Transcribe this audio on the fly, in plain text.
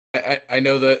I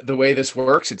know the way this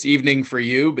works. It's evening for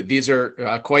you, but these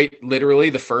are quite literally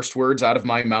the first words out of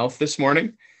my mouth this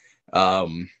morning.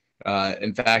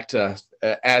 In fact,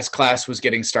 as class was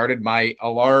getting started, my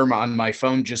alarm on my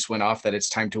phone just went off that it's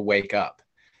time to wake up,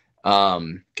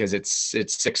 because it's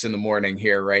 6 a.m.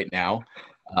 here right now.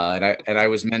 And I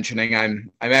was mentioning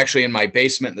I'm actually in my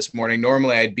basement this morning.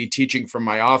 Normally I'd be teaching from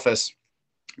my office,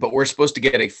 but we're supposed to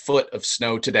get a foot of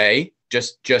snow today,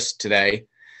 just today.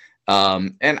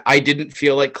 And I didn't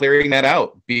feel like clearing that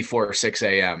out before 6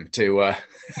 a.m. to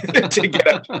to get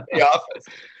up to the office.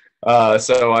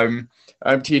 So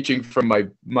I'm teaching from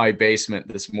my basement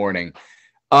this morning.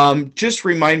 Just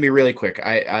remind me really quick.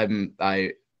 I'm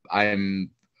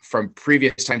from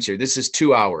previous times here. This is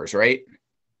 2 hours, right?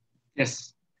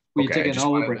 Yes. We take an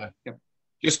hour break. Yep.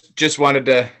 Just wanted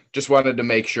to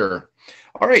make sure.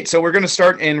 All right, so we're going to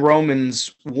start in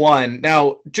Romans 1.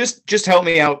 Now, just help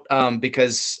me out,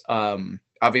 because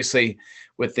obviously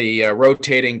with the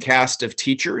rotating cast of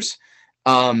teachers,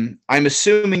 I'm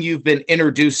assuming you've been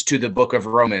introduced to the book of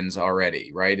Romans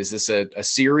already, right? Is this a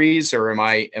series, or am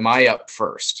I up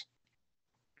first?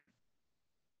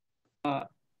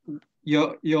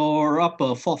 You're up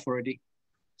fourth already,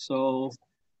 so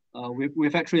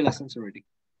we've had 3 lessons already.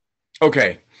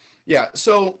 Okay, yeah.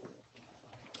 So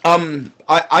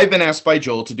I've been asked by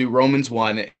Joel to do Romans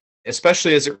 1,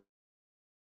 especially as it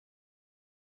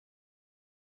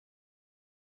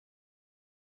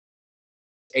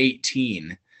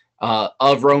 18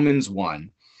 of Romans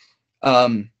 1,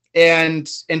 and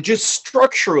just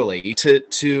structurally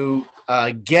to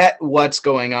get what's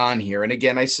going on here. And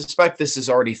again, I suspect this is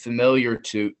already familiar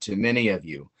to many of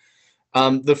you.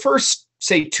 The first,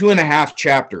 say, 2.5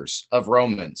 chapters of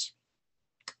Romans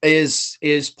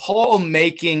is Paul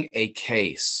making a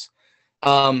case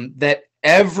that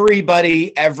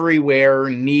everybody everywhere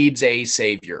needs a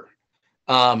savior.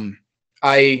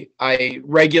 I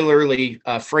regularly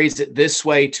phrase it this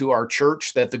way to our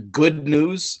church, that the good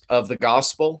news of the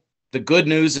gospel, the good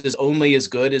news is only as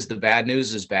good as the bad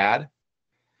news is bad.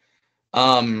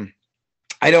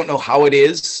 I don't know how it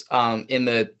is in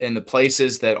the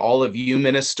places that all of you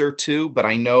minister to, but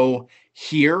I know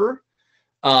here,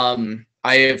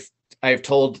 I have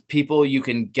told people you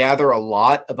can gather a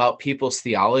lot about people's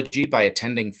theology by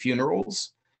attending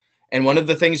funerals. And one of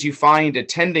the things you find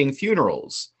attending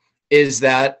funerals is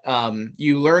that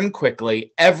you learn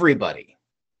quickly everybody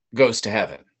goes to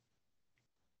heaven,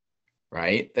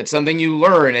 right? That's something you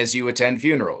learn as you attend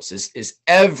funerals, is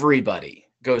everybody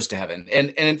goes to heaven.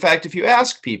 And in fact, if you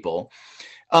ask people,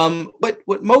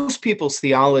 what most people's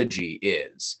theology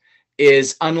is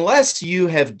unless you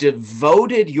have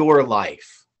devoted your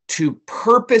life to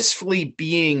purposefully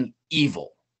being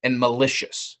evil and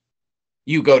malicious,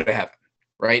 you go to heaven,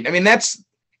 right? I mean, that's,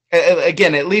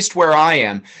 again, at least where I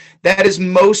am, that is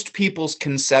most people's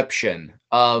conception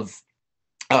of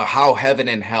how heaven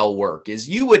and hell work. Is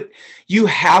you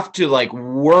have to like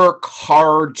work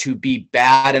hard to be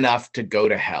bad enough to go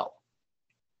to hell.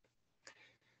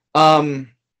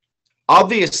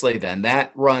 Obviously, then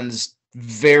that runs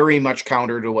very much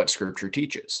counter to what Scripture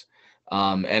teaches.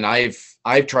 And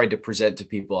I've tried to present to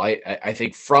people, I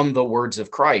think, from the words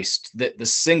of Christ, that the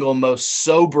single most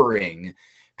sobering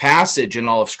passage in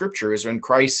all of Scripture is when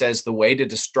Christ says the way to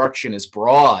destruction is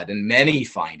broad and many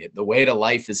find it. The way to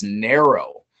life is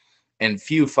narrow and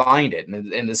few find it.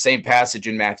 And in the same passage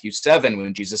in Matthew 7,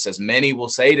 when Jesus says, many will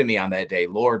say to me on that day,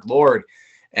 Lord, Lord,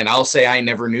 and I'll say, I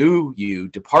never knew you,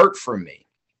 depart from me.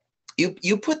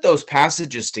 You put those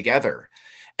passages together,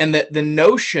 and the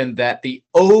notion that the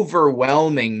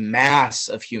overwhelming mass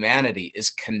of humanity is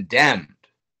condemned,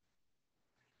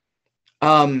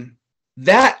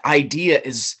 that idea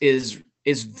is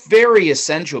very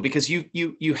essential, because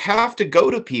you have to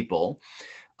go to people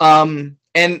and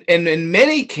in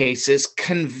many cases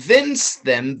convince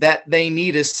them that they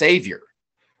need a savior,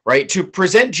 right? To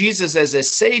present Jesus as a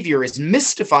savior is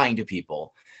mystifying to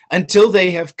people until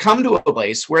they have come to a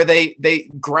place where they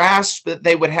grasp that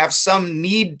they would have some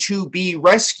need to be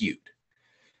rescued.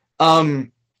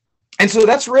 And so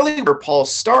that's really where Paul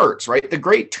starts, right? The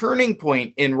great turning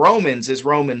point in Romans is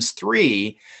Romans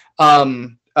 3.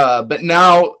 But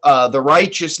now the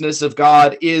righteousness of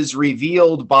God is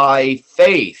revealed by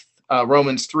faith.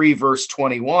 Romans 3, verse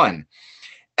 21.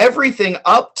 Everything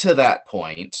up to that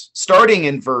point, starting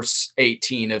in verse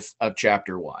 18 of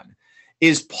chapter 1,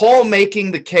 is Paul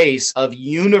making the case of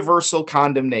universal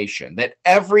condemnation, that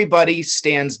everybody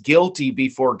stands guilty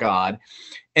before God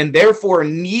and therefore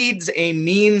needs a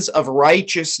means of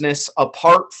righteousness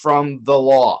apart from the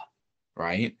law,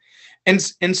 right?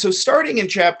 And so starting in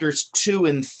chapters 2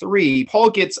 and 3, Paul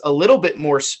gets a little bit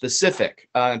more specific.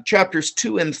 Chapters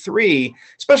 2 and 3,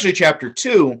 especially chapter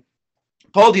 2,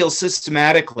 Paul deals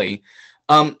systematically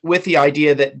with the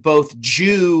idea that both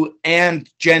Jew and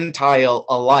Gentile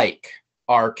alike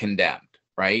are condemned,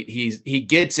 right? He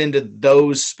gets into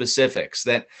those specifics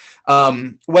that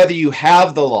whether you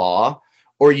have the law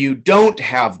or you don't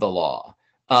have the law,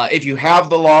 if you have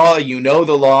the law, you know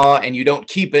the law, and you don't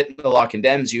keep it, the law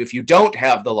condemns you. If you don't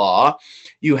have the law,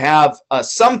 you have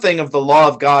something of the law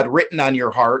of God written on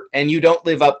your heart, and you don't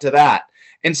live up to that.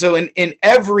 And so in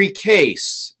every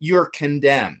case, you're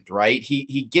condemned, right?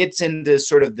 He gets into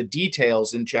sort of the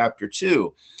details in chapter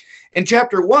 2. In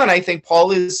chapter 1, I think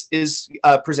Paul is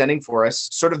presenting for us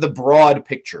sort of the broad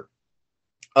picture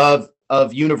of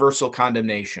universal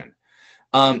condemnation.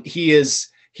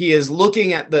 He is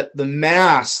looking at the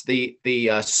mass, the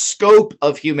scope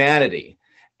of humanity,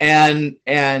 and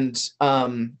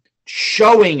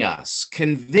showing us,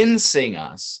 convincing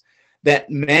us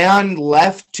that man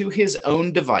left to his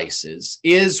own devices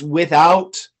is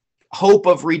without hope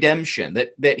of redemption.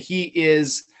 That he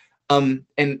is, and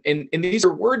these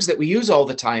are words that we use all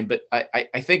the time, but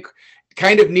I think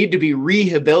kind of need to be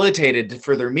rehabilitated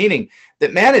for their meaning.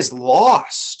 That man is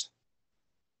lost.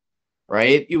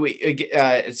 Right?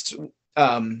 It's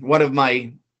one of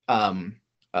my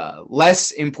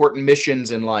less important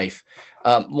missions in life.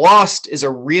 Lost is a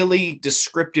really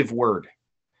descriptive word,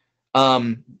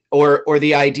 or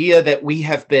the idea that we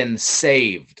have been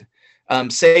saved.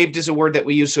 Saved is a word that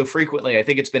we use so frequently. I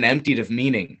think it's been emptied of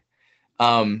meaning.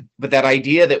 But that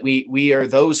idea that we are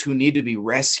those who need to be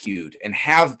rescued and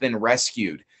have been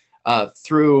rescued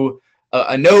through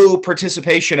a no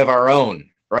participation of our own.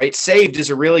 Right? Saved is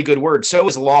a really good word. So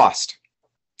is lost.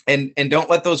 And don't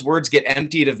let those words get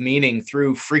emptied of meaning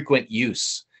through frequent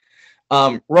use.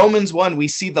 Romans 1, we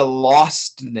see the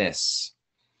lostness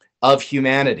of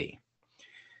humanity.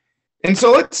 And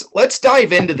so let's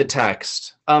dive into the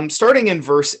text, starting in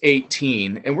verse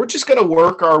 18. And we're just going to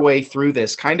work our way through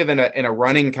this kind of in a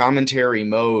running commentary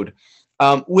mode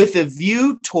with a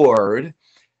view toward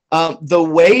the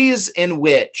ways in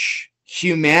which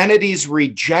humanity's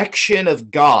rejection of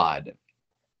God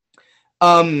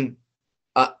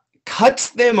cuts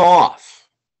them off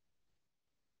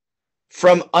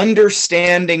from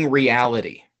understanding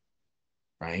reality,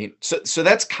 right? So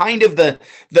that's kind of the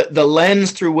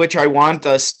lens through which I want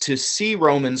us to see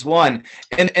Romans 1,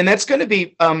 and that's going to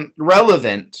be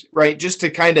relevant, right? Just to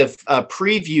kind of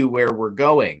preview where we're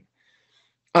going.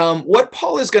 What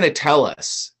Paul is going to tell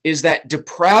us is that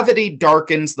depravity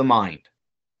darkens the mind.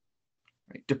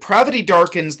 Depravity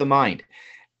darkens the mind.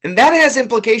 And that has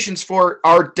implications for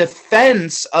our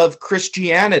defense of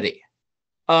Christianity.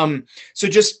 So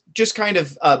just kind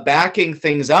of backing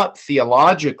things up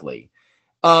theologically.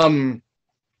 When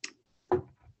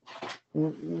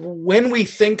we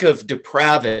think of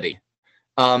depravity,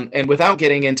 and without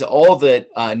getting into all the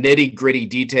nitty-gritty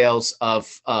details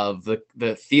of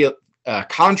the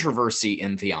controversy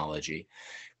in theology,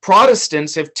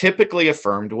 Protestants have typically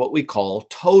affirmed what we call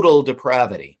total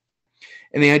depravity.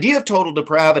 And the idea of total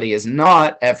depravity is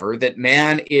not ever that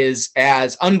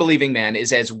unbelieving man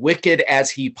is as wicked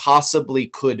as he possibly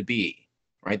could be,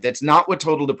 right? That's not what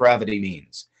total depravity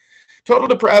means. Total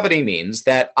depravity means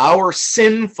that our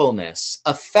sinfulness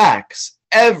affects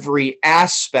every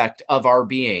aspect of our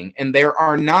being, and there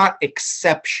are not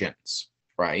exceptions,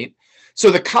 right? So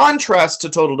the contrast to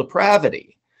total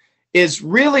depravity is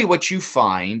really what you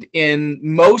find in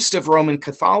most of Roman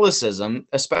Catholicism,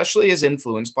 especially as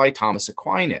influenced by Thomas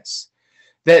Aquinas.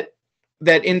 That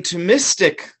in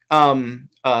Thomistic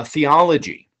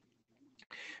theology,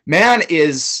 man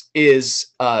is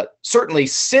certainly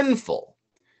sinful,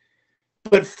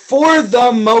 but for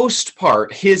the most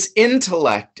part, his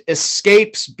intellect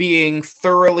escapes being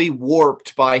thoroughly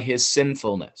warped by his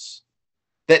sinfulness.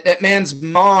 That man's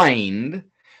mind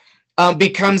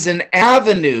becomes an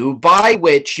avenue by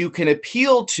which you can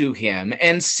appeal to him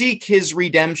and seek his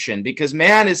redemption, because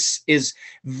man is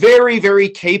very, very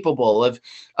capable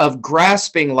of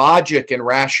grasping logic and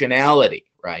rationality,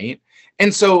 right?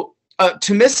 And so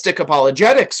Thomistic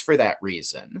apologetics, for that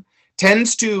reason,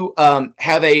 tends to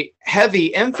have a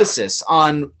heavy emphasis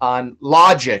on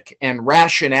logic and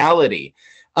rationality.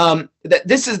 That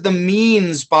this is the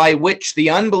means by which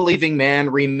the unbelieving man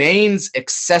remains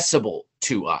accessible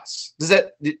to us.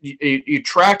 You're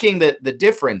tracking the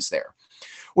difference there?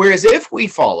 Whereas if we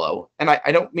follow, and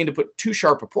I don't mean to put too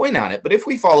sharp a point on it, but if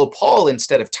we follow Paul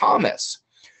instead of Thomas,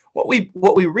 what we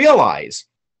realize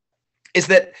is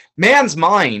that man's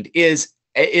mind is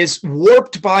is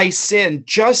warped by sin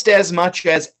just as much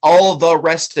as all the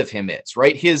rest of him is,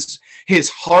 right? His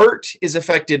heart is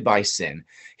affected by sin.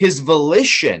 His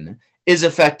volition is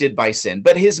affected by sin,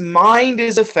 but his mind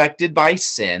is affected by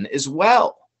sin as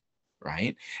well,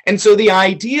 right? And so the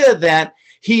idea that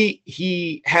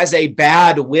he has a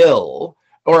bad will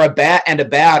or a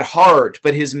bad heart,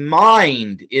 but his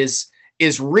mind is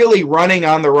really running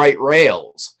on the right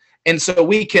rails, and so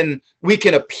we can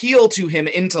appeal to him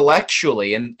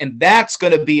intellectually, and that's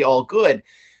going to be all good.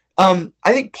 I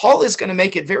think Paul is going to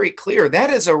make it very clear that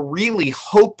is a really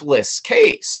hopeless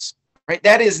case, right?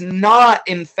 That is not,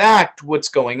 in fact, what's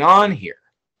going on here.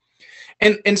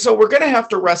 And so we're going to have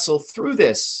to wrestle through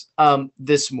this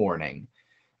this morning,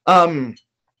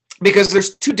 because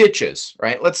there's two ditches,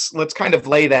 right? Let's kind of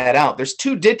lay that out. There's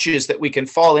two ditches that we can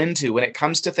fall into when it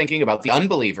comes to thinking about the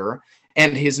unbeliever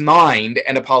and his mind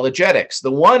and apologetics.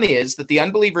 The one is that the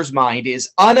unbeliever's mind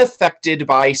is unaffected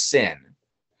by sin.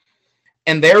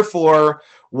 And therefore,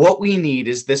 what we need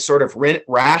is this sort of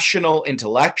rational,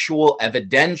 intellectual,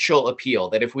 evidential appeal,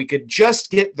 that if we could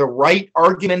just get the right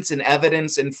arguments and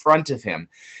evidence in front of him,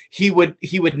 he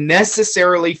would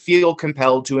necessarily feel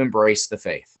compelled to embrace the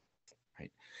faith.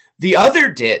 Right? The other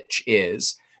ditch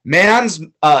is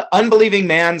unbelieving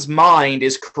man's mind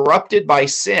is corrupted by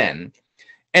sin,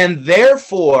 and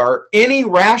therefore any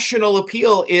rational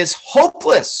appeal is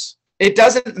hopeless. It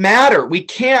doesn't matter. We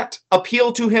can't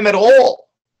appeal to him at all,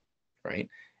 right?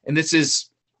 And this is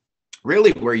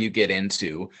really where you get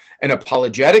into an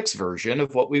apologetics version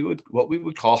of what we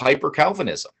would call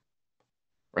hyper-Calvinism,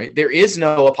 right? There is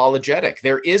no apologetic.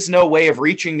 There is no way of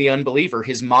reaching the unbeliever.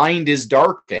 His mind is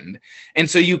darkened, and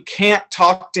so you can't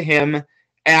talk to him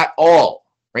at all,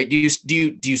 right? Do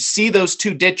you see those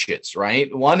two ditches,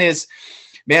 right? One is,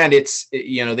 man, it's,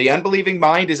 the unbelieving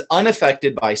mind is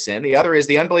unaffected by sin. The other is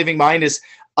the unbelieving mind is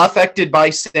affected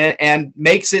by sin and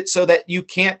makes it so that you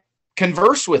can't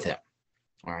converse with him.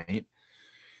 All right.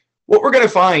 What we're going to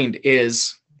find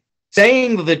is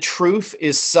saying the truth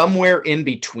is somewhere in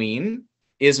between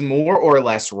is more or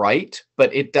less right,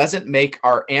 but it doesn't make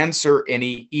our answer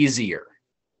any easier.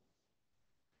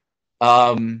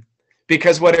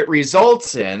 Because what it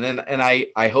results in, and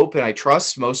I hope and I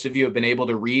trust most of you have been able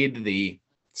to read the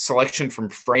selection from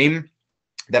Frame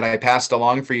that I passed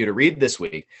along for you to read this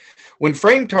week. When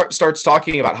Frame starts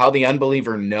talking about how the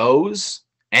unbeliever knows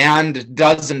and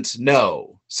doesn't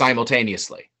know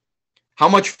simultaneously, how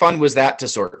much fun was that to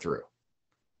sort through?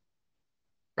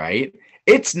 Right?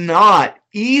 It's not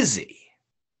easy,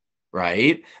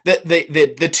 right?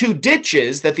 The two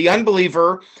ditches that the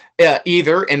unbeliever,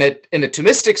 either in a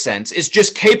Thomistic sense, is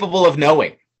just capable of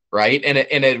knowing, right?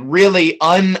 In a really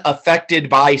unaffected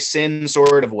by sin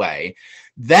sort of way,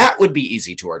 that would be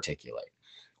easy to articulate.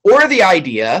 Or the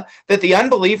idea that the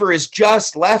unbeliever is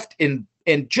just left in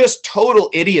just total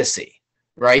idiocy,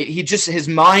 right? His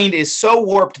mind is so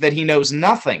warped that he knows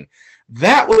nothing.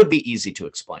 That would be easy to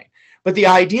explain. But the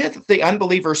idea that the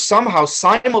unbeliever somehow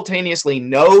simultaneously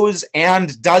knows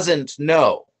and doesn't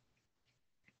know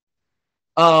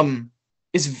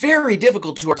is very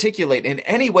difficult to articulate in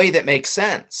any way that makes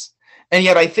sense. And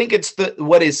yet I think it's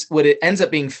what it ends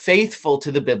up being faithful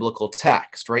to the biblical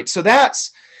text, right? So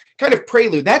that's kind of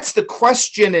prelude. That's the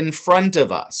question in front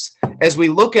of us as we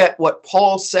look at what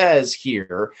Paul says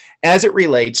here as it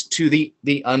relates to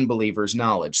the unbeliever's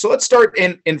knowledge. So let's start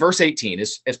in verse 18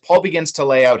 as Paul begins to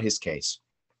lay out his case.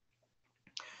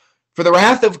 For the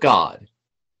wrath of God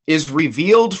is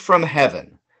revealed from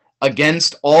heaven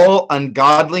against all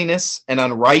ungodliness and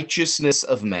unrighteousness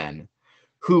of men,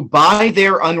 who by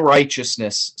their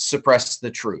unrighteousness suppress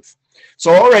the truth.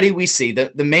 So already we see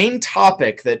that the main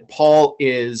topic that Paul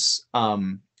is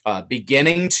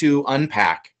beginning to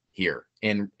unpack here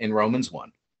in Romans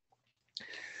 1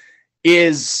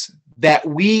 is that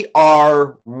we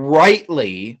are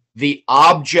rightly the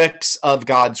objects of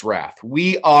God's wrath.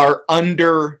 We are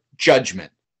under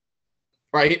judgment,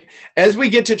 right? As we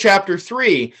get to chapter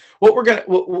 3,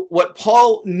 what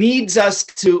Paul needs us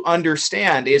to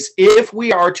understand is if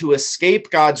we are to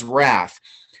escape God's wrath,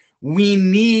 we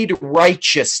need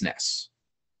righteousness,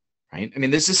 right? I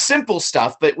mean, this is simple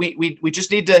stuff, but we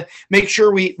just need to make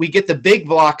sure we get the big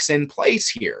blocks in place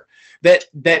here.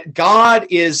 That God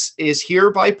is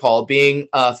here by Paul being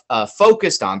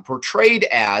focused on, portrayed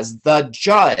as the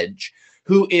judge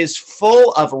who is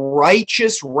full of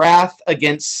righteous wrath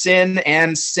against sin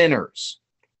and sinners,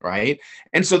 right?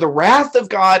 And so the wrath of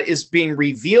God is being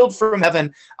revealed from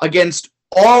heaven against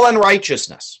all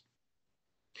unrighteousness.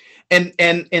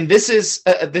 And this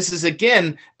is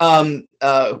again,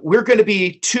 we're going to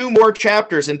be 2 more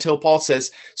chapters until Paul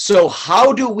says, so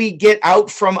how do we get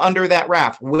out from under that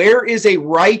wrath? Where is a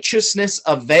righteousness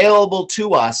available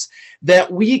to us that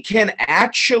we can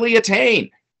actually attain?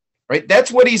 Right?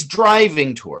 That's what he's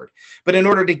driving toward. But in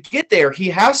order to get there, he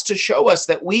has to show us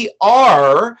that we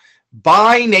are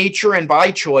by nature and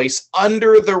by choice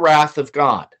under the wrath of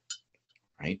God.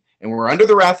 Right? And we're under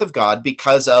the wrath of God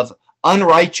because of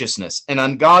unrighteousness and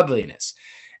ungodliness.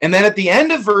 And then at the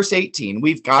end of verse 18,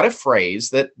 we've got a phrase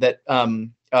that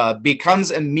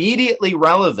becomes immediately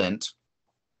relevant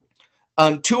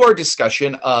to our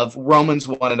discussion of Romans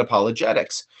 1 and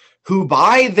apologetics, who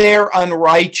by their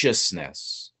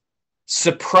unrighteousness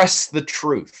suppress the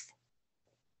truth.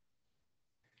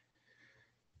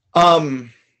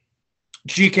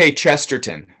 G.K.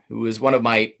 Chesterton, who is one of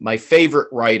my favorite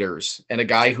writers and a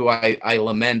guy who I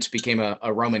lament became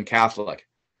a Roman Catholic.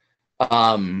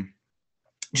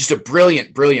 Just a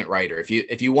brilliant writer.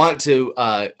 If you want to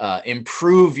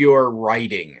improve your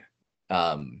writing,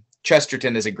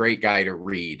 Chesterton is a great guy to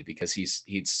read because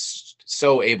he's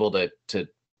so able to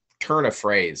turn a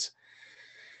phrase.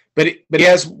 But he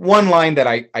has one line that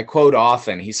I quote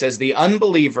often. He says, "The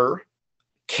unbeliever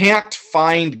can't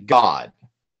find God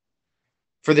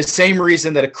for the same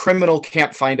reason that a criminal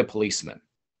can't find a policeman."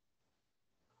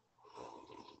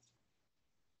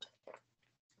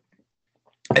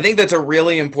 I think that's a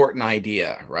really important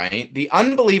idea, right? The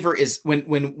unbeliever is,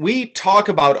 when we talk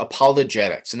about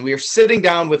apologetics and we are sitting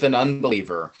down with an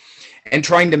unbeliever and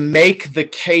trying to make the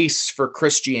case for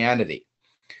Christianity,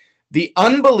 the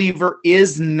unbeliever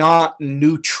is not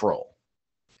neutral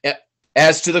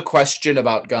as to the question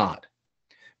about God.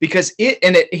 Because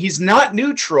he's not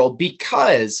neutral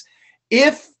because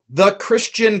if the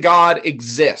Christian God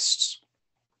exists,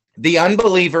 the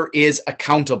unbeliever is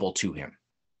accountable to him,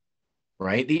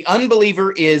 right? The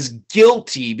unbeliever is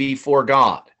guilty before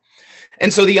God.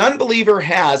 And so the unbeliever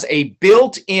has a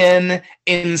built-in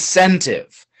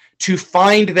incentive to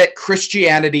find that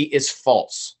Christianity is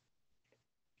false,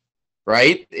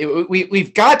 right?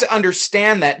 We've got to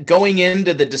understand that going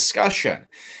into the discussion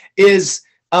is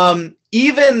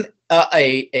even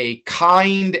a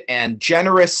kind and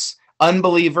generous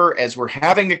unbeliever, as we're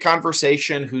having a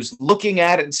conversation, who's looking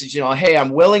at it and says, hey,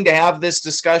 I'm willing to have this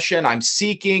discussion. I'm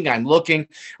seeking, I'm looking,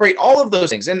 right? All of those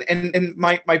things. And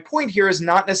my point here is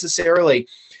not necessarily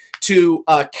to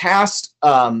cast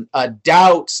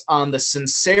doubts on the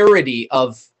sincerity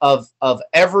of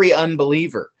every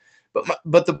unbeliever.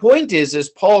 But the point is, as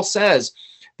Paul says,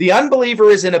 the unbeliever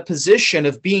is in a position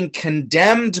of being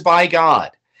condemned by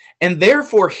God. And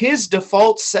therefore, his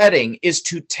default setting is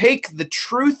to take the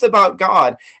truth about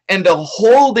God and to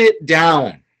hold it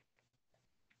down,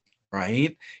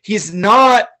 right? He's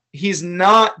not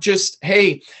just,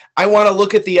 hey, I want to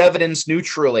look at the evidence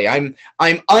neutrally. I'm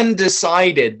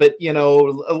undecided, but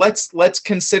let's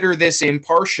consider this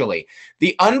impartially.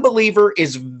 The unbeliever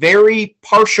is very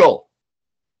partial,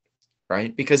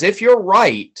 right? Because if you're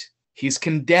right, he's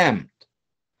condemned.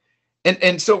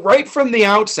 And so right from the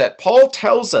outset, Paul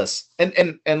tells us,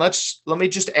 and let me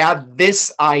just add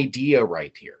this idea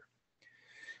right here.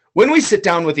 When we sit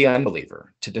down with the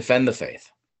unbeliever to defend the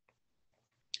faith,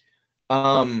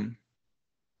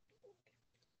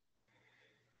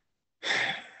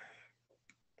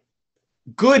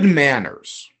 good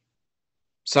manners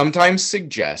sometimes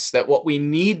suggest that what we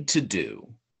need to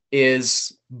do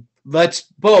is let's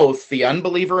both, the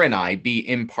unbeliever and I, be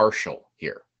impartial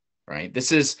here. Right?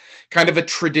 This is kind of a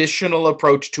traditional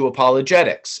approach to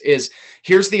apologetics, is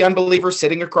here's the unbeliever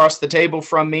sitting across the table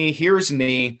from me, here's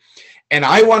me, and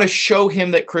I want to show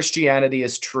him that Christianity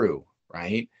is true,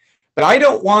 right? But I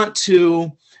don't want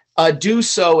to do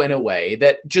so in a way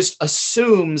that just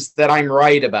assumes that I'm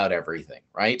right about everything,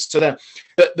 right? So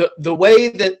the way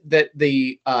that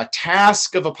the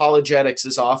task of apologetics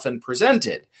is often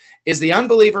presented is the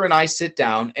unbeliever and I sit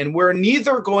down, and we're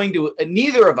neither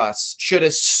of us should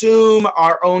assume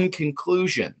our own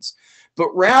conclusions,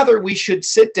 but rather we should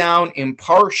sit down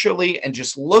impartially and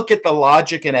just look at the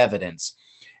logic and evidence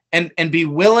and be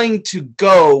willing to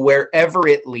go wherever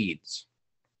it leads,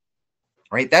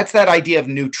 right? That's that idea of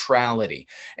neutrality.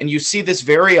 And you see this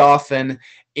very often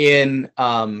in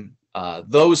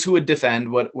those who would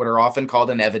defend what are often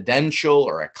called an evidential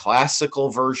or a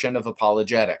classical version of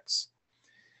apologetics.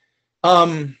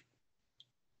 I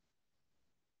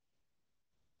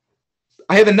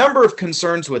have a number of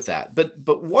concerns with that,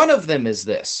 but one of them is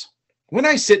this. When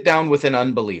I sit down with an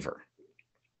unbeliever,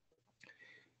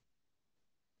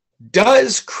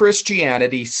 does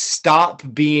Christianity stop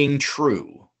being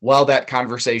true while that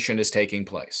conversation is taking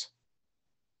place?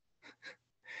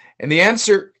 And the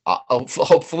answer,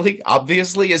 hopefully,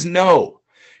 obviously, is no.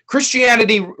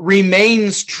 Christianity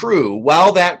remains true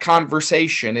while that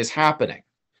conversation is happening,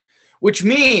 which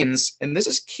means, and this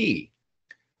is key,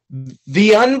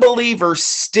 the unbeliever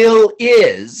still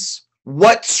is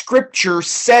what Scripture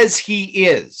says he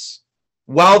is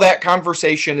while that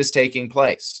conversation is taking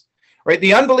place. Right?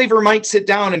 The unbeliever might sit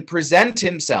down and present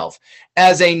himself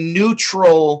as a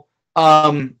neutral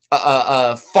follower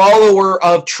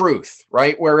of truth,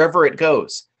 right? Wherever it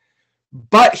goes.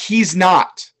 But he's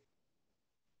not.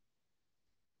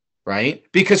 Right?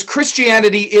 Because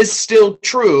Christianity is still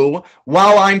true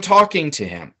while I'm talking to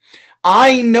him.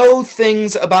 I know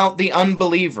things about the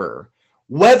unbeliever,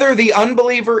 whether the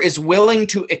unbeliever is willing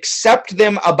to accept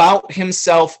them about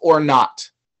himself or not,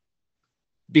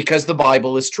 because the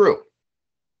Bible is true.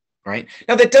 Right?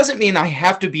 Now, that doesn't mean I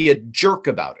have to be a jerk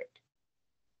about it.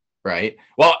 Right?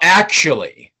 Well,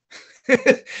 actually,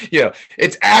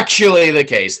 it's actually the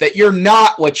case that you're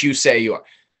not what you say you are.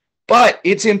 But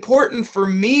it's important for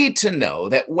me to know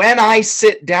that when I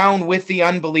sit down with the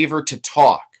unbeliever to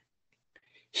talk,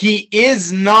 he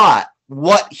is not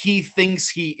what he thinks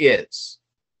he is.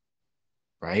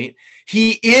 Right?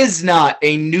 He is not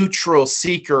a neutral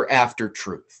seeker after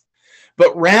truth.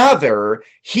 But rather,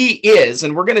 he is,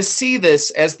 and we're going to see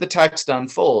this as the text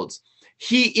unfolds,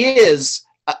 he is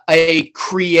a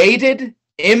created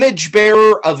image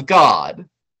bearer of God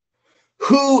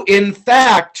who, in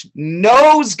fact,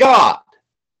 knows God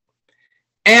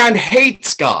and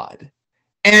hates God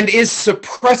and is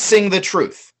suppressing the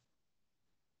truth.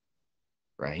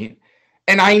 Right?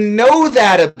 And I know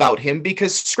that about him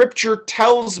because Scripture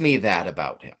tells me that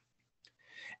about him.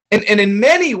 And in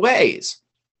many ways,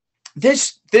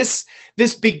 this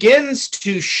begins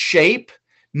to shape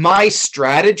my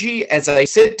strategy as I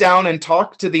sit down and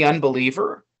talk to the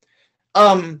unbeliever.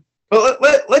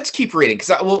 But let's keep reading,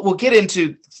 because we'll get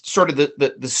into sort of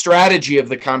the strategy of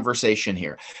the conversation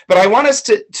here. But I want us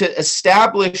to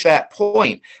establish that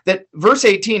point that verse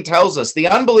 18 tells us the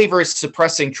unbeliever is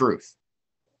suppressing truth.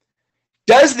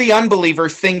 Does the unbeliever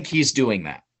think he's doing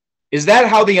that? Is that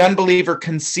how the unbeliever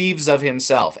conceives of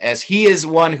himself, as he is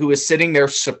one who is sitting there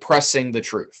suppressing the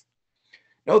truth?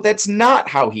 No, that's not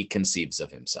how he conceives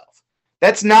of himself.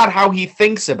 That's not how he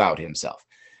thinks about himself.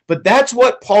 But that's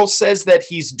what Paul says that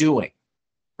he's doing,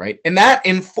 right? And that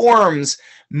informs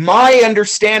my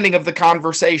understanding of the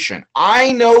conversation.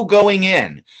 I know going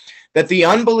in that the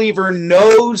unbeliever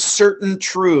knows certain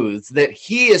truths, that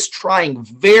he is trying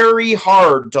very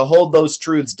hard to hold those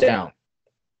truths down.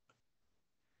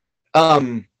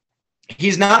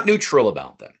 He's not neutral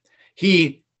about them.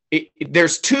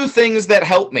 There's two things that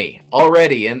help me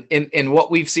already in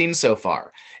what we've seen so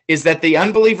far, is that the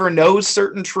unbeliever knows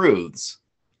certain truths.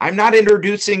 I'm not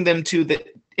introducing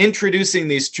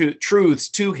these truths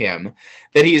to him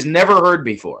that he's never heard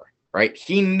before, right?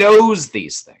 He knows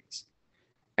these things.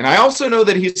 And I also know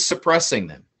that he's suppressing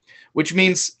them, which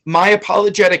means my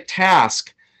apologetic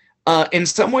task in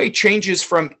some way changes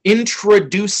from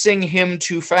introducing him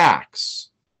to facts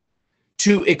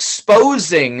to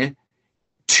exposing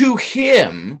to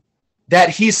him that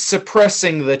he's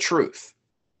suppressing the truth.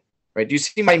 Right? Do you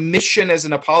see my mission as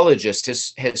an apologist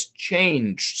has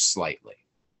changed slightly?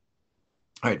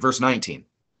 All right, verse 19.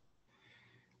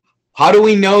 How do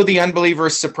we know the unbeliever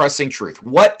is suppressing truth?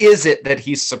 What is it that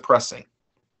he's suppressing?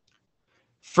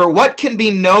 For what can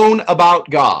be known about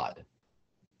God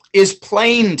is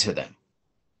plain to them,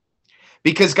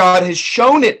 because God has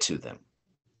shown it to them.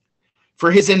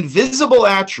 For his invisible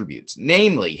attributes,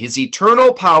 namely his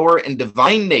eternal power and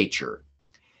divine nature,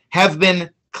 have been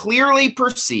clearly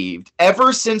perceived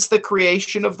ever since the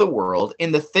creation of the world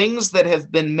in the things that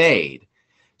have been made.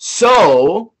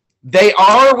 So they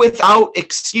are without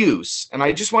excuse. And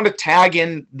I just want to tag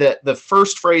in the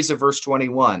first phrase of verse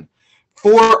 21.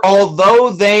 For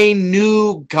although they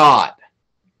knew God.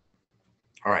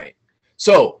 All right.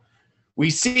 So we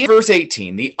see in verse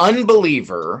 18, the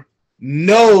unbeliever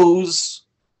knows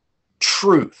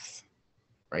truth,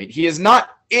 right? He is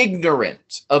not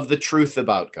ignorant of the truth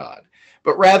about God,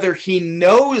 but rather he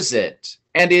knows it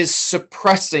and is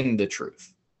suppressing the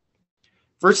truth.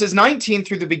 Verses 19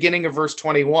 through the beginning of verse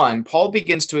 21, Paul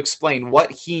begins to explain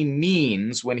what he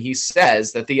means when he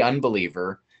says that the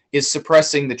unbeliever is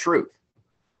suppressing the truth.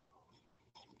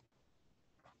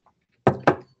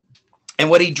 And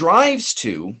what he drives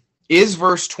to is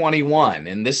verse 21.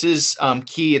 And this is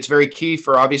key. It's very key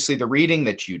for obviously the reading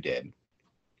that you did.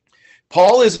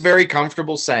 Paul is very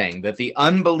comfortable saying that the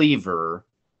unbeliever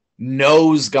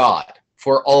knows God.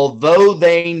 For although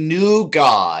they knew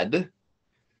God,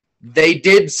 they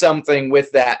did something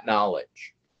with that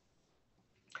knowledge.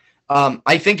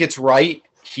 I think it's right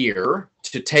here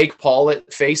to take Paul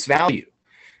at face value.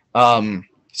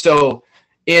 So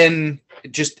in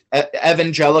just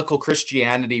evangelical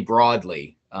Christianity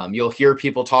broadly, you'll hear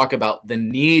people talk about the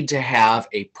need to have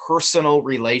a personal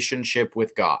relationship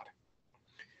with God.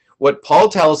 What Paul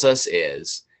tells us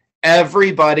is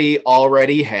everybody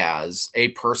already has a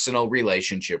personal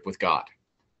relationship with God,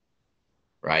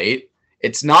 right?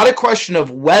 It's not a question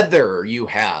of whether you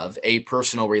have a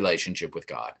personal relationship with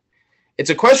God.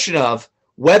 It's a question of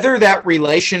whether that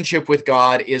relationship with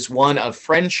God is one of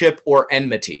friendship or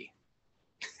enmity,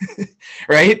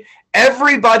 right?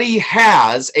 Everybody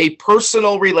has a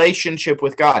personal relationship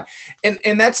with God.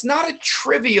 And that's not a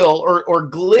trivial or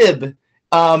glib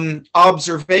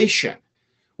observation.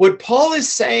 What Paul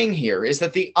is saying here is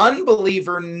that the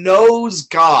unbeliever knows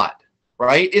God,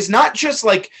 right? Is not just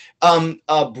like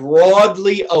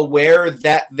broadly aware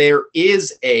that there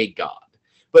is a God.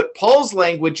 But Paul's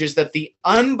language is that the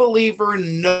unbeliever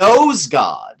knows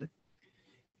God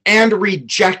and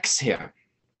rejects him,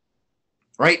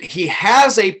 right? He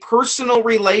has a personal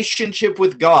relationship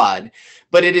with God,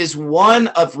 but it is one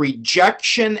of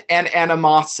rejection and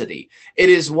animosity. It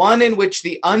is one in which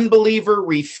the unbeliever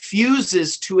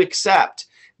refuses to accept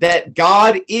that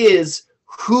God is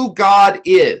who God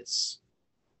is.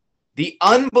 The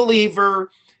unbeliever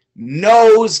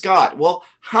knows God. Well,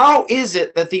 how is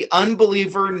it that the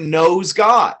unbeliever knows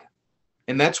God?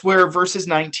 And that's where verses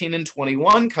 19 and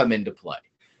 21 come into play.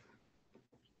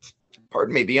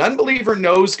 Pardon me. The unbeliever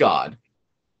knows God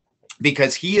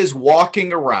because he is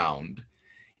walking around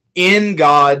in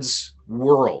God's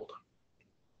world.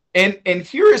 And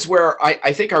here is where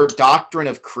I think our doctrine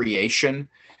of creation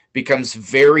becomes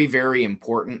very, very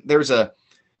important. There's an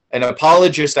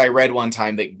apologist I read one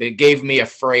time that gave me a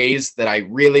phrase that I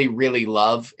really, really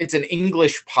love. It's an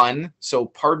English pun, so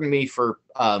pardon me for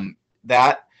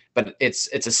that, but it's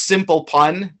a simple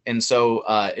pun, and so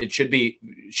it should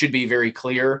be very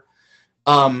clear.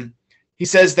 He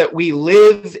says that we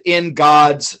live in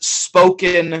God's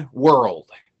spoken world,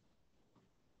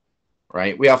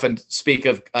 right? We often speak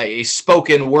of a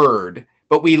spoken word,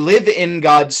 but we live in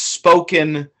God's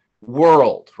spoken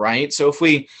world, right? So if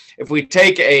we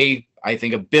take I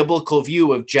think a biblical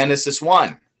view of Genesis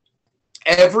 1,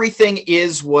 everything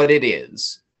is what it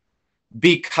is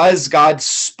because God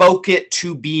spoke it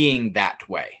to being that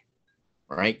way,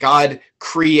 right? God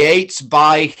creates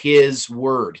by his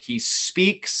word. He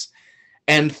speaks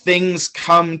and things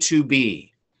come to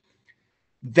be.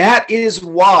 That is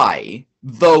why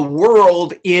the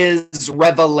world is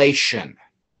revelation.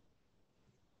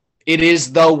 It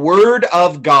is the word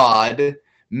of God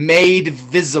made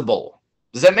visible.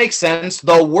 Does that make sense?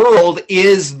 The world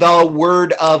is the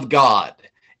word of God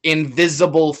in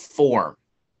visible form.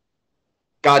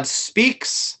 God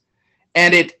speaks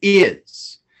and it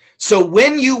is. So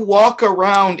when you walk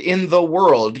around in the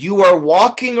world, you are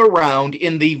walking around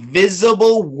in the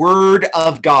visible word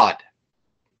of God.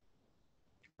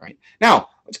 Right? Now,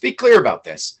 let's be clear about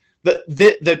this.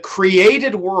 The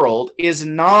created world is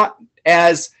not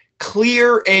as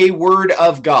clear a word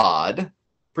of God,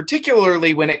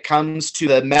 particularly when it comes to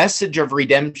the message of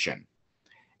redemption,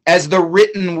 as the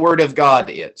written word of God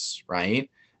is, right?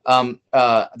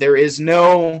 There is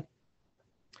no,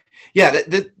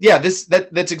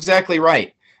 that's exactly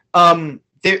right.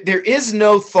 There is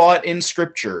no thought in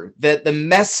Scripture that the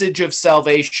message of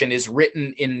salvation is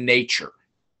written in nature,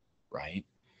 right?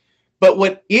 But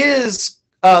what is,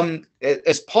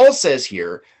 as Paul says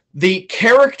here, the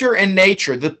character and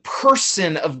nature, the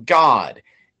person of God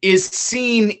is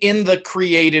seen in the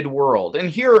created world. And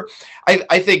here,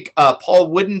 I think Paul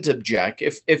wouldn't object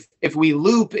if we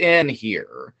loop in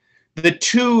here the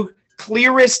two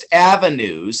clearest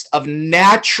avenues of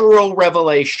natural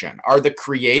revelation are the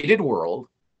created world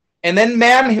and then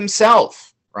man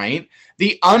himself, right?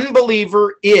 The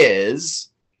unbeliever is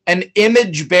an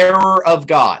image bearer of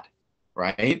God,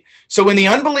 right? So when the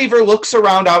unbeliever looks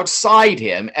around outside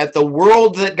him at the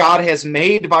world that God has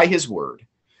made by his word,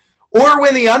 or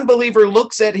when the unbeliever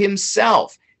looks at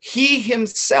himself, he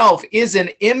himself is an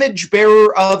image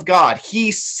bearer of God.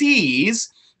 He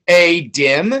sees a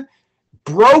dim,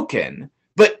 broken,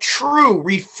 but true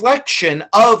reflection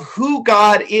of who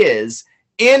God is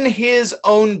in his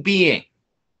own being.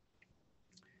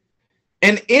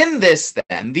 And in this,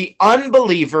 then, the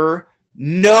unbeliever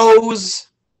knows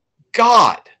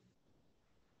God.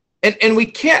 And we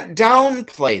can't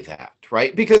downplay that,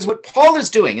 right? Because what Paul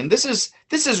is doing, and this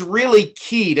is really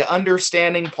key to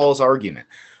understanding Paul's argument.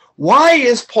 Why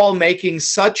is Paul making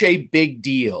such a big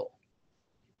deal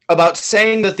about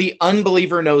saying that the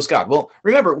unbeliever knows God. Well,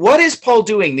 remember, what is Paul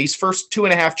doing these first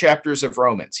 2.5 chapters of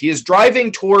Romans? He is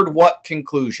driving toward what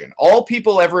conclusion? All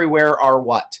people everywhere are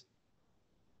what?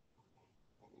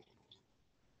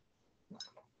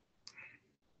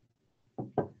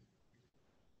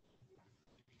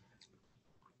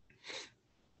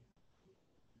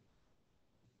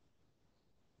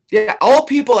 Yeah, all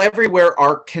people everywhere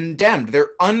are condemned.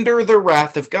 They're under the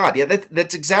wrath of God. Yeah,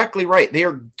 that's exactly right. They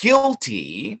are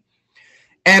guilty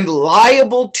and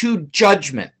liable to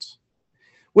judgment,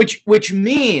 which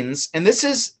means, and this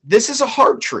is a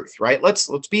hard truth, right? Let's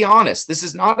be honest. This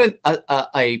is not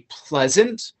a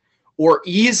pleasant or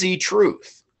easy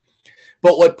truth.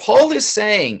 But what Paul is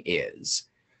saying is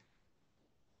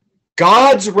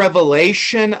God's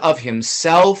revelation of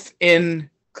himself in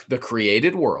the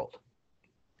created world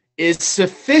is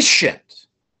sufficient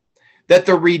that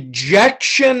the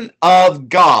rejection of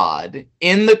God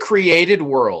in the created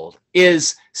world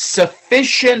is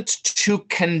sufficient to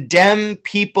condemn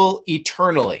people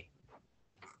eternally.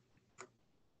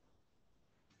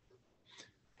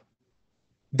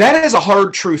 That is a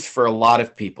hard truth for a lot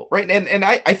of people, right? And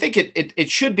I think it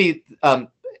should be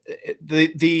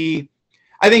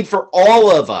I think for all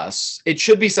of us, it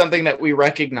should be something that we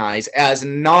recognize as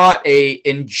not a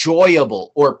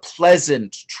enjoyable or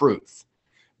pleasant truth,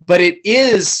 but it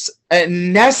is a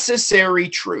necessary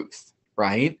truth,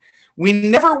 right? We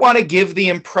never want to give the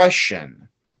impression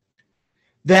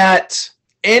that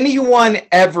anyone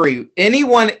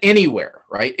anywhere,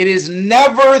 right? It is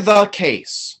never the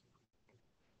case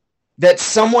that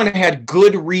someone had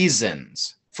good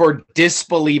reasons for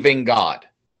disbelieving God.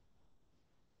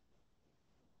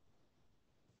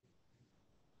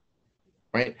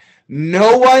 Right?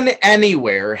 No one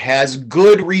anywhere has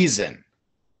good reason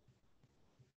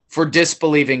for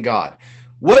disbelieving God.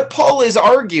 What Paul is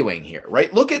arguing here,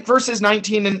 right? Look at verses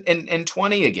 19 and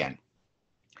 20 again.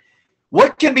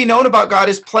 What can be known about God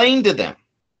is plain to them.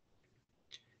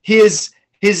 His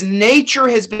nature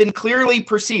has been clearly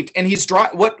perceived, and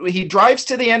what he drives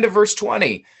to the end of verse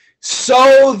 20.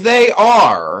 So they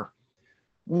are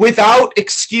without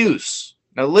excuse.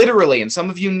 Now, literally, and some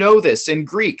of you know this in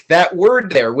Greek, that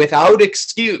word there, without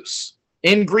excuse,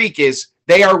 in Greek is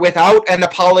they are without an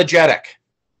apologetic.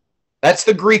 That's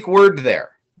the Greek word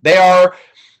there.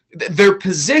 Their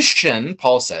position,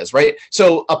 Paul says, right?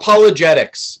 So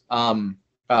apologetics,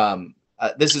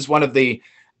 this is one of the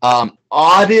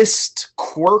oddest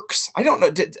quirks. I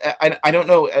don't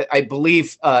know. I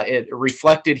believe it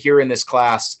reflected here in this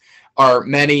class are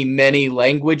many, many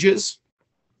languages.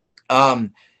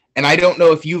 And I don't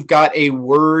know if you've got a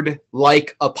word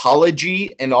like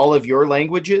apology in all of your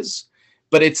languages,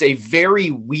 but it's a very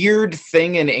weird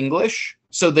thing in English.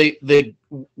 So when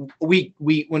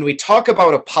we talk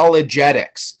about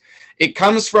apologetics, it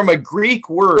comes from a Greek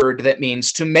word that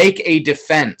means to make a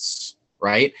defense,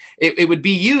 right? It would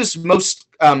be used most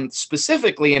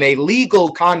specifically in a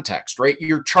legal context, right?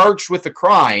 You're charged with a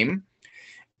crime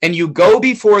and you go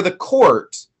before the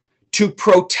court to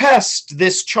protest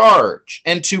this charge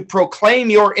and to proclaim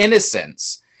your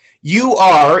innocence. You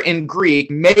are, in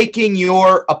Greek, making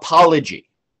your apology.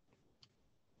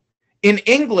 In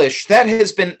English, that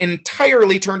has been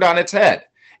entirely turned on its head.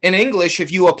 In English,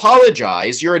 if you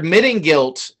apologize, you're admitting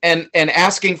guilt and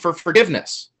asking for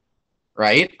forgiveness,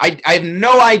 right? I have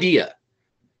no idea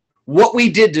what we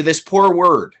did to this poor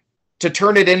word to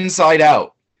turn it inside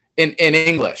out in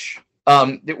English,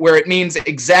 where it means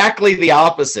exactly the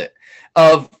opposite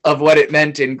of what it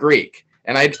meant in Greek.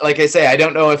 And like I say, I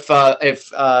don't know if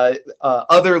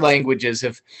other languages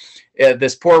have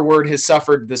this poor word has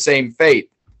suffered the same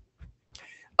fate.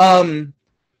 That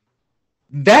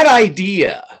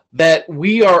idea that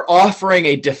we are offering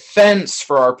a defense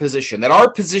for our position, that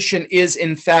our position is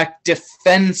in fact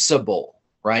defensible,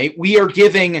 right? We are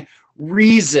giving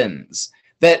reasons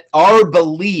that our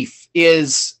belief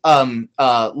is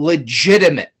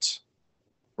legitimate.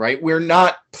 Right? We're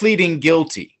not pleading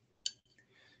guilty.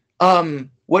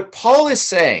 What Paul is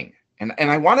saying, and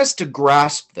I want us to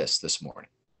grasp this morning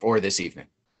or this evening.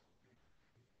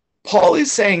 Paul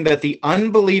is saying that the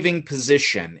unbelieving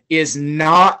position is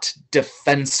not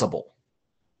defensible.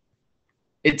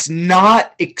 It's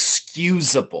not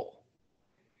excusable.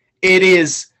 It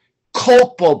is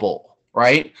culpable,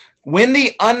 right? When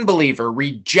the unbeliever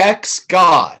rejects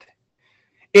God,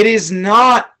 it is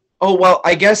not, oh, well,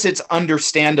 I guess it's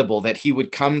understandable that he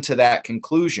would come to that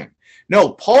conclusion.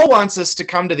 No, Paul wants us to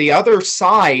come to the other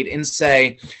side and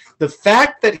say, the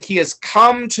fact that he has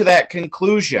come to that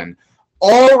conclusion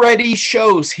already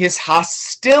shows his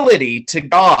hostility to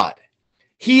God.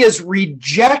 He is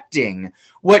rejecting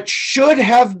what should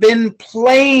have been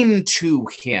plain to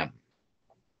him.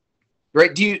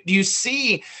 Right? Do you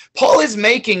see? Paul is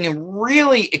making a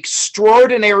really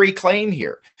extraordinary claim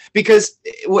here, because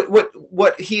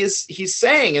what he's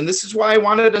saying, and this is why I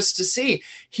wanted us to see,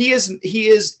 he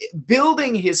is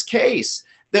building his case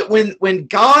that when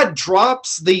God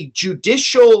drops the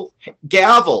judicial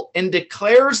gavel and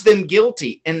declares them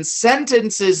guilty and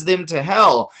sentences them to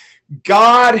hell,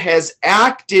 God has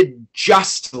acted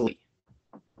justly.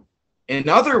 In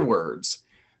other words,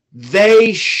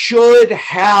 they should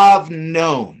have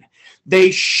known.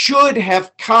 They should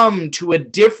have come to a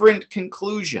different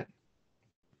conclusion.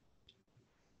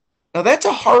 Now, that's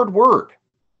a hard word.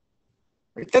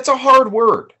 Right? That's a hard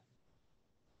word.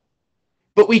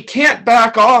 But we can't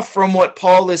back off from what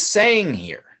Paul is saying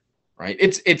here. Right?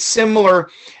 It's similar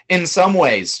in some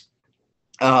ways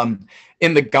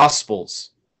in the Gospels.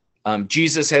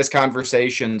 Jesus has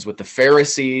conversations with the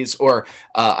Pharisees, or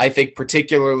I think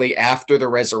particularly after the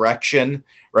resurrection,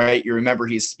 right? You remember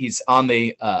he's on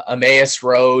the Emmaus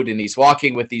Road, and he's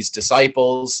walking with these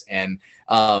disciples, and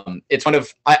it's one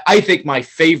of, I think, my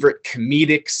favorite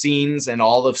comedic scenes in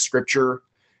all of Scripture,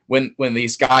 when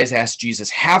these guys ask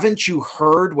Jesus, "Haven't you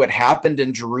heard what happened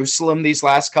in Jerusalem these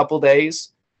last couple days?"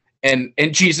 And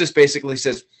Jesus basically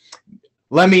says,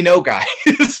 "Let me know, guys."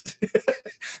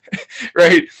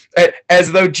 Right?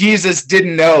 As though Jesus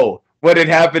didn't know what had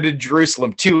happened in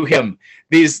Jerusalem to him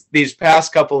these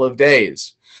past couple of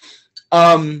days.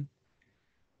 And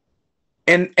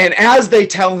as they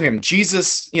tell him,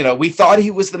 Jesus, we thought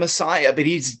he was the Messiah, but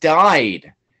he's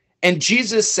died. And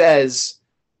Jesus says,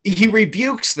 he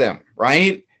rebukes them,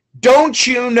 right? Don't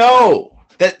you know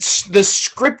that the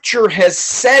Scripture has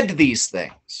said these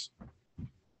things?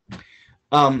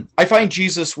 I find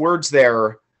Jesus' words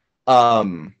there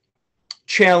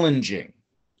challenging,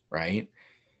 right?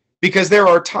 Because there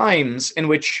are times in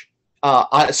which,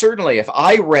 certainly if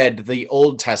I read the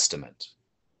Old Testament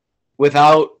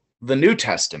without the New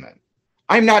Testament,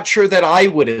 I'm not sure that I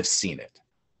would have seen it.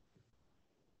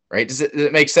 Right? Does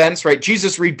it make sense? Right?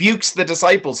 Jesus rebukes the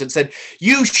disciples and said,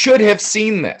 "You should have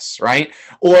seen this," right?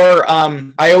 Or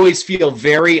I always feel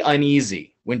very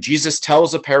uneasy when Jesus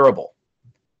tells a parable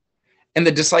and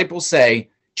the disciples say,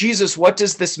 "Jesus, what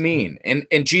does this mean?"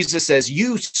 And Jesus says,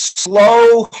 "You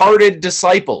slow-hearted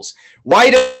disciples, why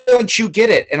don't you get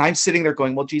it?" And I'm sitting there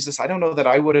going, "Well, Jesus, I don't know that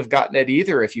I would have gotten it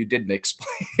either if you didn't explain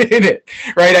it."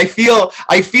 Right? I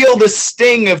feel the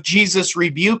sting of Jesus'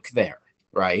 rebuke there,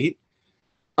 right?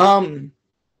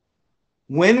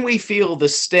 When we feel the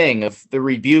sting of the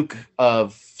rebuke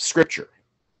of Scripture,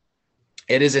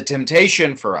 it is a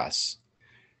temptation for us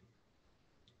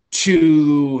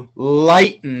to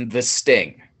lighten the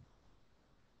sting.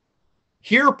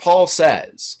 Here Paul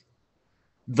says,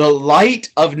 the light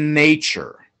of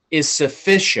nature is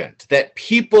sufficient that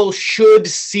people should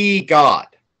see God,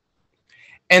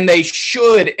 and they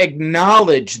should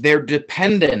acknowledge their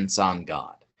dependence on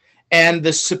God and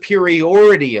the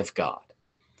superiority of God.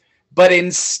 But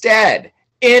instead,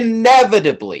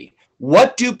 inevitably,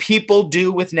 what do people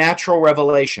do with natural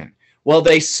revelation? Well,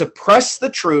 they suppress the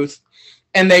truth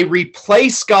and they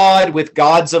replace God with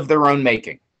gods of their own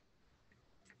making.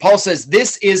 Paul says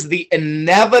this is the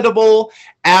inevitable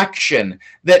action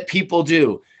that people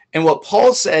do. And what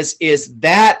Paul says is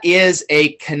that is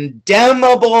a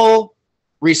condemnable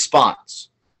response.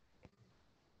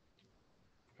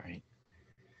 Right?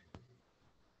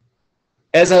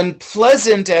 As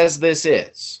unpleasant as this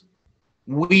is,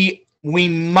 we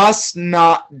must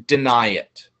not deny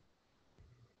it.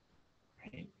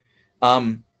 Right?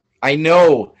 I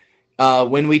know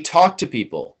when we talk to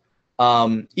people,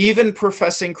 even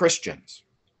professing Christians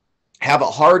have a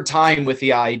hard time with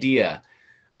the idea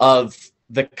of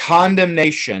the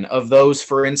condemnation of those,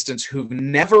 for instance, who've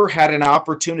never had an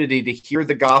opportunity to hear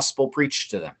the gospel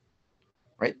preached to them.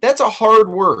 Right? That's a hard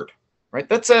word. Right?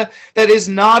 That is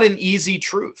not an easy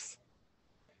truth.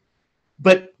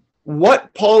 But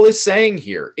what Paul is saying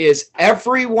here is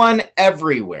everyone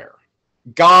everywhere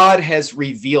God has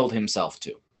revealed himself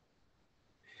to.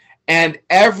 And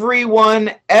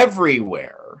everyone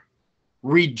everywhere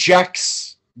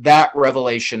rejects that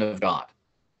revelation of God.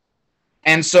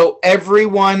 And so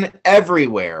everyone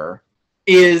everywhere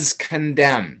is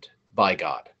condemned by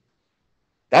God.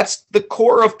 That's the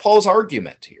core of Paul's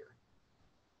argument here.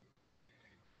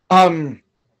 And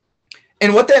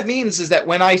what that means is that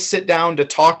when I sit down to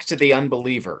talk to the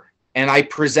unbeliever and I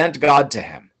present God to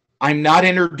him, I'm not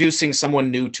introducing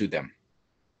someone new to them.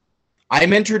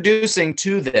 I'm introducing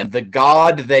to them the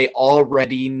God they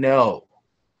already know.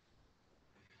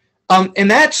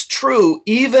 And that's true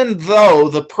even though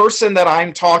the person that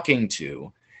I'm talking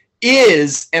to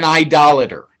is an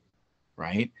idolater,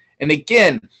 right? And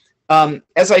again,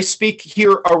 as I speak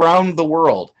here around the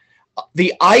world,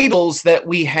 the idols that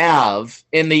we have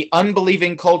in the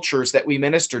unbelieving cultures that we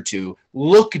minister to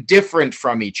look different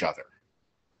from each other,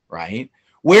 right?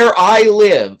 Where I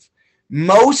live,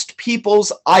 most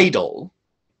people's idol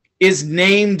is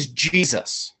named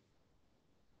Jesus,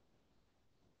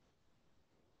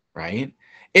 right?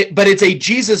 But it's a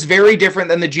Jesus very different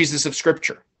than the Jesus of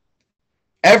Scripture.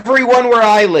 Everyone where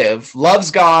I live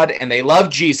loves God and they love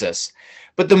Jesus.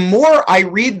 But the more I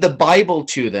read the Bible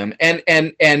to them and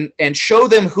show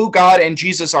them who God and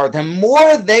Jesus are, the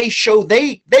more they show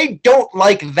they don't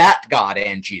like that God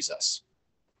and Jesus,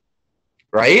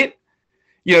 right?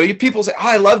 You know, people say, oh,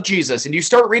 I love Jesus. And you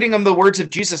start reading them the words of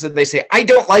Jesus and they say, I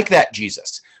don't like that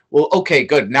Jesus. Well, okay,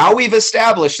 good. Now we've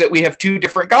established that we have two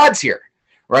different gods here,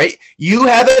 right? You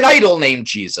have an idol named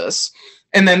Jesus,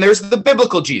 and then there's the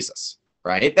biblical Jesus,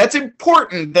 right? That's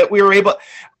important that we were able,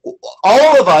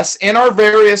 all of us in our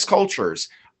various cultures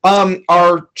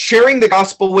are sharing the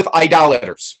gospel with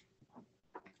idolaters,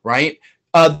 right?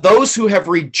 Those who have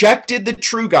rejected the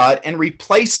true God and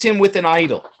replaced him with an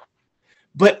idol.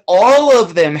 But all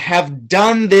of them have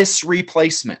done this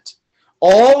replacement.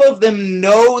 All of them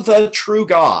know the true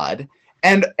God,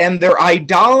 and their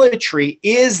idolatry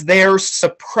is their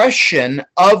suppression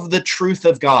of the truth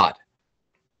of God,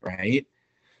 right?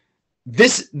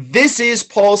 This is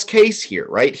Paul's case here,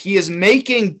 right? He is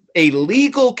making a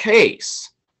legal case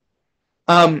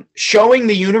showing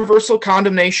the universal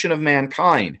condemnation of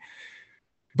mankind.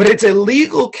 But it's a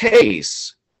legal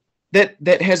case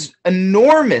that has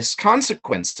enormous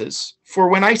consequences for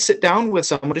when I sit down with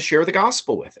someone to share the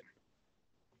gospel with him,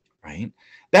 right?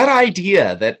 That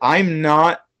idea that I'm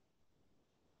not,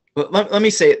 let me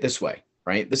say it this way,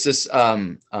 right? This is,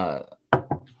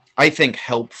 I think,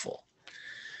 helpful.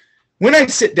 When I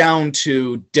sit down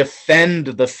to defend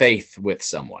the faith with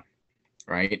someone,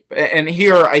 right? And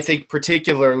here I think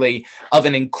particularly of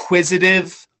an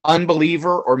inquisitive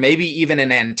unbeliever, or maybe even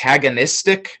an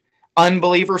antagonistic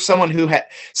unbeliever, someone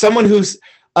who's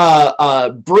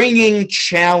bringing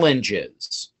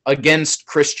challenges against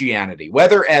Christianity,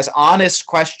 whether as honest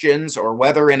questions or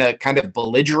whether in a kind of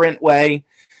belligerent way.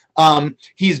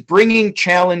 He's bringing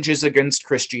challenges against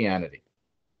Christianity.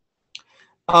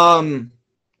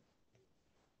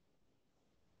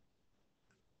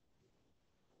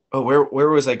 Oh, where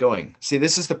was I going? See,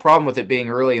 this is the problem with it being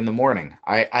early in the morning.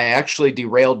 I actually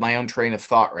derailed my own train of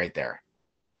thought right there.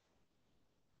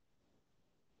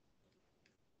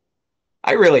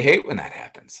 I really hate when that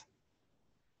happens.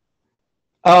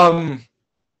 Oh,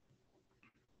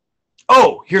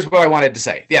 here's what I wanted to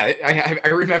say. Yeah, I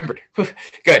remembered.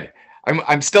 Good.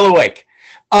 I'm still awake.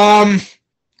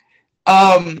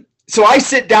 So I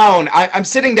sit down, I'm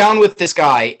sitting down with this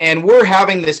guy, and we're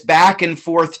having this back and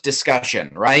forth discussion,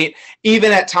 right?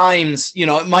 Even at times, you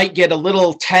know, it might get a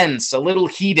little tense, a little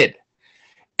heated.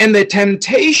 And the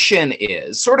temptation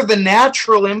is, sort of the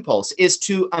natural impulse, is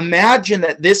to imagine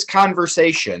that this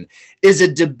conversation is a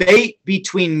debate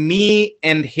between me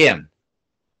and him,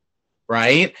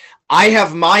 right? I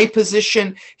have my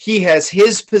position, he has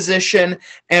his position,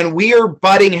 and we are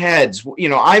butting heads. You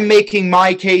know, I'm making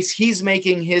my case, he's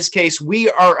making his case. We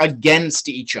are against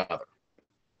each other.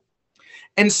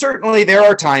 And certainly there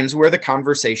are times where the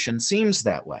conversation seems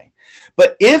that way.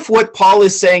 But if what Paul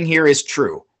is saying here is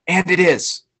true, and it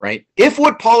is, right? If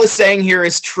what Paul is saying here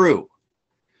is true,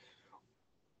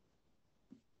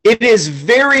 it is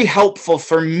very helpful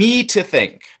for me to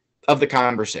think of the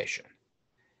conversation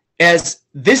as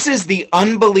this is the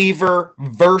unbeliever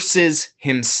versus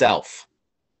himself.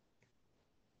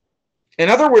 In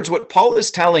other words, what Paul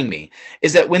is telling me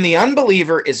is that when the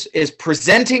unbeliever is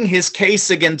presenting his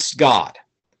case against God,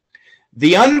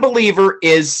 the unbeliever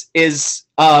is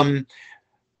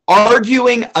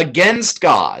arguing against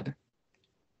God.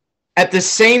 At the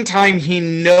same time, he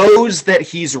knows that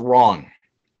he's wrong,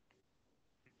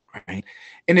 right?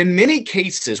 And in many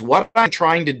cases, what I'm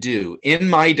trying to do in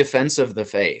my defense of the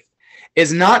faith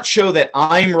is not show that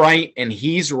I'm right and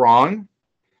he's wrong,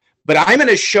 but I'm going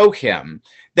to show him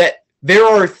that there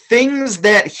are things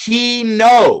that he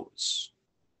knows,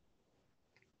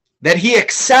 that he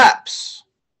accepts,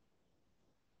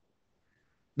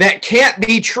 that can't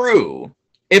be true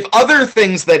if other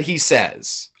things that he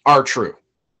says are true,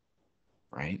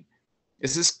 right?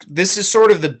 This is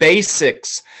sort of the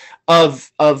basics of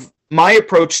my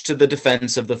approach to the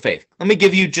defense of the faith. Let me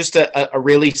give you just a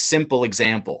really simple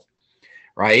example.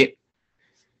 Right?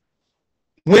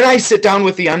 When I sit down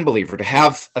with the unbeliever to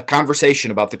have a conversation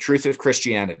about the truth of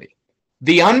Christianity,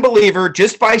 the unbeliever,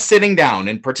 just by sitting down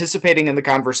and participating in the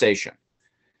conversation,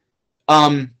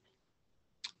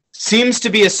 seems to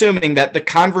be assuming that the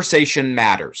conversation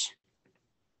matters,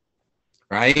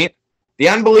 right? The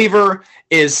unbeliever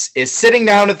is sitting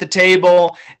down at the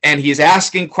table and he's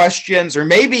asking questions, or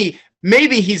maybe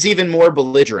he's even more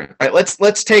belligerent. Right?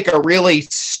 Let's take a really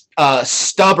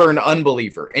stubborn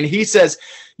unbeliever, and he says,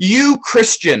 "You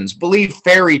Christians believe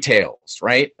fairy tales,"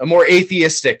 right? A more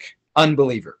atheistic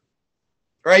unbeliever,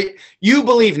 right? "You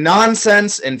believe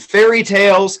nonsense and fairy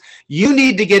tales. You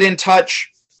need to get in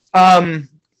touch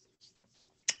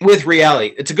with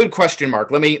reality." It's a good question,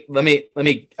 Mark. Let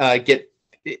me get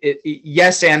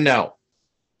yes and no,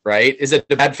 right? Is it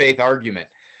a bad faith argument?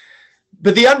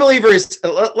 But the unbeliever is,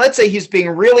 let's say he's being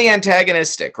really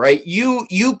antagonistic, right?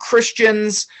 You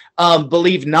Christians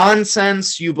believe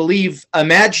nonsense. You believe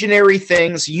imaginary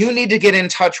things. You need to get in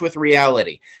touch with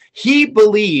reality. He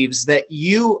believes that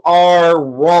you are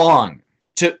wrong,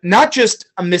 to not just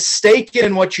mistaken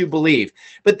in what you believe,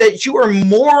 but that you are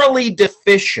morally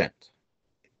deficient.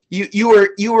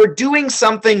 You are doing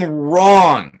something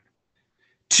wrong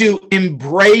to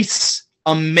embrace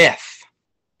a myth.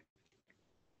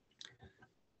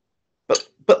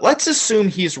 But let's assume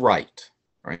he's right.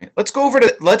 Let's go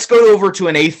over to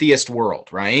an atheist world,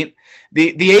 right?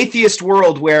 The atheist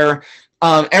world where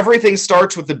everything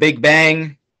starts with the Big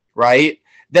Bang, right?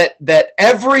 That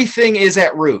everything is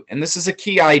at root, and this is a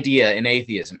key idea in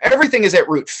atheism. Everything is at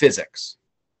root physics,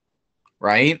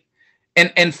 right?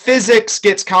 And physics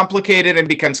gets complicated and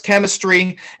becomes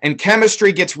chemistry, and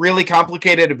chemistry gets really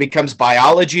complicated and becomes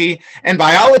biology, and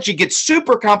biology gets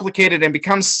super complicated and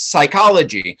becomes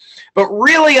psychology. But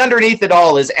really underneath it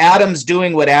all is atoms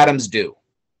doing what atoms do,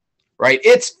 right?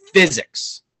 It's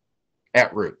physics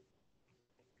at root.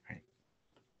 Right?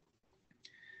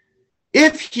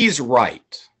 If he's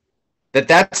right, that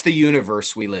that's the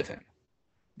universe we live in,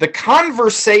 the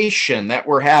conversation that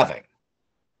we're having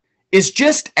is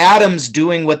just atoms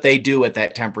doing what they do at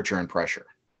that temperature and pressure,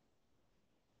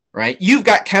 right? You've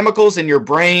got chemicals in your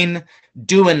brain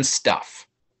doing stuff.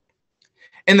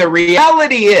 And the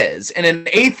reality is, in an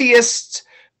atheist,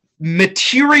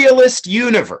 materialist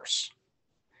universe,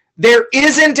 there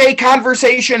isn't a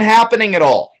conversation happening at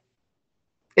all.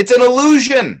 It's an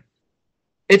illusion.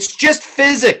 It's just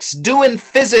physics doing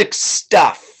physics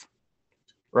stuff,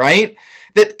 right?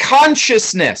 That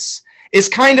consciousness is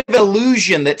kind of an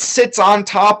illusion that sits on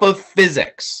top of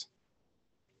physics.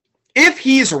 If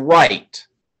he's right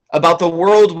about the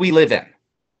world we live in,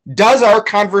 does our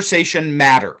conversation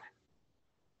matter?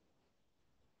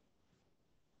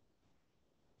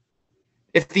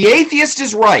 If the atheist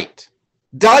is right,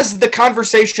 does the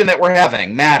conversation that we're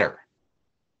having matter?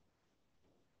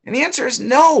 And the answer is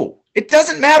no, it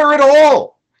doesn't matter at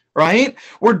all. Right?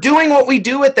 We're doing what we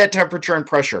do at that temperature and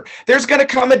pressure. There's going to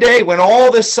come a day when all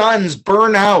the suns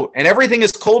burn out and everything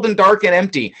is cold and dark and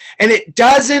empty, and it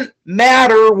doesn't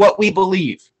matter what we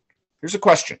believe. Here's a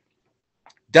question.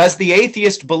 Does the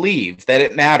atheist believe that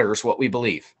it matters what we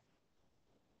believe?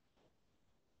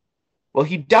 Well,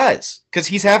 he does, because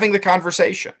he's having the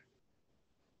conversation.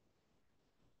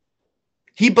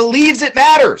 He believes it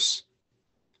matters.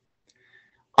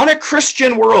 On a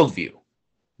Christian worldview,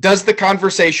 does the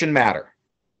conversation matter?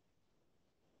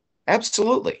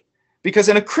 Absolutely. Because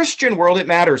in a Christian world, it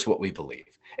matters what we believe.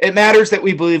 It matters that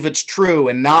we believe it's true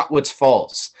and not what's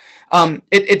false.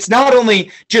 It's not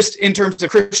only just in terms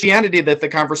of Christianity that the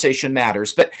conversation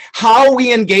matters, but how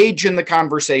we engage in the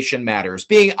conversation matters.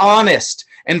 Being honest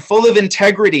and full of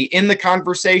integrity in the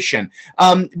conversation.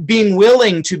 Being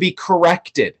willing to be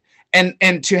corrected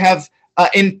and to have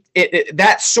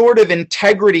that sort of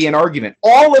integrity in argument.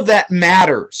 All of that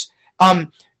matters.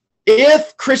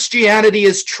 If Christianity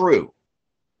is true,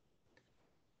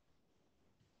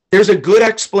 there's a good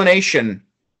explanation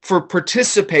for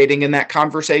participating in that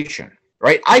conversation,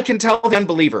 right? I can tell the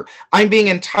unbeliever, I'm being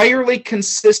entirely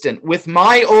consistent with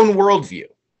my own worldview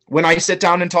when I sit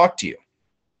down and talk to you.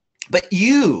 But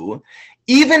you,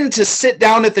 even to sit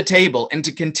down at the table and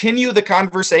to continue the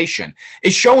conversation,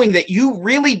 is showing that you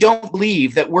really don't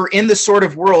believe that we're in the sort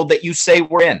of world that you say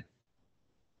we're in.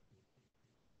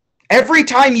 Every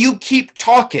time you keep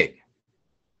talking,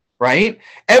 right?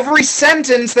 Every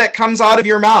sentence that comes out of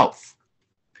your mouth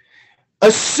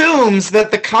assumes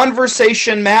that the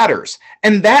conversation matters.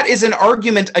 And that is an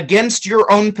argument against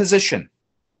your own position.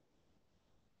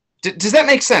 Does that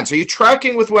make sense? Are you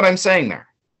tracking with what I'm saying there?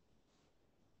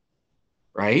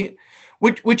 Right?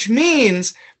 Which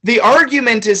means the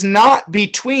argument is not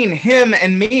between him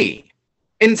and me.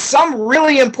 In some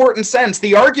really important sense,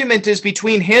 the argument is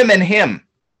between him and him.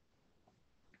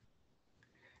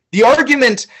 The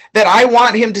argument that I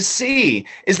want him to see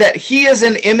is that he is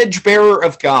an image bearer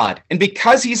of God. And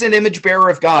because he's an image bearer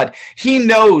of God, he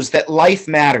knows that life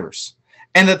matters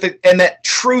and that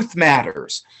truth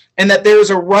matters and that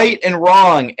there's a right and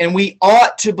wrong, and we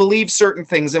ought to believe certain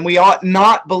things and we ought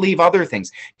not believe other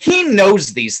things. He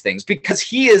knows these things because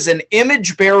he is an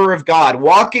image bearer of God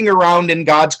walking around in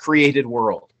God's created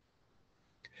world.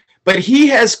 But he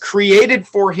has created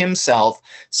for himself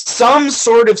some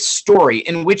sort of story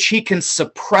in which he can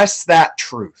suppress that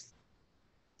truth.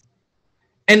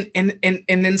 And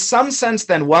in some sense,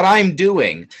 then, what I'm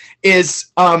doing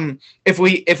is, if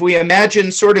we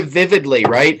imagine sort of vividly,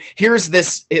 right? Here's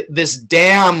this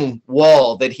dam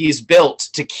wall that he's built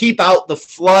to keep out the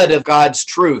flood of God's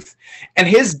truth. And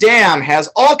his dam has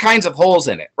all kinds of holes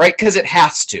in it, right? Because it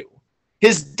has to.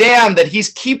 His dam that he's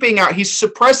keeping out, he's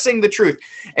suppressing the truth.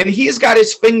 And he's got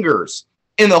his fingers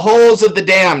in the holes of the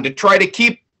dam to try to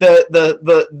keep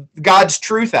the God's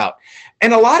truth out.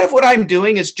 And a lot of what I'm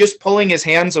doing is just pulling his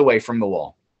hands away from the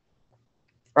wall,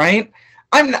 right?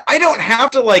 I don't have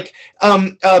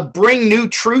to bring new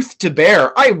truth to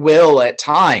bear. I will at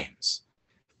times.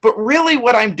 But really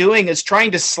what I'm doing is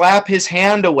trying to slap his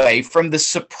hand away from the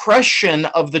suppression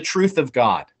of the truth of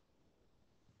God.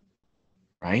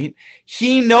 Right?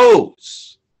 He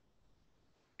knows.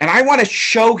 And I want to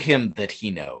show him that he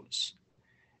knows.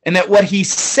 And that what he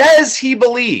says he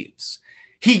believes,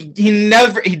 he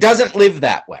doesn't live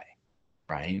that way.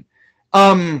 Right?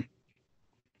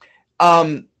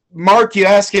 Mark, you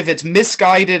ask if it's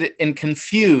misguided and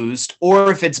confused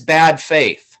or if it's bad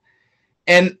faith.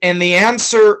 And the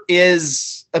answer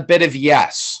is a bit of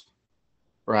yes.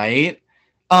 Right?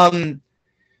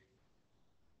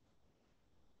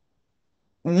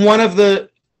 One of the,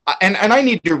 and I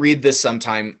need to read this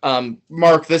sometime.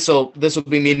 Mark, this will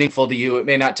be meaningful to you. It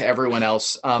may not to everyone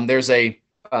else. There's a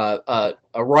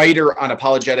writer on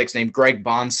apologetics named Greg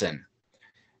Bonson,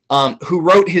 who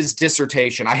wrote his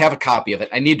dissertation. I have a copy of it.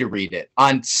 I need to read it,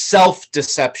 on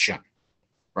self-deception.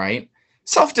 Right?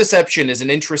 Self-deception is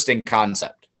an interesting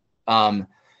concept. On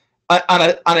a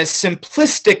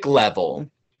simplistic level,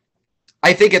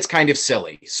 I think it's kind of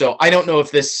silly. So I don't know if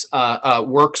this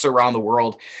works around the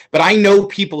world, but I know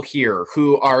people here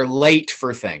who are late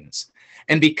for things.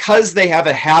 And because they have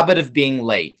a habit of being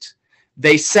late,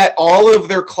 they set all of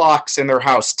their clocks in their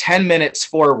house 10 minutes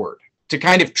forward to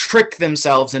kind of trick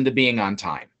themselves into being on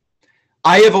time.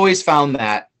 I have always found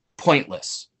that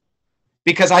pointless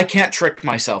because I can't trick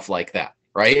myself like that.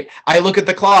 Right? I look at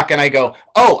the clock and I go,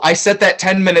 oh, I set that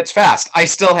 10 minutes fast. I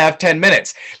still have 10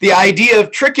 minutes. The idea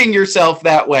of tricking yourself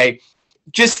that way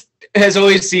just has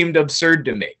always seemed absurd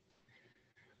to me.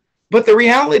 But the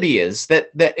reality is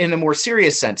that in a more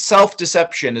serious sense,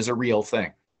 self-deception is a real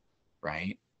thing.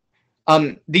 Right?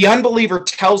 The unbeliever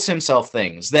tells himself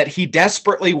things that he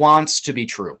desperately wants to be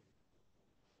true.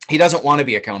 He doesn't want to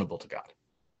be accountable to God.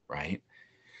 Right?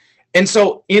 And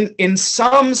so in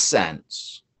some sense,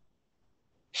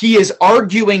 he is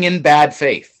arguing in bad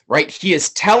faith, right? He is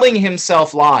telling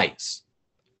himself lies.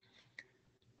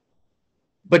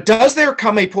 But does there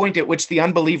come a point at which the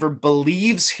unbeliever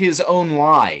believes his own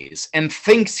lies and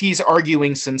thinks he's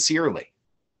arguing sincerely?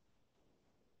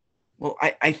 Well,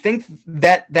 I think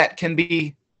that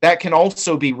can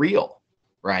also be real,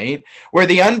 right? Where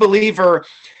the unbeliever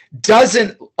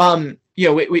doesn't,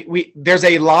 there's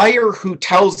a liar who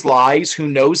tells lies, who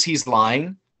knows he's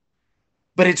lying.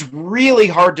 But it's really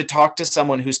hard to talk to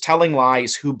someone who's telling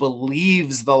lies, who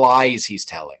believes the lies he's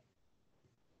telling,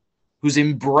 who's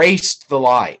embraced the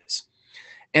lies.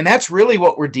 And that's really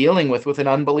what we're dealing with an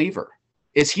unbeliever,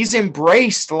 is he's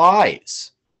embraced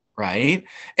lies, right?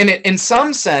 And in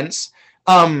some sense,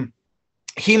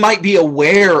 he might be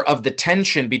aware of the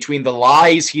tension between the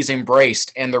lies he's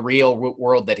embraced and the real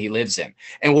world that he lives in.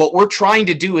 And what we're trying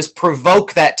to do is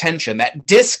provoke that tension, that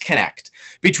disconnect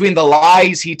between the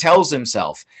lies he tells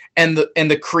himself and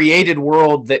the created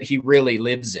world that he really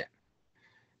lives in,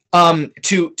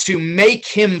 to make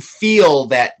him feel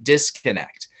that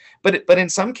disconnect. But in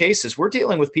some cases, we're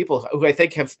dealing with people who I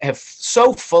think have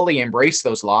so fully embraced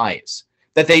those lies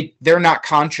that they're not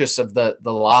conscious of the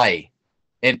lie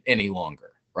any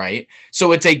longer, right?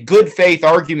 So it's a good faith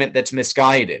argument that's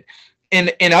misguided.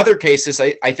 In other cases,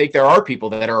 I think there are people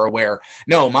that are aware,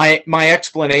 no, my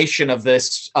explanation of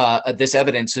this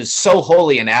evidence is so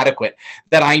wholly inadequate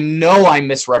that I know I'm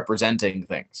misrepresenting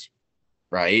things,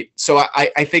 right? So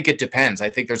I think it depends. I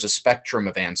think there's a spectrum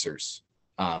of answers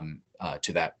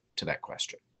to that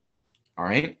question. All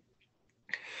right.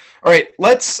 All right.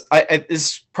 This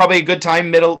is probably a good time,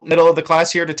 middle of the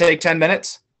class here, to take 10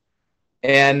 minutes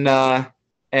and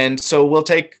And so we'll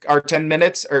take our 10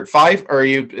 minutes or 5, or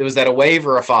was that a wave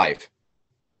or a 5?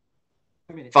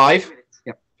 5?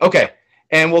 Yep. Okay.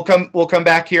 And we'll come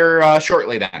back here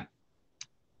shortly then.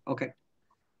 Okay.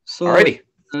 So alrighty.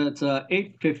 It's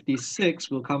 8:56.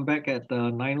 We'll come back at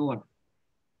 9:01.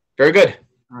 Very good.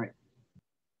 All right.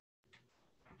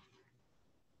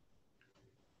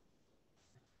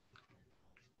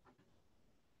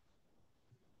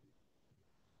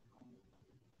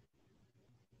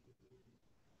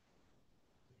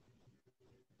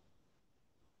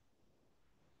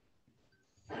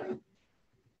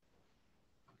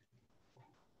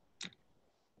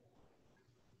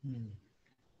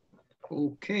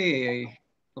 Okay,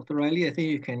 Dr. Riley, I think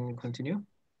you can continue.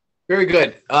 Very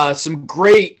good. Some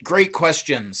great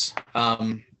questions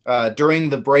during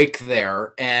the break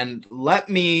there, and let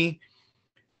me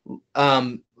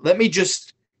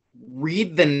just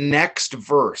read the next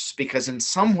verse, because in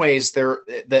some ways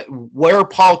where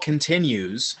Paul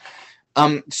continues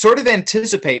sort of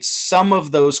anticipates some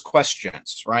of those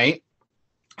questions, right?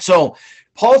 So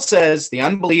Paul says the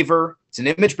unbeliever, it's an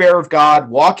image bearer of God,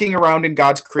 walking around in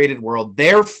God's created world,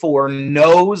 therefore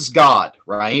knows God,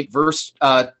 right? Verse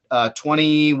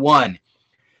 21.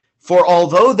 For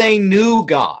although they knew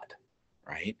God,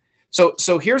 right?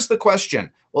 So here's the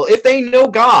question. Well, if they know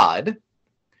God,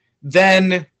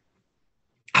 then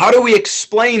how do we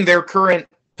explain their current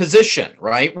position,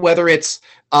 right? Whether it's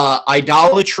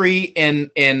idolatry in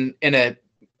a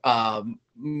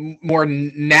more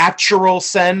natural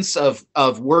sense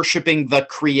of worshiping the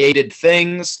created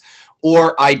things,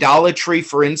 or idolatry,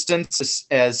 for instance,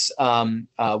 as one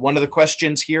of the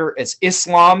questions here is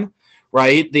Islam,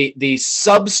 right? The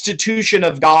substitution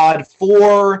of God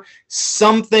for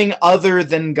something other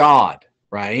than God,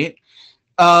 right?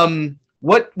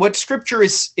 What Scripture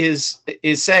is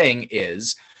saying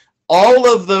is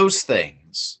all of those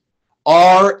things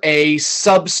are a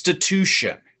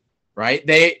substitution, right?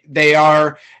 They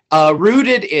are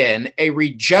rooted in a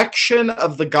rejection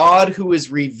of the God who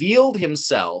has revealed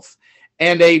himself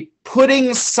and a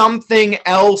putting something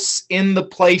else in the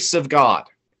place of God,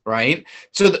 right?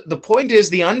 So the point is,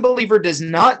 the unbeliever does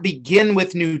not begin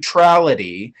with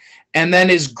neutrality and then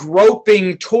is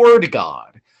groping toward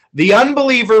God. The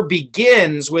unbeliever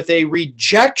begins with a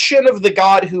rejection of the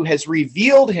God who has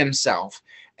revealed himself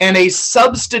and a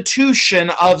substitution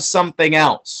of something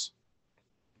else.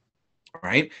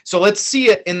 Right? So let's see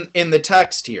it in the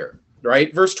text here,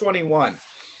 right? Verse 21.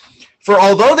 For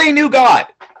although they knew God,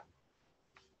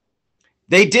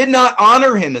 they did not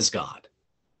honor him as God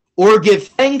or give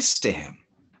thanks to him.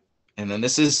 And then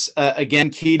this is, again,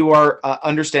 key to our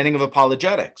understanding of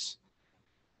apologetics.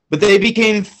 But they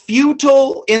became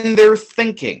futile in their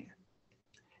thinking,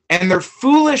 and their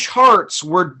foolish hearts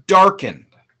were darkened.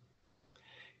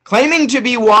 Claiming to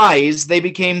be wise, they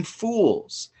became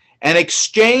fools, and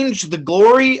exchanged the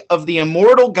glory of the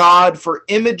immortal God for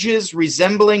images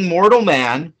resembling mortal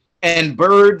man, and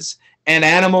birds, and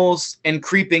animals, and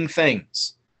creeping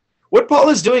things. What Paul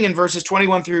is doing in verses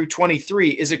 21 through 23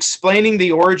 is explaining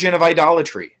the origin of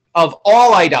idolatry, of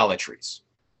all idolatries,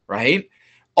 right?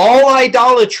 All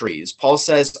idolatries, Paul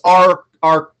says, are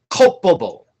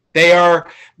culpable. They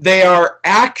are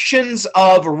actions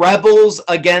of rebels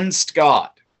against God.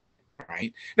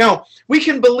 Right? Now, we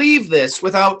can believe this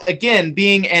without, again,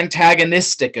 being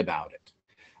antagonistic about it.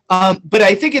 But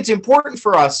I think it's important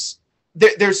for us.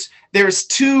 There's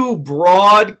two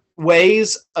broad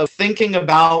ways of thinking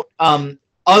about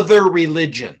other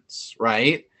religions,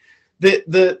 right?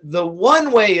 The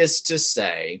one way is to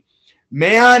say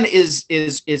man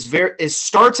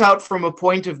starts out from a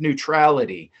point of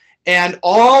neutrality, and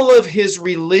all of his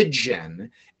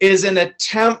religion is an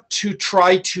attempt to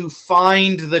try to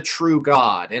find the true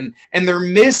God, and they're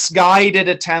misguided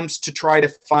attempts to try to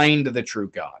find the true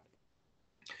God.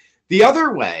 The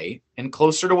other way, and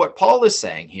closer to what Paul is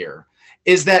saying here,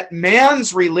 is that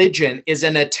man's religion is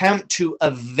an attempt to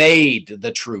evade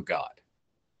the true God,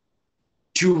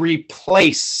 to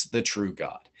replace the true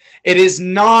God. It is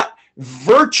not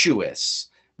virtuous,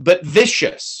 but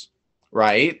vicious,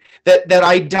 right? That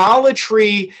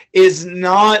idolatry is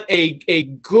not a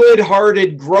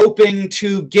good-hearted groping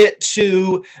to get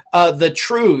to the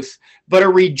truth, but a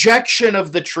rejection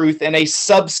of the truth and a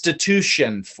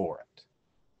substitution for it.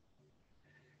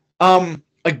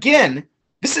 Again,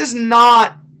 this is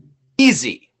not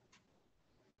easy.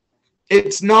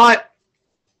 It's not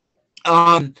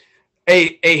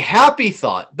a happy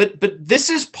thought, but this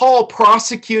is Paul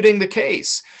prosecuting the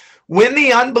case. When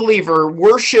the unbeliever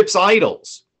worships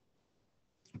idols,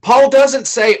 Paul doesn't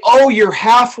say, oh, you're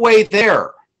halfway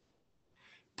there.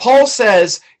 Paul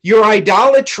says your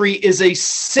idolatry is a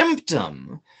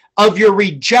symptom of your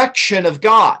rejection of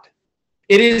God.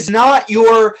 It is not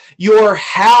your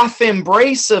half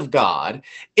embrace of God.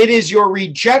 It is your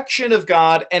rejection of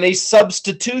God and a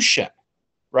substitution,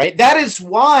 right? That is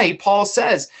why Paul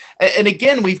says, and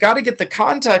again, we've got to get the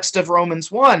context of Romans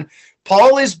 1.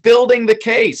 Paul is building the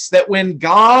case that when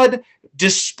God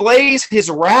displays his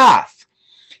wrath,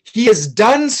 he has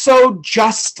done so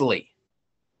justly,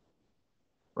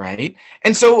 right?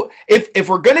 And so if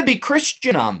we're going to be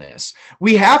Christian on this,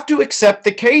 we have to accept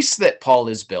the case that Paul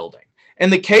is building. And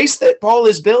the case that Paul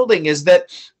is building is that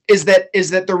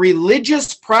the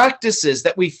religious practices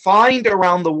that we find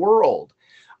around the world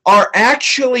are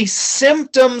actually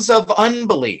symptoms of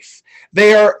unbelief.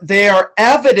 They are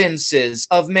evidences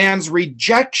of man's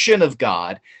rejection of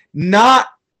God, not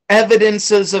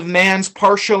evidences of man's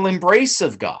partial embrace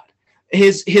of God.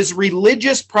 His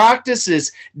religious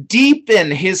practices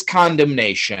deepen his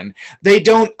condemnation. They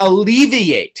don't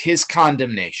alleviate his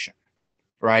condemnation,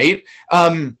 right?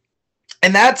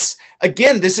 And that's,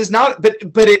 again, this is not, but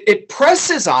it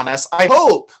presses on us, I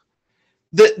hope,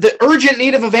 the urgent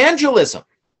need of evangelism,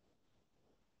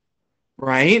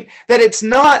 right? That it's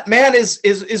not man is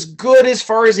good as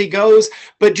far as he goes,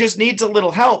 but just needs a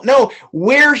little help. No,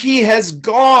 where he has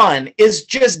gone is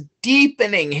just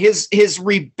deepening his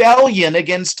rebellion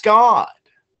against God,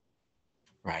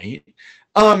 right?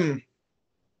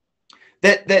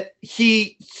 That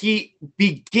he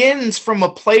begins from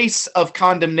a place of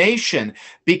condemnation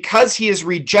because he has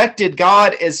rejected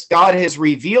God as God has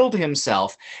revealed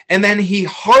himself, and then he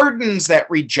hardens that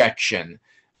rejection.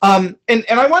 And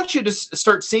I want you to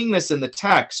start seeing this in the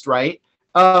text, right?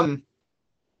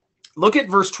 Look at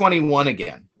verse 21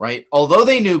 again, right? Although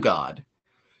they knew God,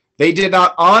 they did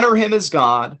not honor him as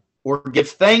God or give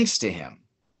thanks to him.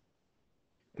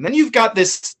 And then you've got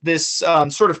this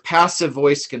sort of passive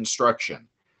voice construction.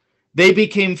 They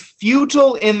became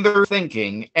futile in their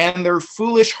thinking, and their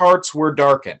foolish hearts were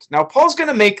darkened. Now, Paul's going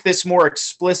to make this more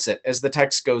explicit as the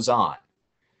text goes on.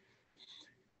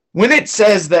 When it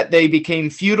says that they became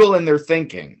futile in their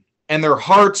thinking, and their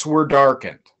hearts were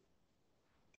darkened,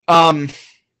 Romans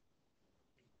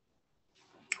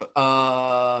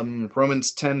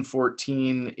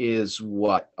 10:14 is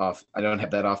what? I don't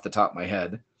have that off the top of my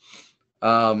head.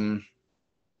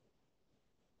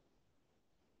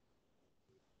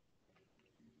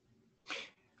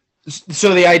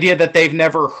 So the idea that they've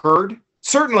never heard,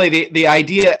 certainly the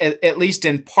idea, at least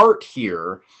in part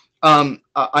here,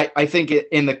 I think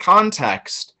in the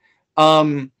context,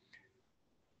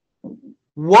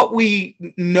 what we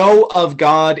know of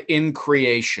God in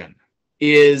creation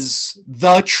is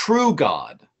the true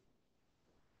God.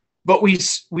 But we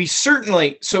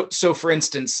certainly, so for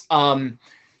instance,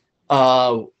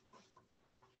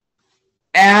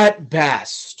 at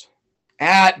best,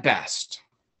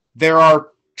 there are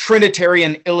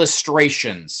Trinitarian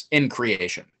illustrations in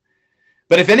creation.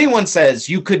 But if anyone says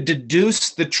you could deduce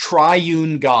the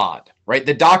triune God, right,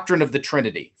 the doctrine of the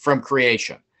Trinity from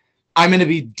creation, I'm going to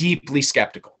be deeply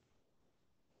skeptical,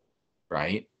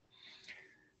 right?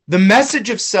 The message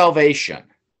of salvation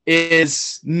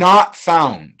is not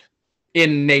found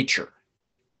in nature,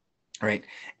 right?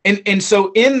 And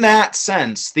so in that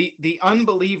sense, the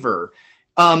unbeliever,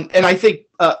 and I think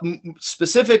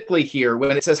specifically here,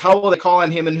 when it says, how will they call on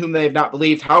him in whom they have not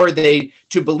believed? How are they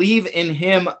to believe in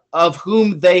him of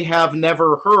whom they have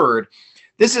never heard?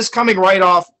 This is coming right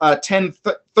off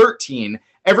 10:13.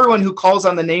 Everyone who calls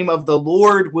on the name of the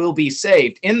Lord will be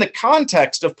saved. In the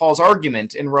context of Paul's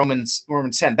argument in Romans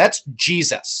 10, that's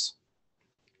Jesus,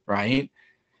 right?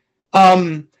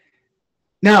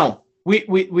 Now, we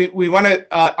want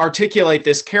to articulate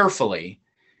this carefully.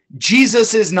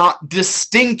 Jesus is not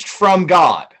distinct from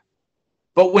God.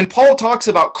 But when Paul talks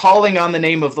about calling on the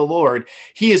name of the Lord,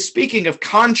 he is speaking of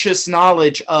conscious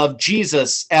knowledge of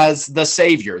Jesus as the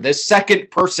Savior, the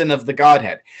second person of the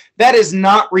Godhead. That is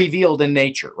not revealed in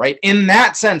nature, right? In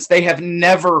that sense, they have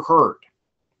never heard.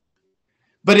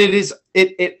 But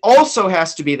it also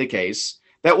has to be the case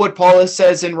that what Paul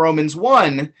says in Romans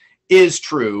 1 is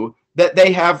true, that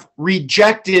they have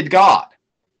rejected God.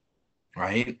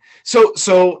 Right.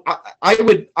 So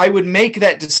I would make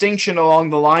that distinction along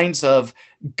the lines of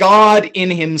God in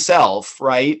himself,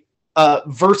 right,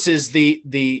 versus the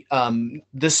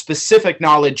specific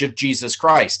knowledge of Jesus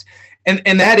Christ,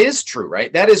 and that is true,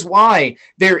 right? That is why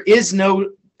there is no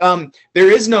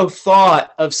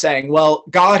thought of saying, well,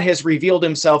 God has revealed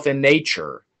himself in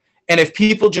nature, and if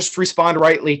people just respond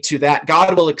rightly to that,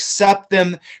 God will accept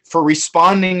them for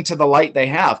responding to the light they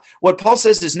have. What Paul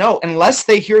says is no, unless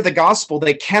they hear the gospel,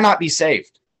 they cannot be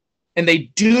saved. And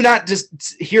they do not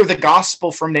just hear the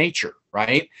gospel from nature.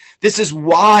 right? This is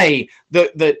why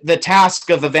the task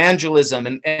of evangelism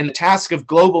and the task of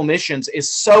global missions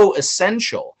is so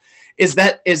essential, is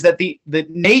that the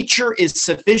nature is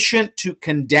sufficient to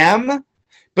condemn,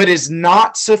 but is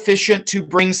not sufficient to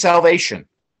bring salvation,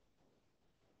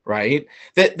 right?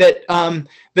 That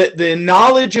the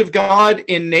knowledge of God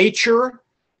in nature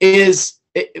is,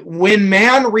 when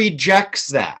man rejects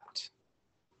that,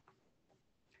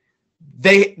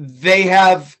 they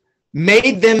have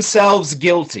made themselves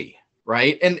guilty,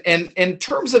 right? And in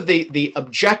terms of the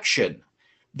objection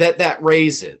that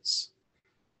raises,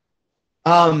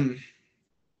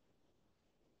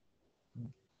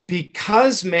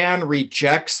 because man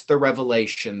rejects the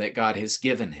revelation that God has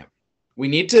given him, we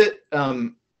need to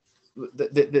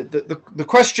the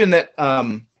question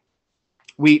that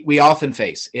we often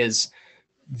face is,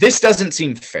 this doesn't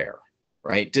seem fair,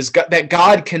 right? That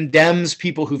God condemns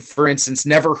people who, for instance,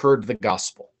 never heard the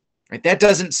gospel, right? That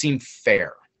doesn't seem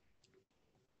fair.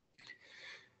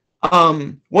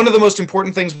 One of the most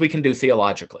important things we can do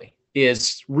theologically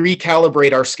is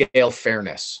recalibrate our scale of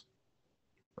fairness,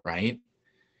 right?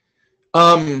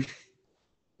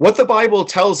 What the Bible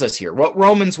tells us here, what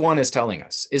Romans 1 is telling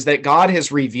us, is that God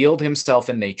has revealed himself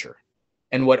in nature.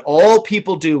 And what all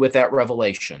people do with that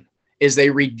revelation is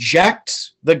they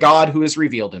reject the God who has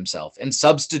revealed himself and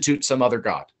substitute some other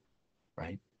God,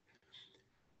 right?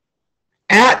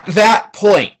 At that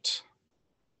point,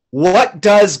 what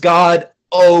does God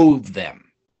owe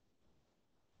them?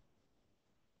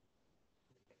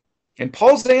 And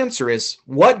Paul's answer is,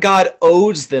 what God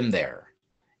owes them there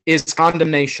is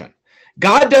condemnation.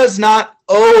 God does not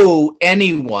owe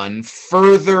anyone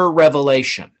further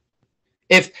revelation.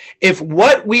 If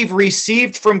what we've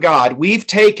received from God we've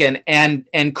taken and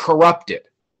corrupted,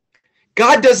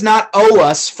 God does not owe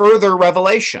us further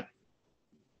revelation,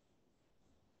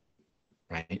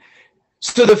 right?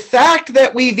 So the fact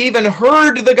that we've even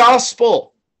heard the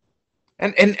gospel,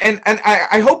 and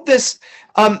I hope this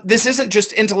isn't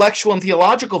just intellectual and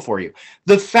theological for you.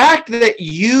 The fact that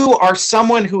you are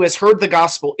someone who has heard the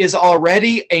gospel is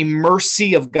already a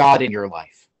mercy of God in your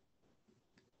life.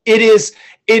 It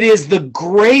is the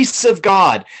grace of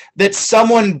God that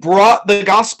someone brought the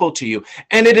gospel to you.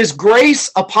 And it is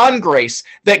grace upon grace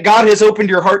that God has opened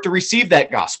your heart to receive that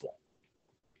gospel.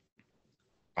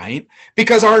 Right?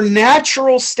 Because our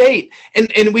natural state,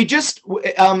 and we just, when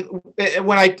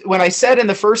I said in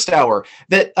the first hour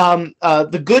that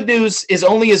the good news is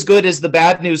only as good as the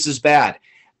bad news is bad,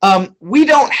 we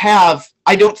don't have,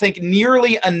 I don't think,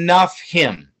 nearly enough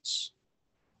hymns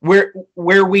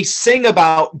where we sing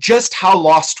about just how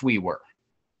lost we were.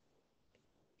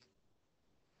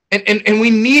 And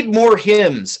we need more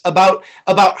hymns about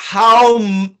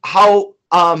how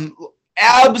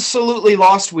absolutely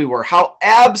lost we were, how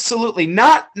absolutely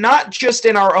not just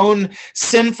in our own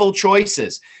sinful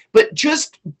choices, but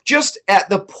just at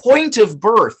the point of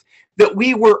birth that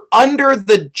we were under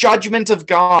the judgment of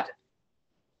God,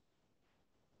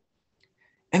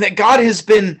 and that God has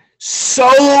been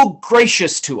so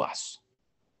gracious to us,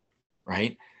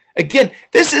 right? Again,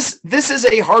 this is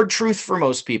a hard truth for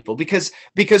most people because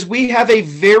we have a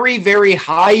very, very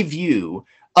high view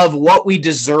of what we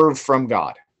deserve from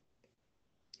God.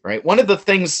 Right? One of the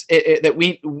things that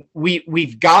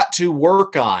we've got to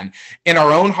work on in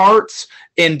our own hearts,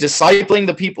 in discipling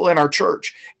the people in our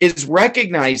church, is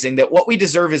recognizing that what we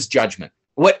deserve is judgment.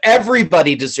 What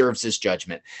everybody deserves is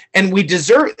judgment. And we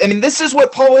deserve, I mean, this is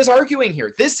what Paul is arguing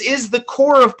here. This is the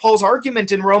core of Paul's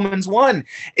argument in Romans 1,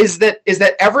 is that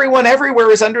everyone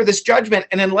everywhere is under this judgment.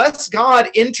 And unless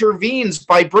God intervenes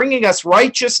by bringing us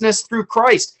righteousness through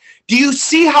Christ, do you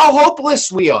see how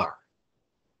hopeless we are?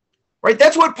 Right?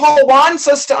 That's what Paul wants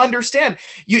us to understand.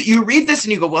 You read this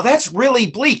and you go, well, that's really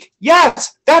bleak.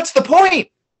 Yes, that's the point.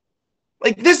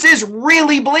 Like, this is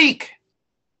really bleak.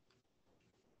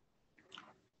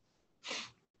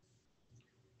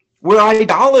 We're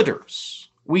idolaters.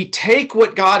 We take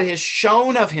what God has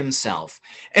shown of himself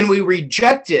and we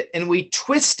reject it and we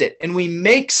twist it and we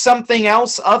make something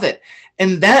else of it.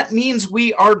 And that means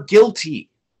we are guilty.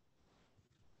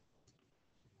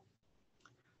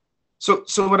 So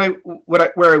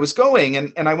where I was going,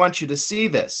 and I want you to see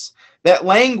this, that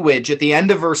language at the end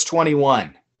of verse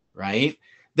 21, right?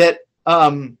 That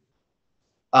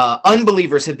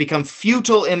unbelievers had become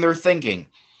futile in their thinking,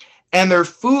 and their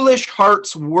foolish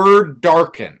hearts were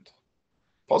darkened.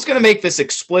 Paul's going to make this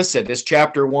explicit as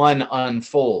chapter 1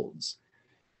 unfolds.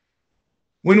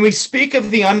 When we speak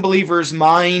of the unbeliever's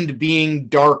mind being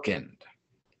darkened,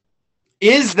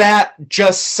 is that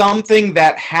just something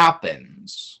that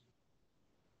happens?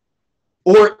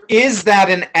 Or is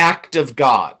that an act of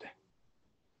God?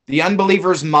 the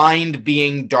unbeliever's mind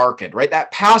being darkened, right?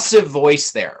 That passive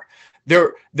voice there.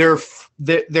 Their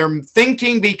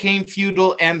thinking became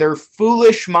futile and their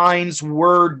foolish minds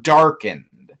were darkened.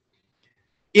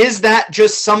 Is that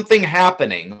just something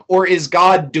happening, or is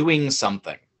God doing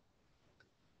something?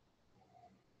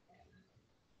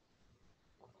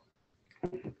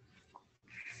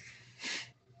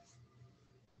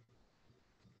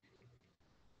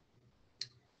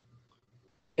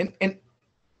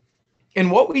 And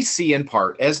what we see in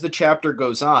part as the chapter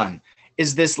goes on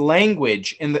is this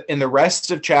language in the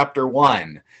rest of chapter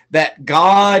 1 that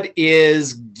God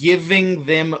is giving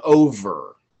them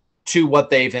over to what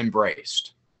they've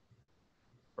embraced,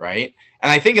 right?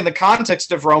 And I think in the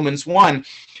context of Romans 1,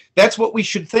 that's what we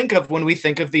should think of when we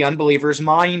think of the unbeliever's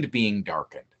mind being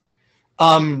darkened.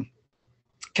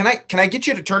 Can I get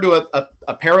you to turn to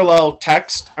a parallel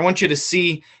text? I want you to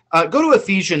see, go to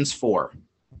Ephesians 4.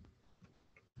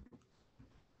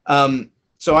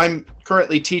 So I'm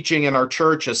currently teaching in our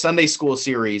church a Sunday school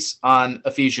series on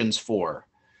Ephesians 4,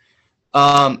 or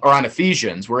on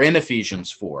Ephesians. We're in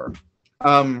Ephesians 4.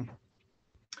 I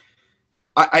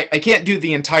can't do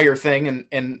the entire thing,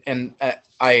 and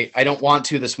I don't want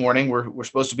to this morning. We're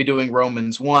supposed to be doing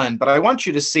Romans 1, but I want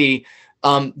you to see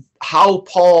how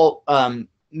Paul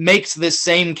makes this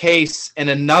same case in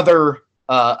another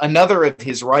of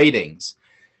his writings.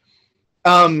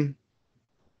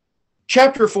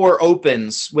 Chapter 4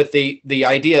 opens with the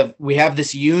idea of we have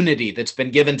this unity that's been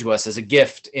given to us as a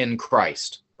gift in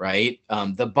Christ, right?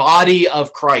 The body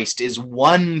of Christ is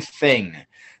one thing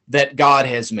that God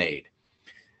has made.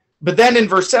 But then in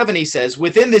verse 7 he says,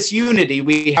 within this unity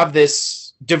we have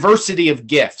this diversity of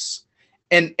gifts.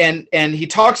 And he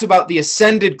talks about the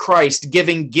ascended Christ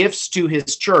giving gifts to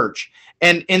his church.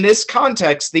 And in this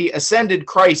context, the ascended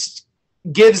Christ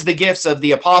gives the gifts of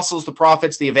the apostles, the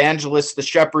prophets, the evangelists, the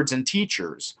shepherds, and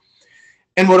teachers.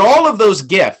 And what all of those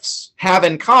gifts have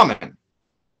in common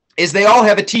is they all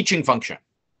have a teaching function,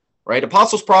 right?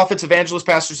 Apostles, prophets, evangelists,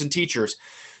 pastors, and teachers.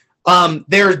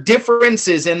 There are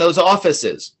differences in those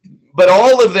offices, but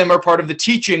all of them are part of the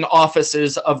teaching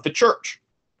offices of the church.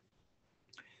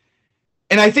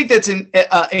 And I think that's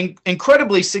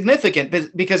incredibly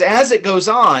significant because as it goes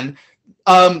on,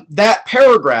 that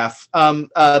paragraph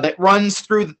that runs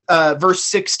through verse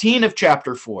 16 of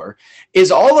chapter 4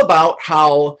 is all about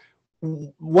how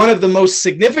one of the most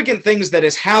significant things that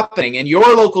is happening in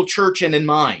your local church and in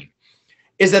mine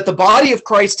is that the body of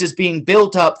Christ is being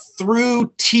built up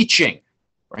through teaching,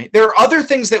 right? There are other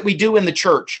things that we do in the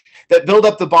church that build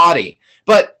up the body,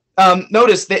 but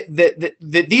notice that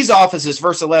these offices,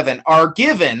 verse 11, are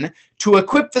given to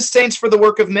equip the saints for the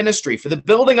work of ministry, for the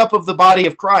building up of the body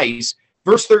of Christ.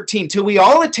 Verse 13, till we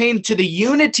all attain to the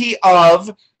unity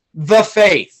of the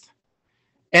faith.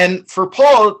 And for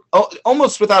Paul,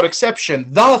 almost without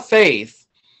exception, the faith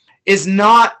is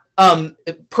not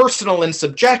personal and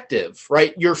subjective,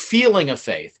 right? Your feeling of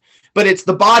faith, but it's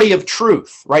the body of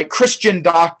truth, right? Christian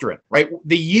doctrine, right?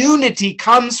 The unity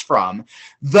comes from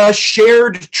the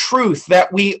shared truth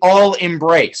that we all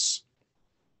embrace,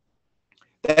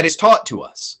 that is taught to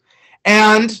us.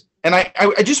 And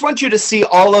I just want you to see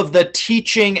all of the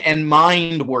teaching and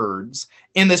mind words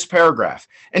in this paragraph.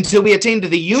 Until we attain to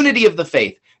the unity of the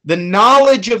faith, the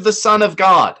knowledge of the Son of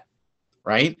God,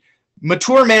 right?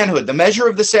 Mature manhood, the measure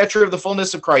of the stature of the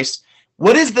fullness of Christ.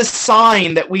 What is the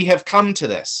sign that we have come to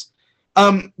this?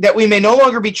 That we may no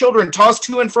longer be children, tossed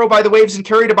to and fro by the waves and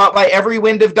carried about by every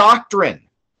wind of doctrine.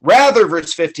 Rather,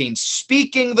 verse 15,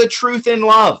 speaking the truth in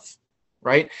love,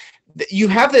 right? You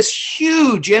have this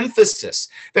huge emphasis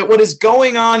that what is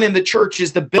going on in the church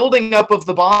is the building up of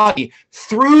the body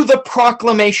through the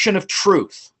proclamation of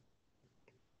truth,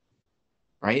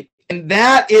 right? And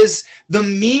that is the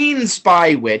means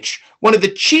by which, one of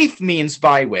the chief means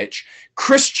by which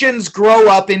Christians grow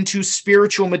up into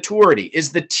spiritual maturity,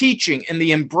 is the teaching and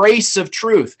the embrace of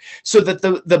truth, so that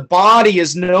the body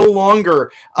is no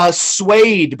longer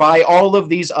swayed by all of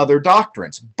these other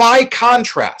doctrines. By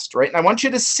contrast, right? And I want you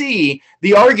to see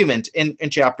the argument in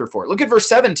chapter 4. Look at verse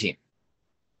 17.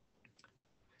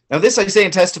 Now this I say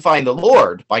and testify in the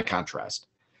Lord, by contrast,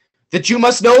 that you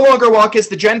must no longer walk as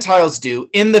the Gentiles do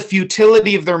in the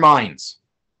futility of their minds.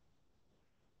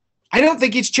 I don't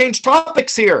think he's changed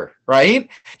topics here, right?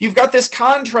 You've got this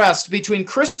contrast between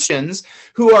Christians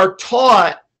who are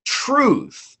taught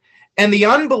truth and the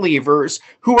unbelievers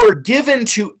who are given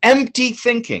to empty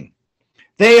thinking.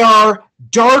 They are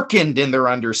darkened in their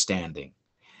understanding,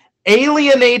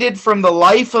 alienated from the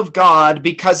life of God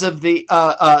because of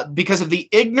the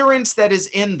ignorance that is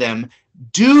in them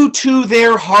due to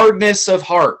their hardness of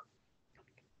heart.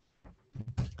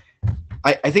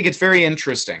 I think it's very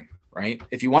interesting, right?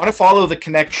 If you want to follow the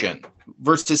connection,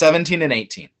 verses 17 and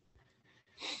 18,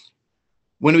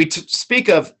 when we speak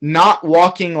of not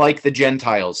walking like the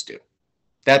Gentiles do,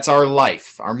 that's our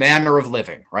life, our manner of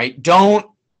living, right? Don't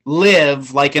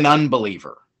live like an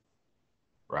unbeliever,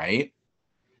 right?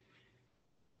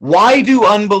 Why do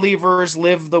unbelievers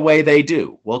live the way they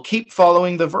do? Well, keep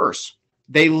following the verse.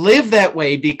 They live that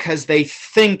way because they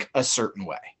think a certain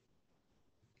way,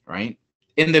 right?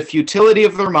 In the futility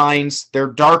of their minds, they're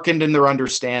darkened in their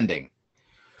understanding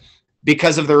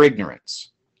because of their ignorance.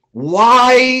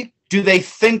 Why do they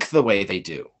think the way they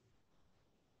do?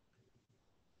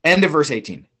 End of verse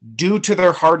 18. Due to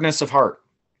their hardness of heart.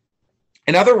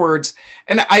 In other words,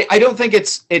 and I don't think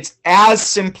it's as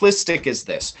simplistic as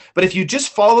this, but if you just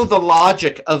follow the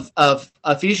logic of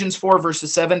Ephesians 4,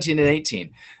 verses 17 and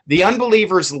 18, the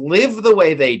unbelievers live the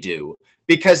way they do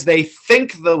because they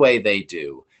think the way they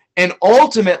do, and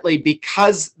ultimately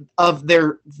because of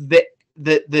their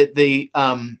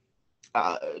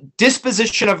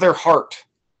disposition of their heart,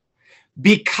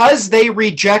 because they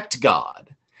reject God,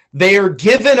 they are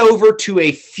given over to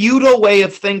a futile way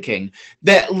of thinking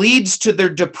that leads to their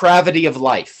depravity of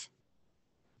life.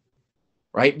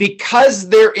 Right? Because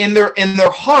they're in their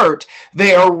heart,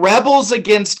 they are rebels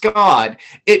against God.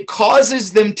 It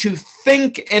causes them to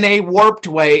think in a warped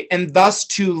way and thus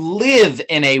to live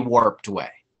in a warped way.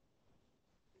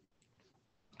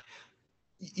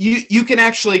 You can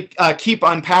actually keep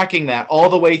unpacking that all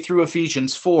the way through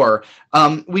Ephesians 4.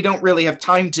 We don't really have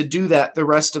time to do that the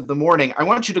rest of the morning. I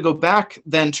want you to go back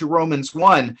then to Romans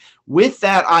 1 with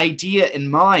that idea in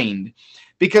mind,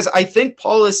 because I think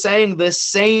Paul is saying the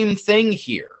same thing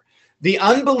here. The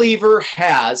unbeliever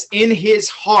has in his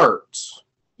heart,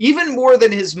 even more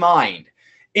than his mind,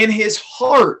 in his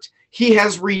heart, he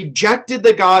has rejected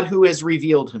the God who has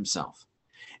revealed himself.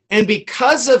 And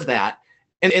because of that,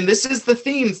 and this is the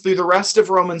theme through the rest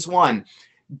of Romans 1,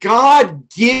 God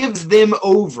gives them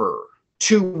over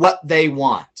to what they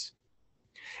want.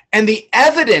 And the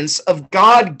evidence of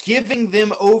God giving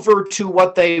them over to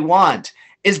what they want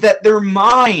is that their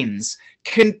minds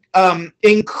can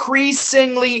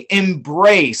increasingly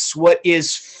embrace what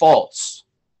is false.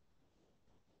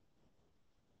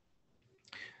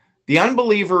 The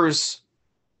unbelievers'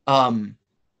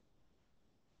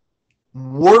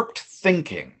 warped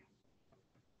thinking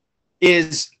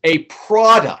is a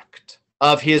product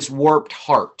of his warped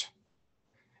heart.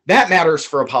 That matters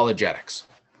for apologetics,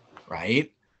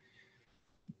 right?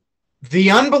 The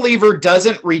unbeliever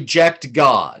doesn't reject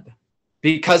God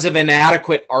because of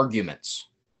inadequate arguments.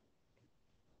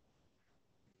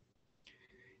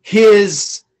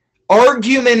 His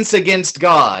arguments against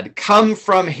God come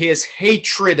from his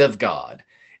hatred of God.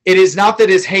 It is not that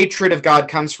his hatred of God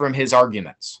comes from his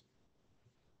arguments.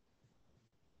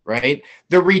 Right?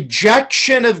 The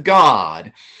rejection of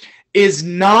God is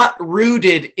not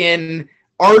rooted in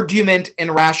argument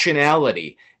and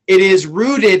rationality. It is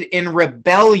rooted in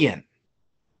rebellion.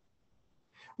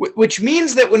 Which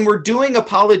means that when we're doing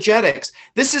apologetics,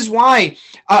 this is why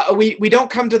we don't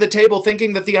come to the table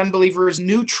thinking that the unbeliever is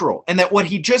neutral and that what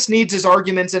he just needs is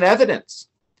arguments and evidence.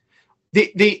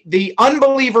 The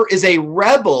unbeliever is a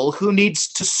rebel who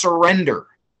needs to surrender,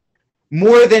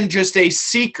 more than just a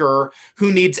seeker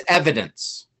who needs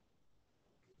evidence.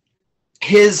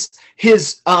 His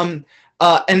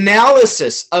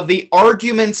analysis of the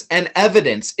arguments and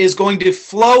evidence is going to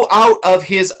flow out of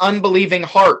his unbelieving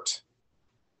heart.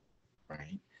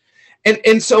 Right?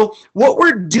 And so what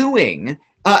we're doing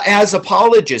as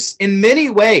apologists in many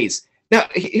ways, now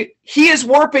he is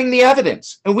warping the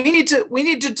evidence, and we need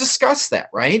to discuss that,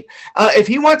 right? If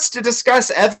he wants to discuss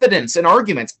evidence and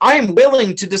arguments, I am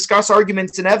willing to discuss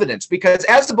arguments and evidence, because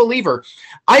as a believer,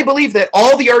 I believe that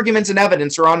all the arguments and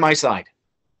evidence are on my side.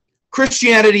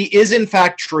 Christianity is in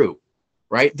fact true,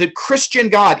 right? The Christian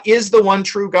God is the one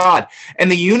true God, and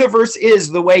the universe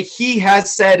is the way he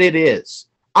has said it is.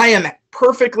 I am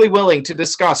perfectly willing to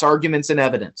discuss arguments and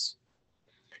evidence.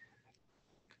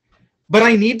 But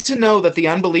I need to know that the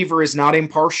unbeliever is not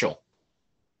impartial,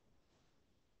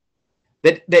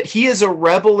 that he is a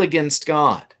rebel against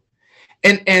God.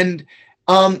 And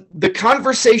the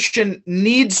conversation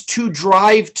needs to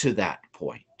drive to that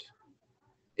point.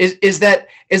 Is that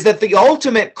the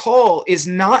ultimate call is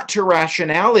not to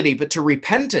rationality, but to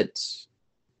repentance.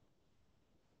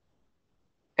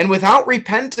 And without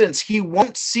repentance, he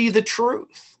won't see the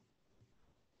truth.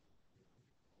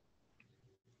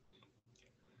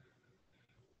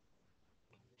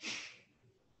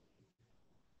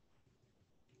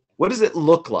 What does it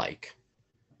look like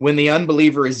when the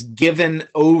unbeliever is given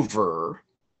over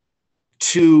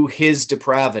to his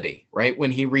depravity, right?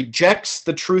 When he rejects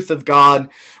the truth of God,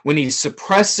 when he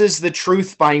suppresses the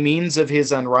truth by means of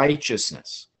his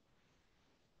unrighteousness.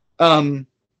 Well,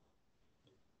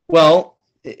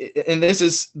 and this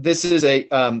is a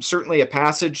certainly a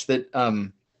passage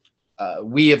that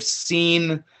we have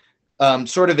seen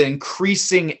sort of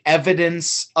increasing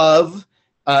evidence of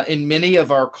in many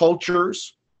of our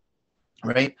cultures,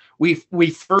 right? We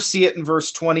first see it in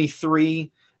verse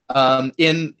 23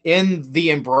 in the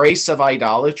embrace of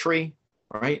idolatry,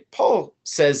 right? Paul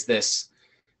says this.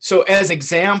 So as an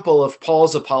example of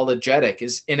Paul's apologetic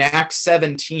is in Acts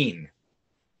 17,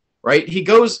 right? He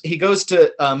goes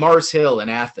to Mars Hill in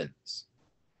Athens.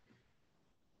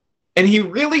 And he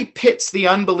really pits the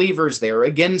unbelievers there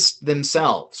against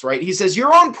themselves, right? He says,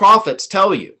 your own prophets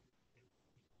tell you,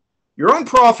 your own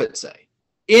prophets say,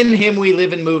 in him we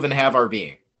live and move and have our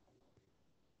being.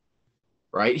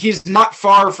 Right? He's not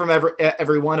far from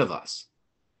every one of us.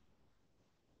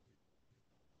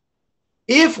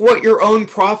 If what your own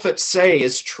prophets say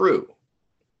is true,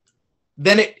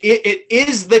 then it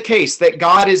is the case that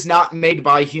God is not made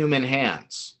by human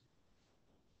hands,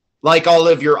 like all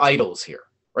of your idols here.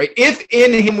 Right? If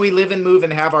in him we live and move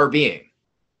and have our being,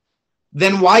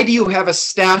 then why do you have a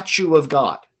statue of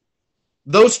God?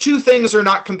 Those two things are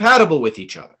not compatible with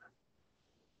each other.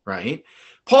 Right?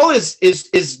 Paul is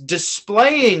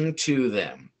displaying to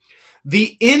them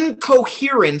the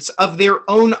incoherence of their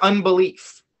own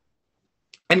unbelief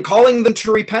and calling them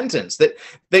to repentance, that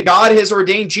God has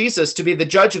ordained Jesus to be the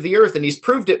judge of the earth, and he's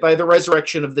proved it by the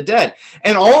resurrection of the dead.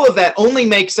 And all of that only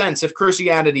makes sense if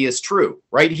Christianity is true,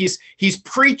 right? He's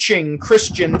preaching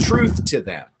Christian truth to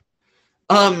them.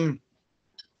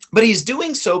 But he's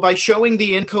doing so by showing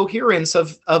the incoherence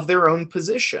of their own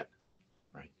position.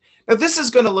 Right? Now, this is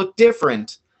going to look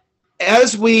different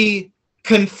as we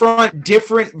confront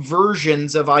different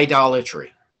versions of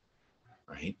idolatry.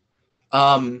 Right?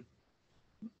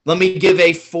 Let me give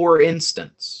a for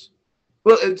instance.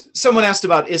 Well, someone asked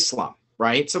about Islam,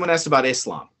 right? Someone asked about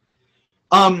Islam.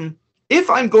 If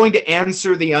I'm going to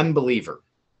answer the unbeliever,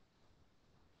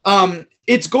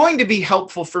 it's going to be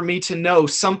helpful for me to know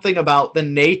something about the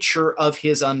nature of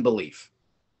his unbelief,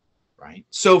 right?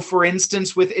 So, for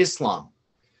instance, with Islam,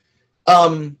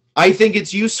 I think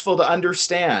it's useful to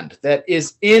understand that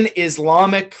is in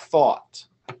Islamic thought,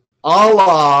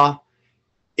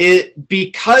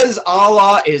 because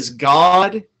Allah is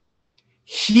God,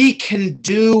 he can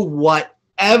do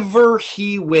whatever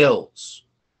he wills.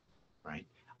 Right?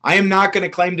 I am not going to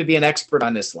claim to be an expert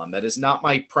on Islam. That is not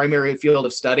my primary field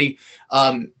of study.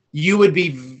 You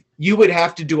would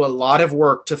have to do a lot of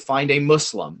work to find a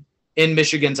Muslim in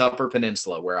Michigan's Upper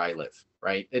Peninsula where I live.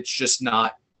 Right? It's just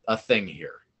not a thing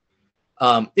here.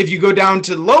 If you go down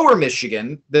to Lower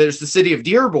Michigan, there's the city of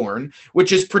Dearborn,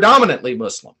 which is predominantly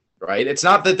Muslim. Right? It's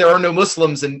not that there are no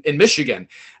Muslims in Michigan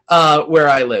where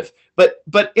I live, but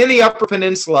in the Upper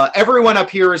Peninsula, everyone up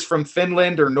here is from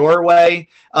Finland or Norway.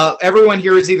 Everyone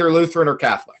here is either Lutheran or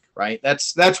Catholic. Right?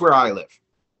 That's where I live.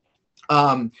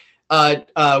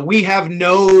 We have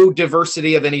no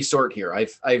diversity of any sort here.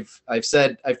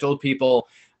 I've told people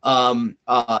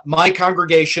my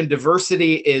congregation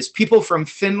diversity is people from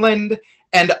Finland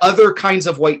and other kinds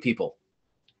of white people.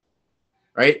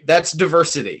 Right? That's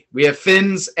diversity. We have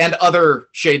Finns and other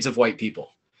shades of white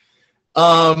people.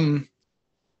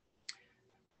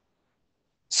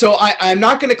 So I'm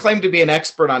not going to claim to be an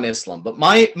expert on Islam, but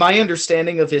my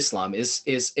understanding of Islam is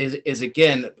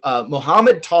again,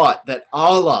 Muhammad taught that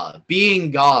Allah, being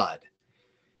God,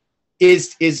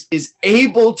 is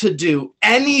able to do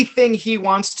anything he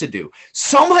wants to do.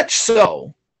 So much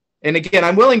so, and again,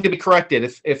 I'm willing to be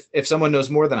corrected if someone knows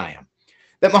more than I am,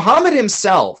 that Muhammad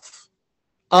himself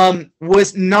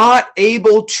was not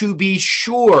able to be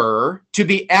sure, to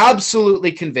be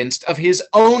absolutely convinced of his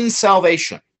own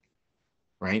salvation,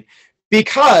 right?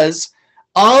 Because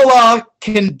Allah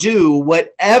can do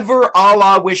whatever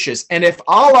Allah wishes. And if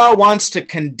Allah wants to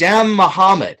condemn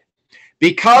Muhammad,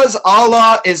 because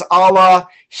Allah is Allah,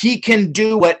 he can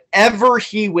do whatever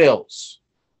he wills,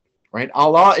 right?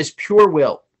 Allah is pure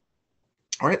will.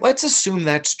 All right, let's assume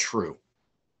that's true.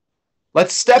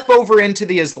 Let's step over into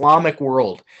the Islamic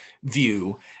world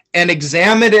view and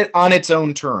examine it on its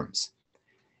own terms.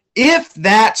 If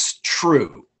that's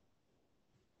true,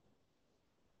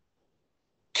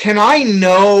 can I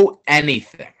know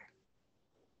anything?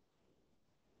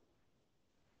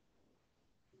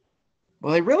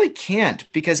 Well, I really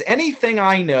can't, because anything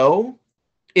I know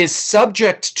is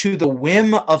subject to the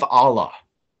whim of Allah.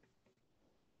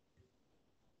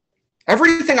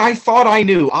 Everything I thought I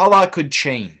knew, Allah could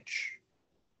change.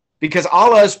 because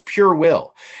Allah is pure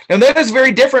will. Now that is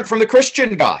very different from the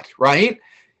Christian God, right?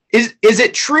 Is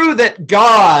it true that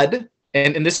God,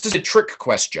 and this is a trick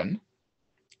question,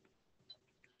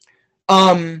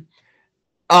 can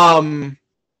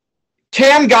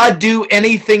God do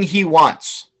anything he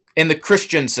wants in the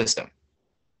Christian system?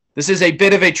 This is a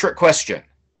bit of a trick question.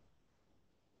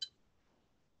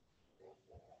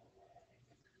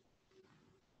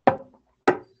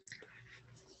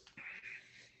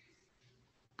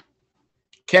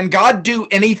 Can God do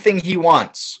anything he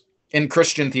wants in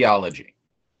Christian theology?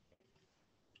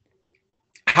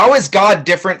 How is God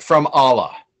different from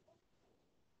Allah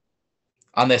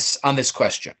on this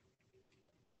question?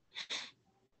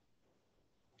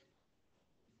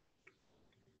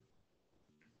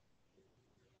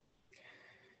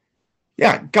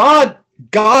 Yeah, God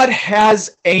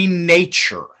has a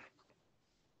nature,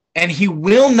 and he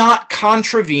will not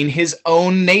contravene his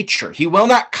own nature. He will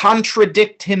not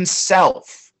contradict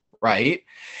himself, right?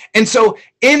 And so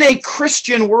in a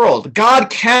Christian world, God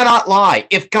cannot lie.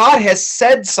 If God has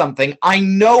said something, I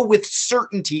know with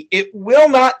certainty it will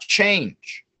not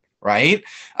change, right?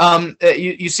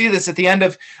 You see this at the end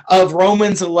of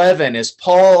Romans 11 as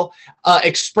Paul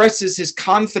expresses his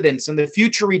confidence in the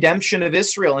future redemption of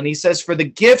Israel. And he says, for the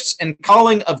gifts and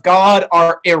calling of God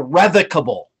are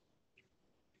irrevocable,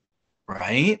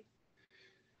 right?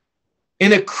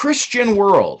 In a Christian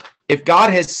world, if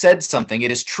God has said something,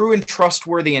 it is true and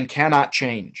trustworthy and cannot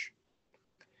change.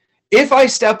 If I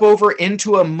step over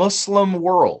into a Muslim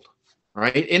world,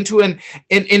 right, into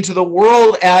the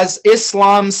world as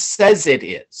Islam says it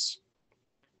is,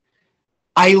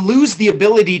 I lose the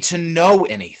ability to know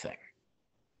anything.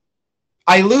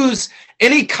 I lose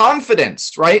any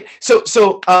confidence, right?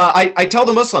 So I tell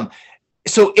the Muslim,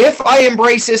 so if I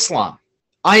embrace Islam,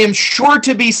 I am sure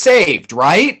to be saved,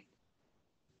 right?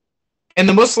 And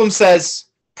the Muslim says,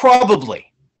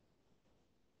 probably.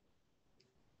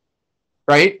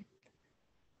 Right?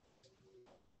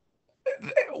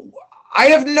 I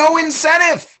have no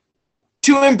incentive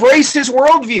to embrace his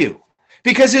worldview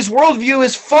because his worldview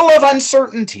is full of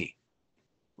uncertainty.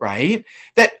 Right?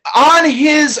 That on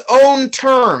his own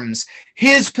terms,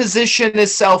 his position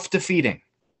is self-defeating.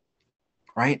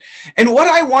 Right? And what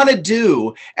I want to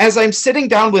do as I'm sitting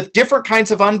down with different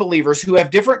kinds of unbelievers who have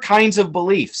different kinds of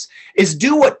beliefs is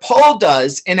do what Paul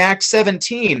does in Acts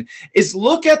 17, is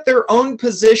look at their own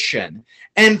position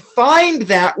and find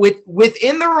that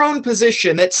within their own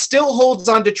position that still holds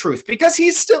on to truth. Because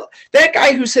he's still, that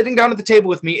guy who's sitting down at the table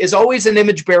with me is always an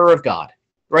image bearer of God,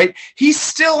 right? He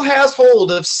still has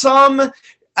hold of some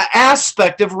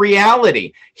aspect of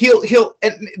reality.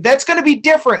 And that's going to be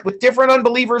different with different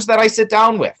unbelievers that I sit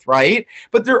down with, right?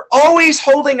 But they're always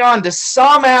holding on to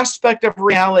some aspect of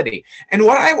reality. And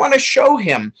what I want to show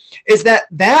him is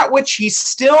that which he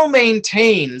still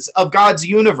maintains of God's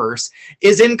universe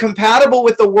is incompatible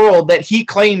with the world that he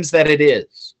claims that it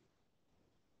is.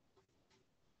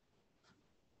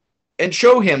 And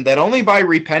show him that only by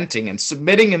repenting and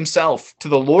submitting himself to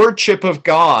the lordship of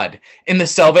God in the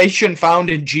salvation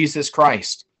found in Jesus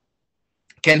Christ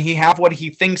can he have what he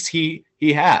thinks he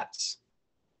has.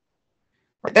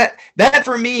 That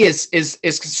for me is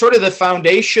sort of the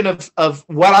foundation of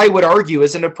what I would argue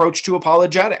is an approach to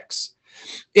apologetics.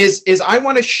 Is I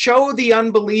want to show the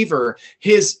unbeliever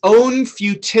his own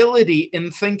futility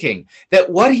in thinking, that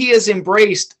what he has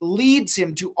embraced leads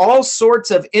him to all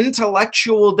sorts of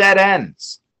intellectual dead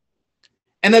ends,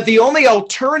 and that the only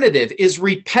alternative is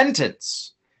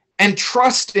repentance and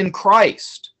trust in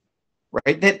Christ.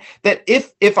 Right? That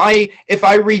if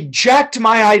I reject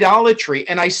my idolatry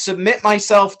and I submit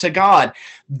myself to God,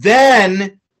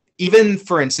 then even,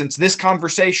 for instance, this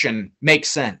conversation makes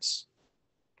sense.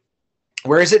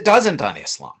 Whereas it doesn't on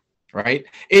Islam, right?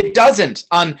 It doesn't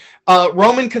on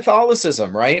Roman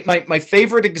Catholicism, right? My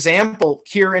favorite example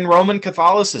here in Roman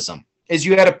Catholicism is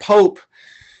you had a pope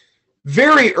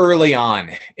very early on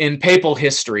in papal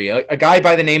history, a guy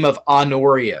by the name of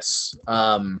Honorius.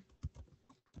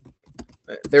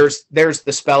 There's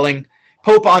the spelling,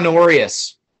 Pope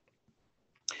Honorius.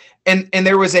 And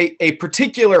there was a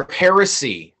particular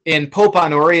heresy in Pope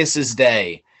Honorius's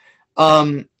day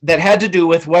that had to do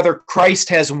with whether Christ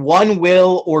has one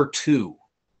will or two.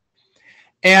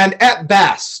 And at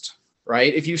best,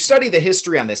 right, if you study the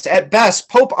history on this, at best,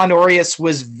 Pope Honorius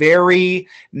was very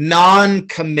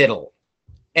non-committal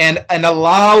and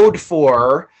allowed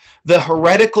for the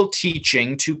heretical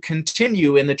teaching to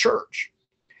continue in the church.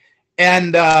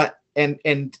 And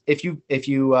if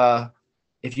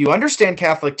you understand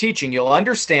Catholic teaching, you'll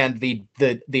understand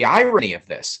the irony of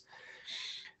this.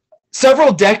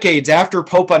 Several decades after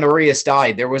Pope Honorius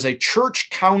died, there was a church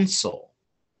council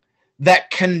that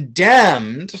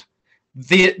condemned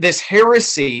this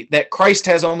heresy that Christ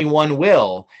has only one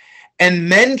will, and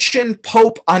mentioned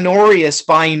Pope Honorius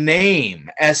by name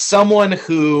as someone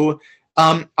who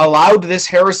allowed this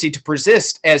heresy to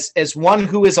persist as one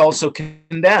who is also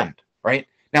condemned, right?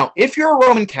 Now, if you're a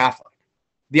Roman Catholic,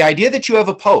 the idea that you have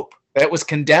a pope that was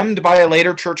condemned by a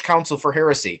later church council for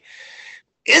heresy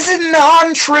is a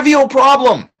non-trivial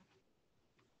problem.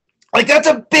 Like, that's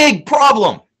a big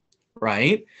problem,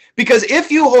 right? Because if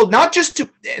you hold not just to,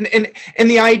 and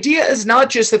the idea is not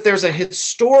just that there's a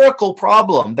historical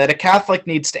problem that a Catholic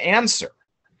needs to answer,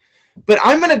 but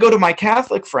I'm going to go to my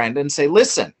Catholic friend and say,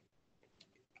 listen,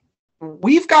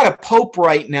 we've got a pope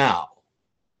right now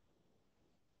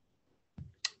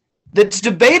that's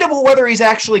debatable whether he's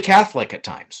actually Catholic at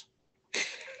times.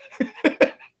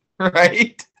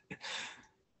 Right?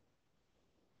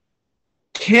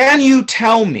 Can you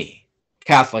tell me,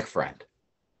 Catholic friend,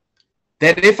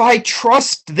 that if I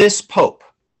trust this pope,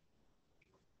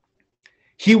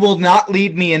 he will not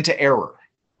lead me into error?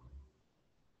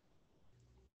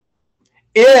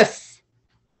 If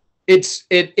it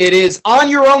is on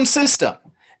your own system,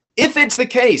 if it's the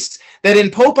case that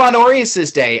in Pope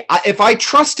Honorius's day, if I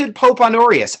trusted Pope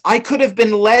Honorius, I could have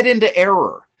been led into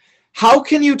error. How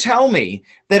can you tell me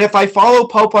that if I follow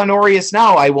Pope Honorius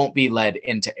now, I won't be led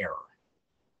into error?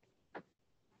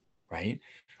 Right?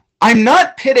 I'm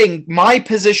not pitting my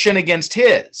position against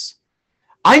his.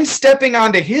 I'm stepping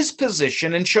onto his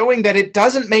position and showing that it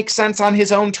doesn't make sense on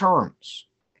his own terms.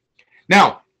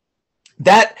 Now,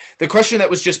 the question that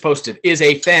was just posted is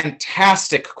a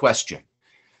fantastic question.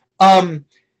 I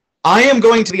am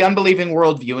going to the unbelieving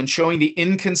worldview and showing the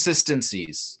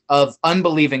inconsistencies of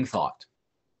unbelieving thought,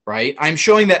 right? I'm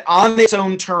showing that on its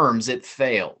own terms it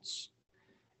fails,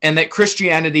 and that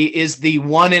Christianity is the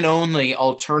one and only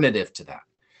alternative to that.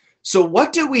 So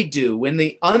what do we do when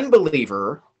the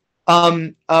unbeliever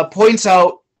points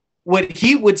out what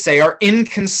he would say are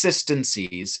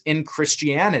inconsistencies in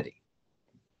Christianity?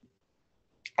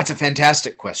 That's a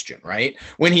fantastic question, right?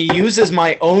 When he uses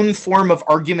my own form of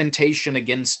argumentation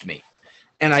against me.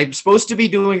 And I'm supposed to be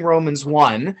doing Romans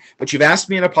 1, but you've asked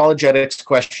me an apologetics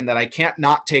question that I can't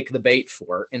not take the bait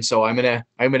for. And so I'm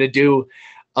gonna do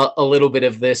a little bit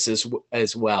of this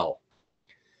as well.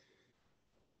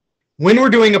 When we're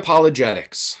doing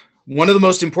apologetics, one of the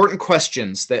most important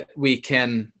questions that we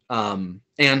can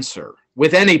answer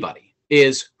with anybody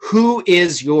is, who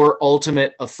is your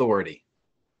ultimate authority?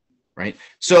 Right?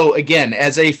 So again,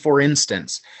 for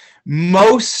instance,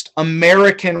 most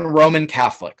American Roman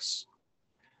Catholics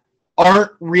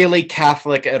aren't really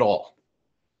Catholic at all.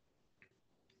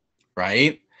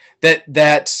 Right? That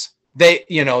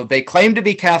they claim to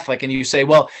be Catholic, and you say,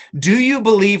 well, do you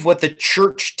believe what the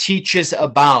church teaches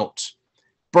about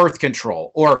birth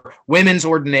control or women's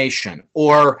ordination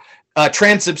or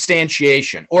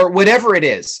transubstantiation or whatever it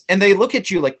is? And they look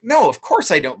at you like, no, of course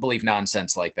I don't believe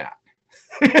nonsense like that.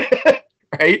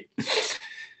 Right?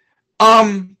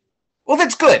 Well,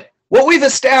 that's good. What we've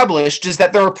established is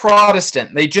that they're a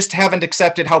Protestant. They just haven't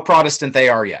accepted how Protestant they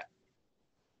are yet.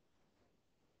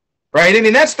 Right? I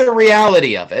mean, that's the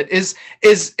reality of it, is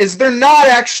they're not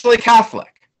actually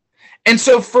Catholic. And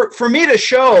so for me to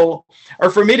show, or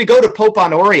for me to go to Pope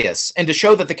Honorius and to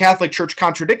show that the Catholic Church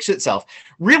contradicts itself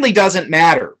really doesn't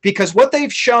matter, because what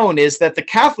they've shown is that the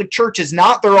Catholic Church is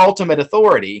not their ultimate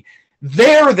authority.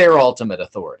 They're their ultimate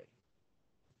authority,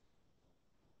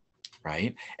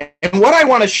 right? And what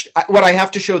I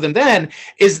have to show them then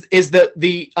is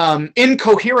the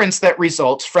incoherence that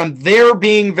results from their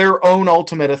being their own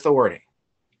ultimate authority.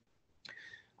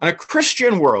 On a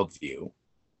Christian worldview,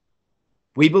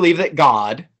 we believe that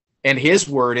God and His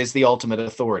Word is the ultimate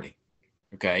authority.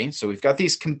 Okay, so we've got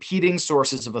these competing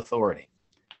sources of authority.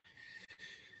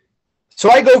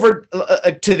 So I go over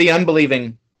to the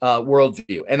unbelieving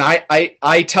worldview, and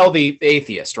I tell the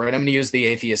atheist, right? I'm going to use the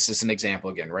atheist as an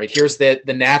example again, right? Here's the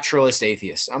naturalist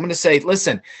atheist. I'm going to say,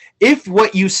 listen, if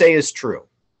what you say is true,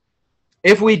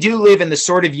 if we do live in the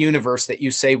sort of universe that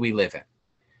you say we live in,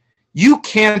 you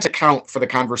can't account for the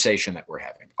conversation that we're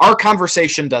having. Our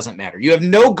conversation doesn't matter. You have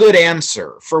no good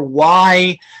answer for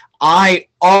why I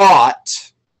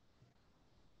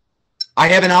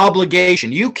have an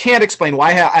obligation. You can't explain why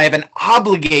I have an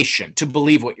obligation to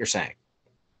believe what you're saying.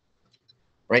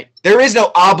 Right? There is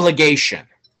no obligation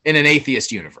in an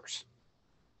atheist universe.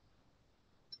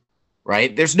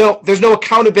 Right? There's no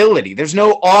accountability. There's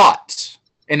no ought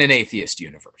in an atheist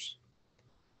universe.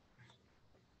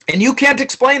 And you can't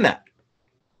explain that.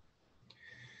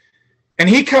 And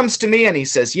he comes to me and he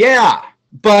says, yeah,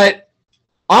 but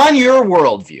on your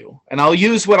worldview, and I'll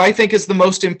use what I think is the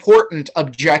most important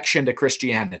objection to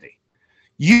Christianity.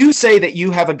 You say that you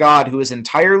have a God who is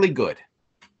entirely good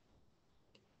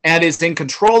and is in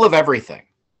control of everything,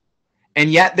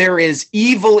 and yet there is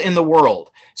evil in the world.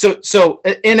 So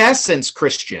in essence,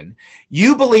 Christian,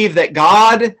 you believe that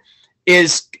God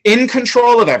is in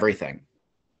control of everything,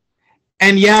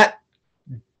 and yet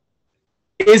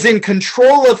is in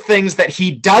control of things that he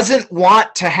doesn't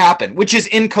want to happen, which is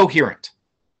incoherent.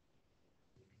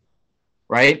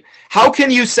 Right? How can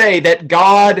you say that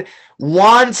God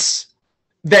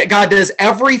does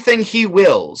everything he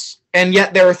wills, and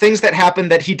yet there are things that happen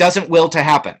that he doesn't will to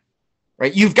happen?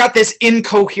 Right? You've got this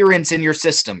incoherence in your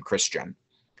system, Christian.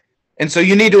 And so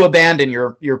you need to abandon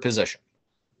your position.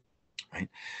 Right?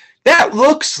 That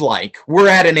looks like we're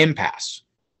at an impasse.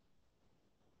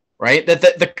 Right?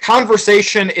 That the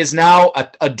conversation is now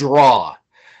a draw.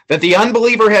 That the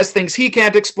unbeliever has things he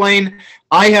can't explain.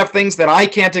 I have things that I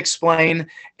can't explain.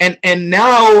 And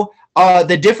now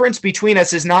the difference between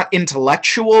us is not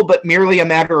intellectual, but merely a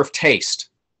matter of taste.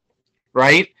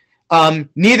 Right?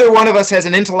 Neither one of us has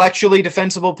an intellectually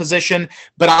defensible position,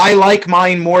 but I like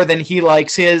mine more than he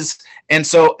likes his. And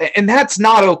that's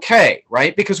not okay,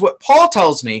 right? Because what Paul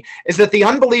tells me is that the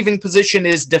unbelieving position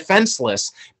is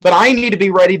defenseless, but I need to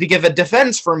be ready to give a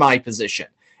defense for my position.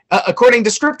 According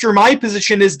to Scripture, my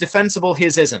position is defensible,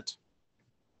 his isn't.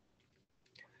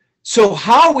 So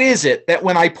how is it that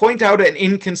when I point out an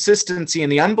inconsistency in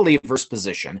the unbeliever's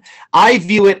position, I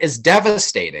view it as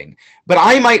devastating, but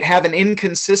I might have an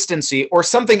inconsistency or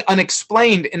something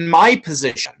unexplained in my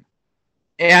position,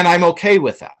 and I'm okay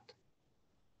with that?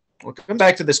 We'll come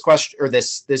back to this question, or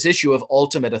this issue of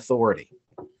ultimate authority,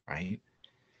 right?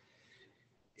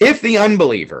 If the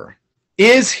unbeliever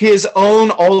is his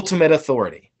own ultimate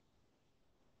authority,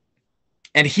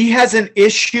 and he has an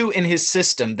issue in his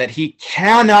system that he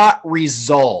cannot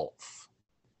resolve,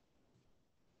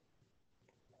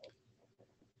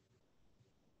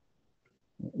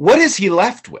 what is he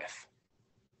left with?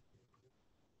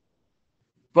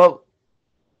 Well,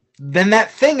 then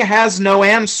that thing has no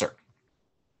answer.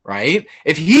 Right?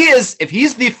 If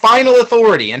he's the final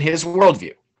authority in his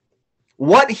worldview,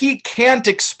 what he can't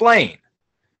explain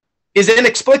is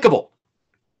inexplicable.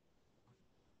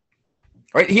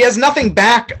 Right? He has nothing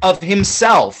back of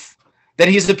himself that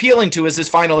he's appealing to as his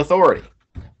final authority.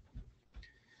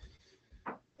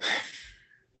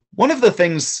 One of the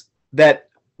things that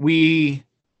we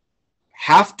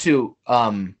have to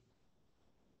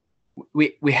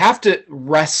we have to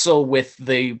wrestle with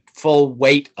the full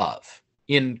weight of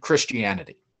in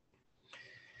Christianity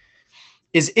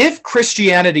is, if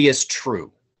Christianity is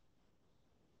true,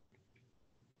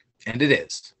 and it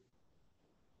is,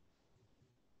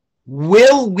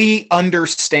 will we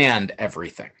understand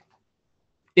everything?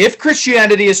 If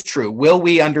Christianity is true, will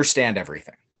we understand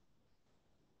everything?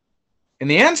 And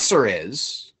the answer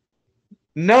is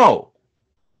no.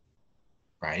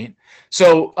 Right?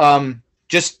 So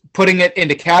just putting it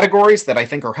into categories that I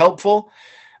think are helpful,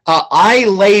 I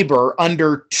labor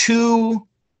under two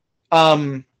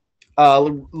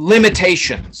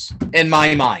limitations in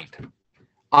my mind.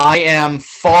 I am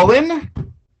fallen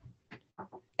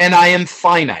and I am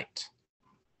finite.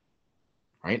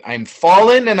 Right? I'm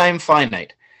fallen and I'm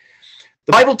finite.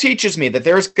 The Bible teaches me that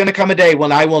there's going to come a day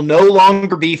when I will no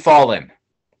longer be fallen.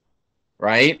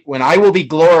 Right? When I will be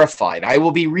glorified. I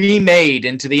will be remade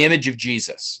into the image of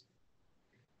Jesus.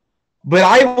 But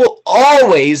I will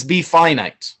always be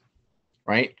finite,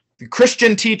 right? The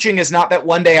Christian teaching is not that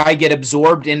one day I get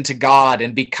absorbed into God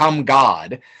and become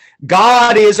God.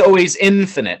 God is always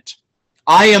infinite.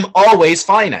 I am always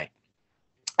finite.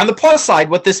 On the plus side,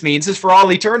 what this means is for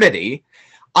all eternity,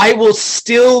 I will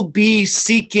still be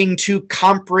seeking to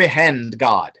comprehend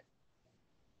God,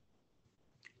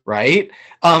 right?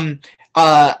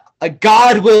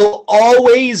 God will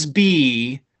always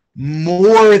be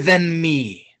more than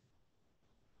me.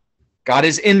 God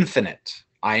is infinite.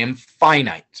 I am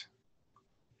finite.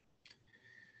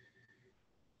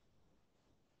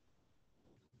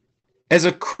 As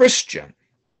a Christian,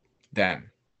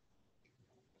 then,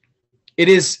 it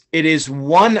is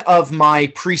one of my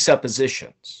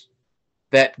presuppositions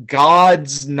that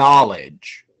God's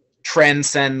knowledge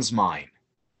transcends mine.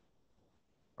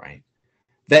 Right?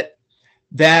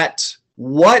 That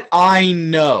what I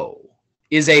know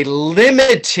is a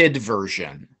limited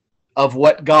version of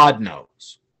what God knows.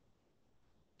 Does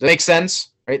that make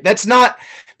sense? Right? That's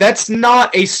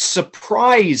not a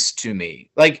surprise to me.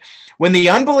 Like when the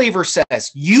unbeliever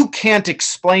says, you can't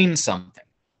explain something,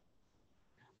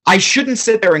 I shouldn't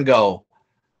sit there and go,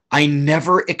 I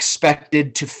never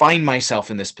expected to find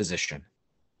myself in this position.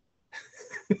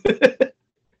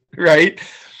 Right?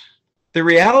 The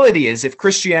reality is, if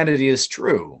Christianity is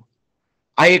true,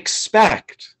 I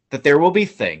expect that there will be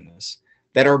things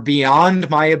that are beyond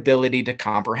my ability to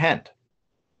comprehend.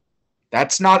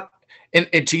 That's not,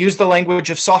 and to use the language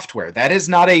of software, that is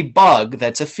not a bug,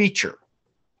 that's a feature.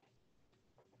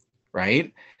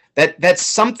 Right? That's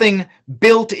something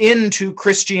built into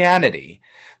Christianity,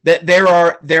 that there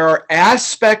are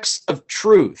aspects of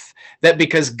truth that,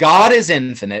 because God is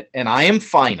infinite and I am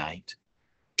finite,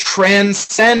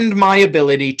 transcend my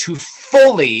ability to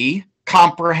fully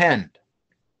comprehend.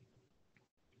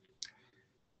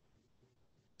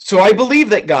 So I believe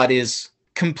that God is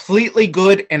completely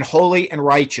good and holy and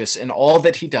righteous in all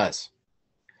that he does.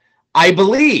 I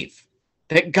believe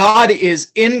that God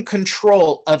is in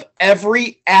control of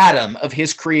every atom of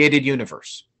his created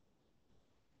universe.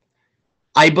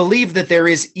 I believe that there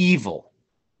is evil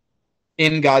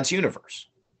in God's universe,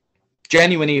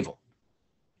 genuine evil.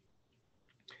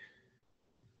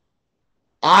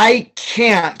 I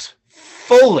can't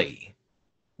fully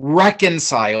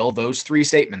reconcile those three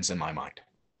statements in my mind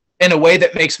in a way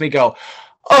that makes me go,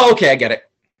 oh, okay, I get it.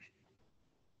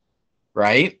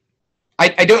 Right?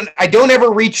 I don't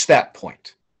ever reach that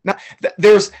point. Now,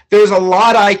 there's a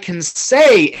lot I can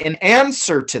say in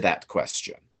answer to that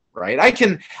question, right? I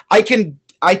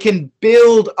can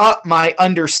build up my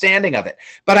understanding of it,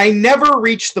 but I never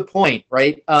reach the point,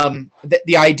 right?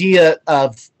 The idea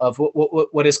of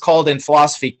what is called in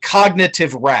philosophy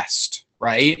cognitive rest,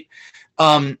 right?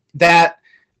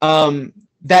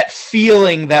 That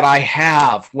feeling that I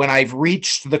have when I've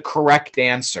reached the correct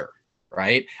answer.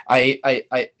 Right.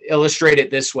 I illustrate it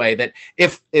this way, that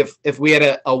if we had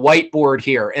a whiteboard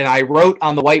here and I wrote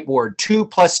on the whiteboard 2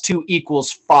 + 2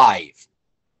 = 5,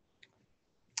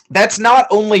 that's not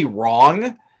only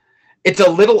wrong, it's a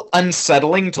little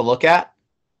unsettling to look at.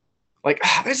 Like,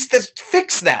 this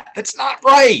fix that. That's not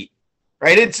right.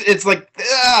 Right. It's like,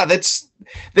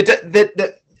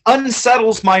 that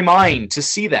unsettles my mind to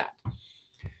see that.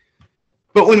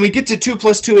 But when we get to 2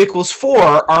 + 2 =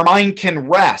 4, our mind can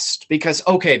rest because,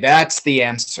 okay, that's the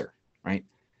answer, right?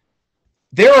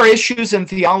 There are issues in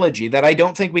theology that I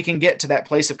don't think we can get to that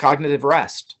place of cognitive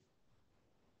rest,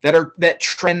 that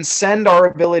transcend our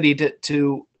ability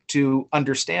to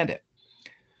understand it.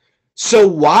 So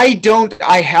why don't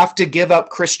I have to give up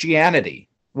Christianity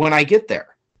when I get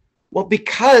there? Well,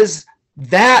 because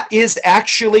that is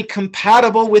actually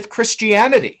compatible with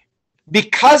Christianity.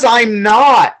 Because I'm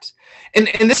not. And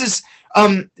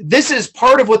this is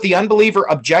part of what the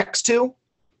unbeliever objects to.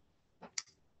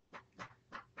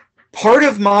 Part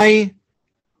of my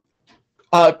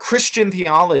Christian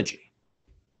theology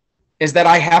is that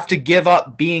I have to give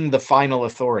up being the final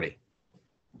authority.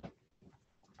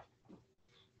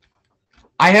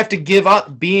 I have to give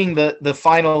up being the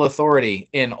final authority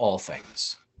in all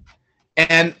things,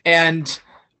 and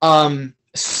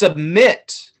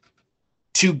submit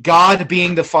to God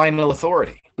being the final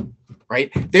authority. Right?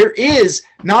 There is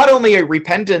not only a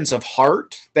repentance of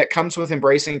heart that comes with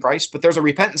embracing Christ, but there's a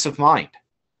repentance of mind.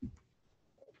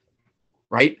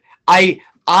 Right? I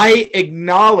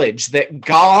acknowledge that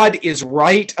God is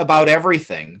right about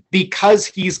everything because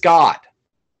he's God.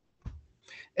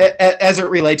 As it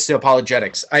relates to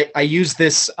apologetics, I use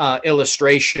this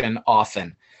illustration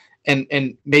often,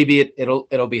 and maybe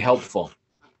it'll be helpful.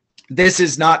 This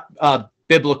is not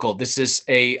biblical. This is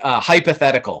a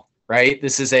hypothetical, right?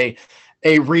 This is a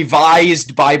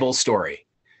revised Bible story.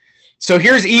 So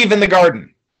here's Eve in the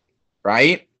garden,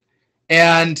 right?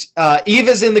 And Eve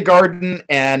is in the garden,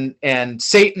 and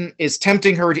Satan is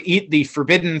tempting her to eat the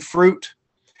forbidden fruit.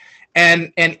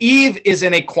 And Eve is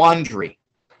in a quandary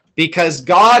because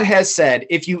God has said,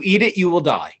 if you eat it, you will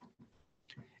die.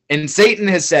 And Satan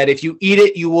has said, if you eat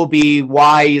it, you will be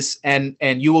wise and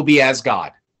you will be as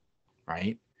God,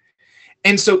 right?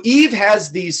 And so Eve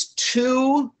has these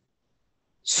two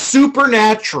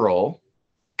supernatural,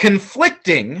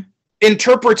 conflicting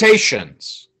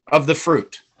interpretations of the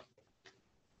fruit.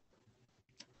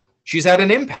 She's at an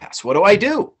impasse. What do I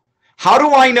do? How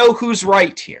do I know who's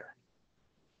right here?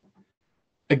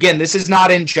 Again, this is not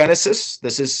in Genesis.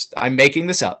 I'm making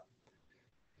this up.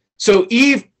 So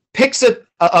Eve picks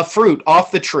a fruit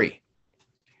off the tree,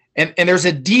 and there's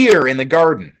a deer in the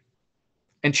garden,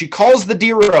 and she calls the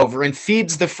deer over and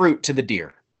feeds the fruit to the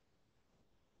deer.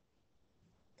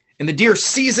 And the deer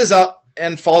seizes up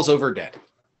and falls over dead.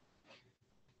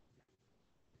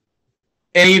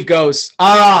 And Eve goes,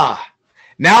 now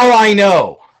I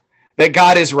know that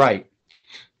God is right.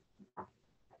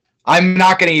 I'm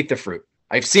not going to eat the fruit.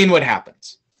 I've seen what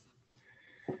happens.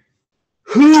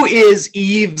 Who is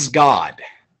Eve's God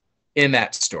in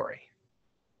that story?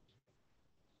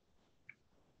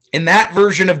 In that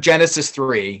version of Genesis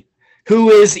 3,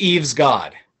 who is Eve's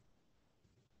God?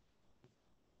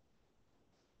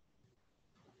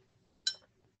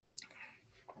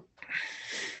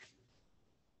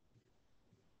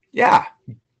 Yeah.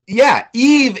 Yeah.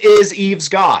 Eve is Eve's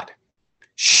God.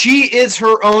 She is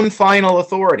her own final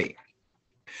authority.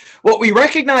 What we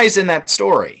recognize in that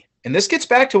story, and this gets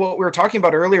back to what we were talking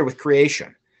about earlier with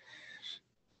creation,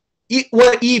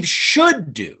 what Eve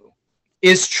should do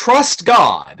is trust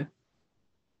God.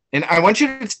 And I want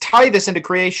you to tie this into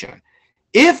creation.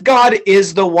 If God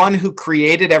is the one who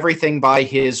created everything by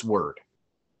his word,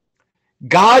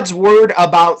 God's word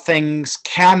about things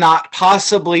cannot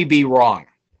possibly be wrong.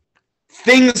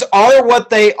 Things are what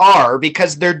they are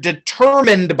because they're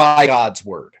determined by God's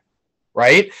word,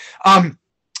 right?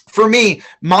 For me,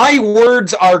 my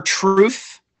words are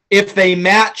truth if they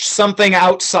match something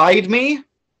outside me.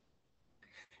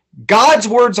 God's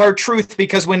words are truth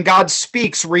because when God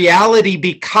speaks, reality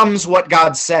becomes what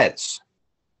God says.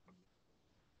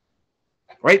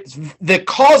 Right? The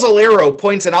causal arrow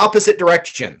points in opposite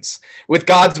directions with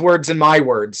God's words and my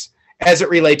words as it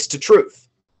relates to truth,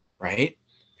 right?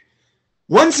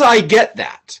 Once I get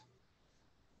that,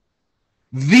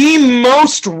 the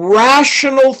most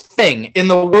rational thing in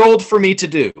the world for me to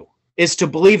do is to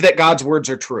believe that God's words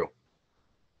are true.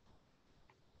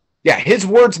 Yeah, his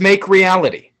words make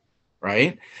reality,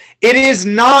 right? It is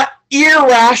not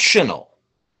irrational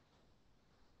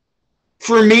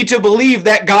for me to believe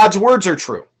that God's words are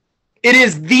true. It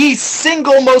is the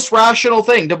single most rational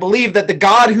thing to believe that the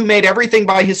God who made everything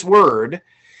by his word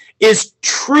is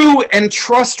true and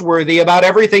trustworthy about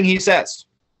everything he says.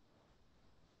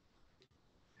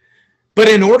 But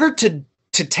in order to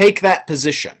take that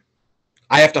position,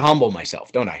 I have to humble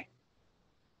myself, don't I?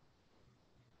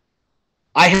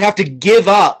 I have to give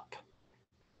up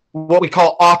what we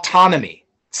call autonomy,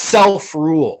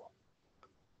 self-rule,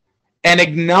 and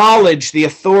acknowledge the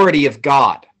authority of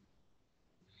God.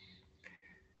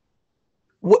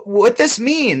 What this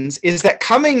means is that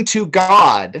coming to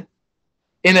God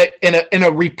in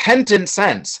a repentant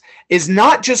sense is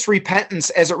not just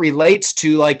repentance as it relates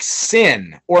to like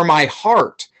sin or my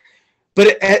heart,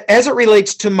 but as it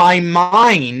relates to my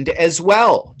mind as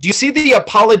well. Do you see the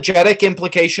apologetic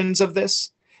implications of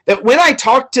this? That when I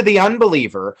talk to the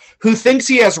unbeliever who thinks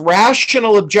he has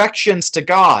rational objections to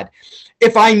God,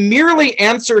 if I merely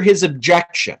answer his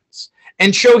objections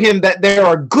and show him that there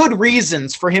are good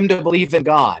reasons for him to believe in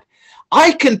God,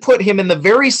 I can put him in the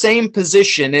very same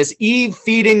position as Eve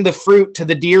feeding the fruit to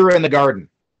the deer in the garden.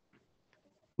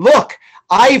 Look,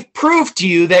 I've proved to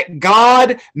you that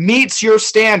God meets your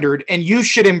standard and you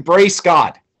should embrace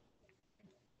God.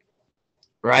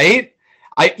 Right?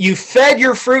 You fed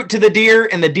your fruit to the deer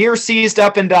and the deer seized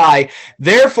up and died.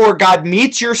 Therefore, God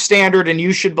meets your standard and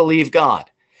you should believe God.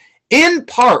 In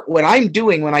part, what I'm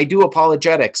doing when I do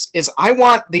apologetics is I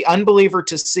want the unbeliever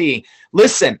to see,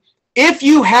 listen, if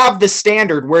you have the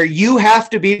standard where you have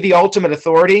to be the ultimate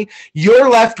authority, you're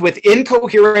left with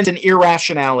incoherence and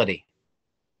irrationality.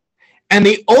 And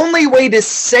the only way to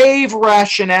save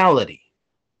rationality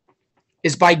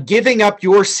is by giving up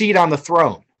your seat on the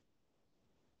throne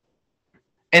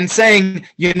and saying,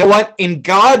 you know what, in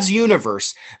God's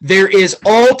universe, there is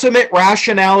ultimate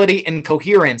rationality and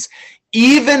coherence,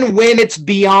 even when it's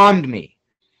beyond me.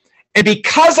 And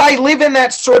because I live in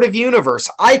that sort of universe,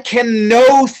 I can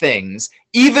know things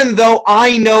even though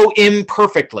I know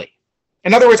imperfectly.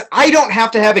 In other words, I don't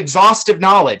have to have exhaustive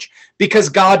knowledge because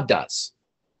God does.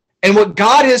 And what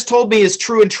God has told me is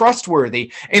true and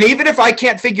trustworthy. And even if I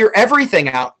can't figure everything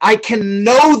out, I can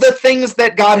know the things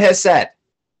that God has said.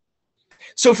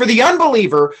 So for the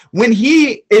unbeliever, when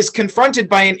he is confronted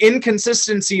by an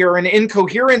inconsistency or an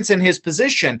incoherence in his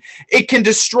position, it can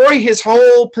destroy his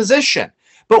whole position.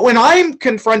 But when I'm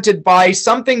confronted by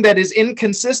something that is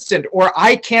inconsistent or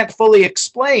I can't fully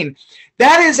explain,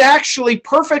 that is actually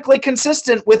perfectly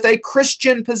consistent with a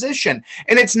Christian position.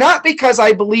 And it's not because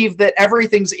I believe that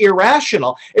everything's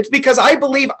irrational. It's because I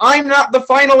believe I'm not the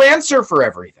final answer for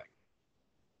everything.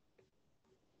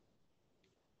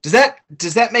 Does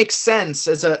that make sense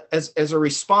as a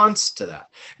response to that?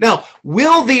 Now,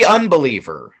 will the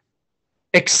unbeliever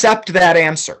accept that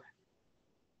answer?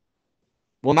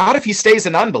 Well, not if he stays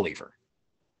an unbeliever.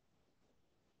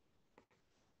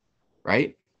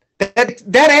 Right?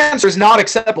 That answer is not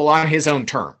acceptable on his own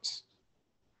terms.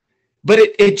 But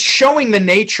it's showing the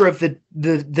nature of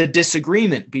the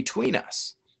disagreement between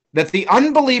us. That the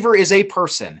unbeliever is a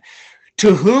person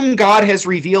to whom God has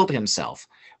revealed himself.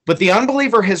 But the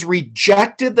unbeliever has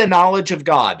rejected the knowledge of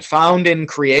God found in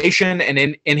creation and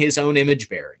in his own image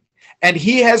bearing. And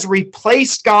he has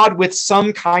replaced God with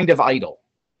some kind of idol.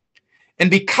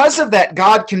 And because of that,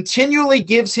 God continually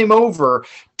gives him over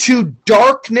to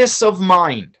darkness of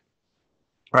mind.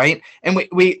 right? And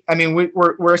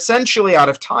we're essentially out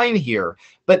of time here,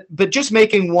 but just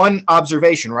making one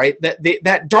observation, right?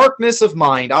 That darkness of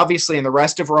mind, obviously in the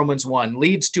rest of Romans 1,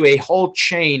 leads to a whole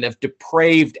chain of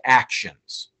depraved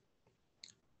actions.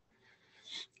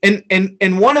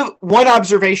 And one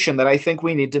observation that I think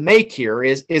we need to make here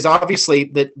is obviously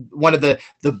that one of the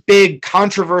big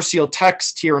controversial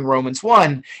texts here in Romans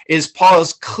 1 is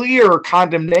Paul's clear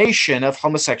condemnation of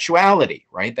homosexuality,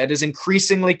 right? That is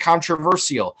increasingly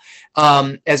controversial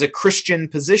as a Christian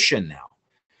position now.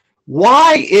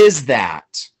 Why is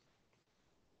that?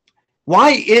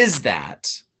 Why is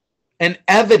that an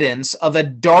evidence of a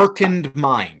darkened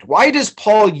mind? Why does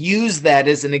Paul use that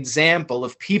as an example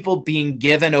of people being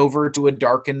given over to a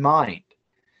darkened mind?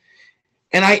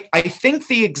 And I think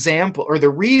the example or the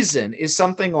reason is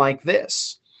something like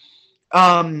this.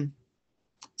 Someone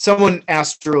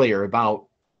asked earlier about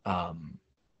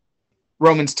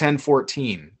Romans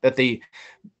 10:14, that the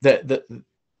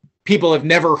people have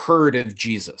never heard of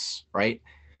Jesus, right?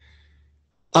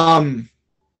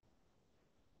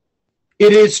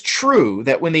 It is true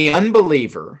that when the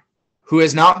unbeliever who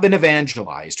has not been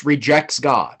evangelized rejects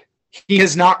God, he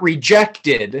has not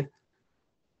rejected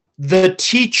the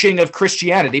teaching of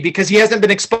Christianity because he hasn't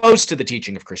been exposed to the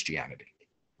teaching of Christianity,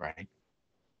 right?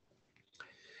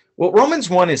 What Romans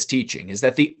 1 is teaching is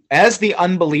that as the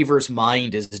unbeliever's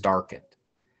mind is darkened,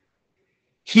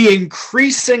 he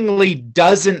increasingly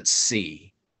doesn't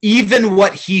see even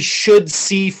what he should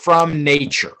see from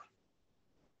nature.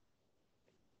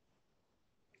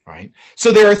 Right?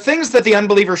 So there are things that the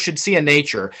unbeliever should see in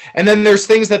nature, and then there's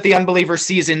things that the unbeliever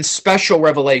sees in special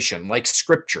revelation, like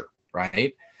Scripture,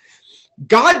 right?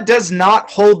 God does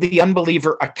not hold the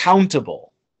unbeliever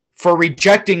accountable for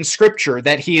rejecting Scripture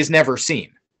that he has never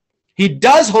seen. He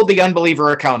does hold the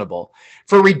unbeliever accountable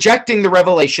for rejecting the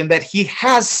revelation that he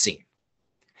has seen.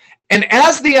 And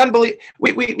as the unbeliever,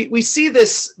 we see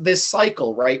this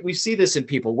cycle, right? We see this in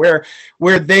people where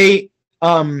they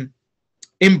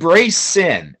embrace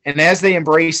sin, and as they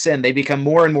embrace sin, they become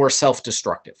more and more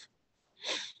self-destructive,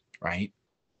 right?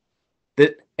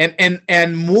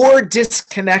 And more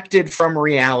disconnected from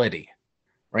reality,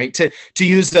 right? To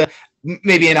use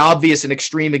maybe an obvious and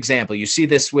extreme example, you see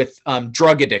this with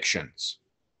drug addictions,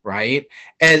 right?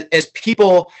 As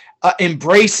people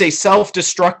embrace a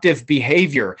self-destructive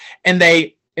behavior, and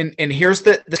here's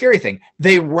the scary thing,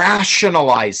 they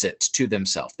rationalize it to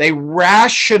themselves. They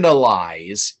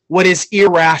rationalize what is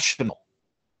irrational.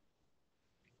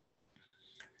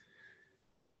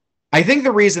 I think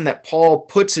the reason that Paul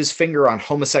puts his finger on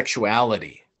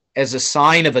homosexuality as a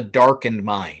sign of a darkened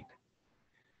mind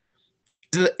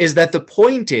is that the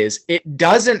point is, it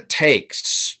doesn't take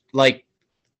like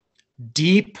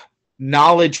deep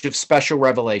knowledge of special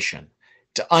revelation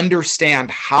to understand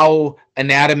how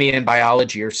anatomy and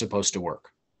biology are supposed to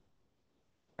work.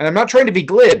 And I'm not trying to be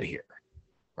glib here,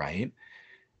 right?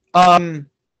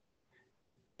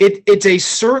 It's a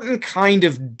certain kind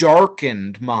of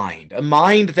darkened mind, a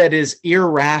mind that is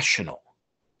irrational,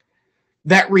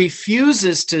 that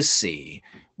refuses to see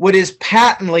what is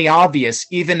patently obvious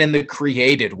even in the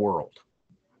created world.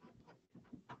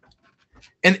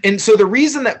 And so the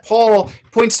reason that Paul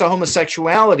points to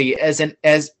homosexuality as an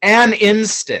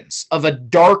instance of a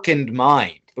darkened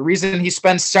mind, the reason he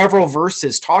spends several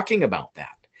verses talking about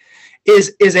that,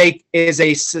 is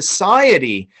a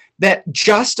society that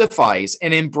justifies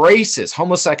and embraces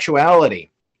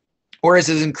homosexuality, or as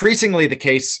is increasingly the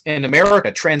case in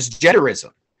America,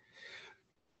 transgenderism.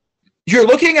 You're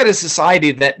looking at a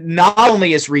society that not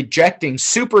only is rejecting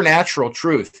supernatural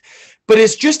truth, but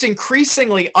is just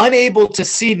increasingly unable to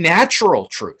see natural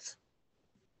truth.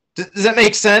 Does that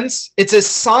make sense? It's a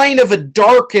sign of a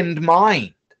darkened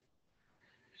mind.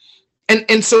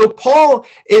 And so Paul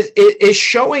is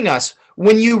showing us,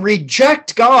 when you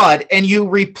reject God and you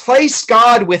replace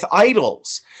God with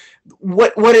idols,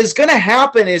 what is going to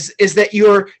happen is that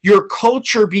your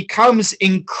culture becomes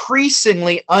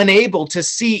increasingly unable to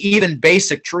see even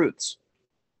basic truths,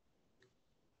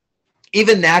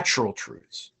 even natural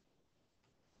truths.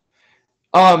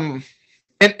 And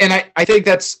I think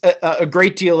that's a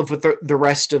great deal of what the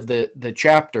rest of the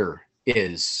chapter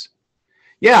is.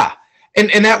 Yeah.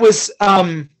 And that was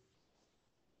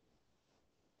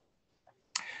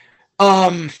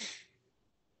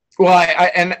well,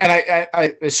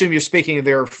 I assume you're speaking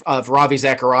there of Ravi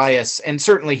Zacharias, and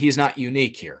certainly he's not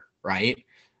unique here, right?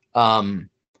 The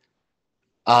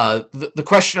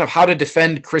question of how to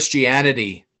defend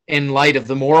Christianity in light of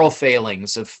the moral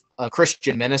failings of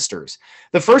Christian ministers.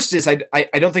 The first is I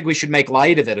don't think we should make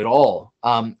light of it at all.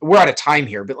 We're out of time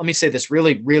here, but let me say this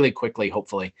really, really quickly,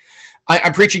 hopefully.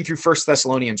 I'm preaching through 1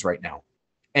 Thessalonians right now.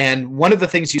 And one of the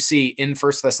things you see in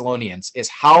First Thessalonians is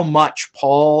how much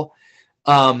Paul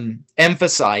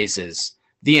emphasizes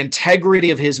the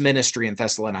integrity of his ministry in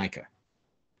Thessalonica.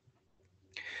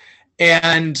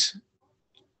 And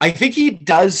I think he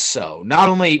does so not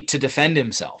only to defend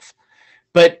himself,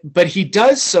 but he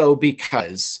does so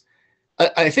because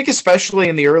I think especially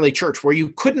in the early church, where you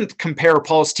couldn't compare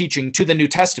Paul's teaching to the New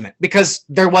Testament because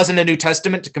there wasn't a New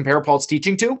Testament to compare Paul's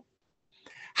teaching to.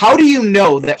 How do you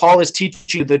know that Paul is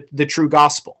teaching the true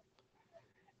gospel?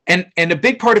 And a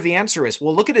big part of the answer is,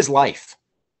 well, look at his life.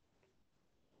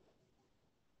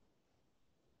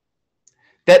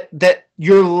 That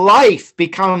your life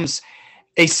becomes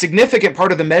a significant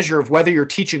part of the measure of whether you're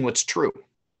teaching what's true.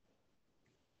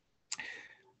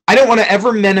 I don't want to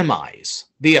ever minimize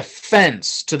the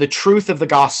offense to the truth of the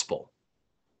gospel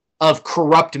of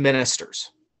corrupt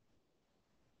ministers,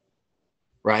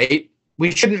 right?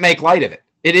 We shouldn't make light of it.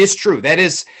 It is true. That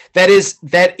is,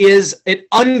 it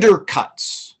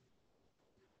undercuts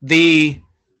the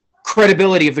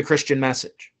credibility of the Christian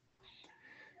message.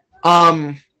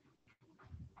 But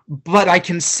I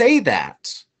can say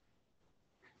that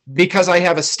because I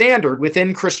have a standard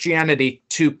within Christianity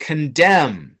to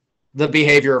condemn the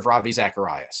behavior of Ravi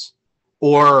Zacharias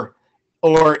or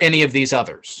any of these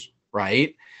others,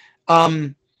 right?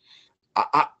 But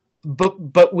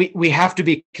we have to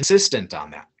be consistent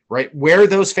on that, right? Where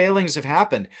those failings have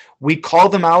happened, we call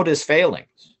them out as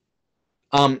failings,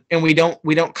 and we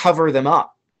don't cover them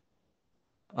up.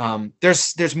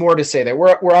 There's more to say there.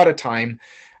 We're out of time.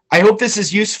 I hope this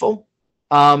is useful.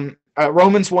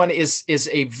 Romans 1 is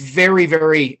a very,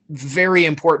 very, very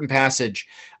important passage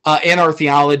in our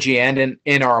theology and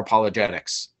in our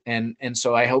apologetics. And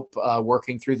so I hope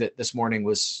working through that this morning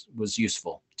was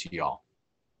useful to y'all.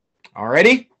 All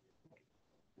righty.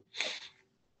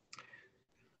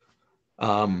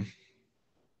 Dr.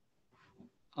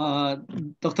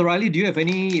 Riley, do you have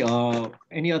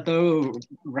any other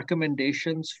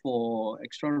recommendations for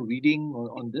extra reading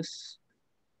on this?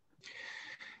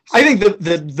 I think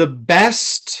the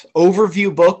best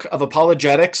overview book of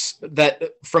apologetics, that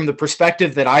from the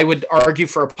perspective that I would argue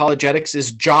for apologetics,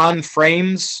 is John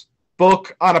Frame's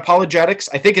book on apologetics.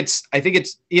 I think it's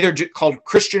either called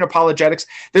Christian Apologetics.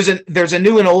 There's a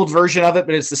new and old version of it,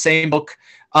 but it's the same book.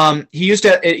 It used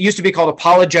to be called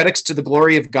Apologetics to the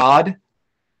Glory of God.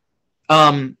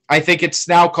 I think it's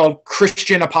now called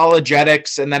Christian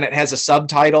Apologetics, and then it has a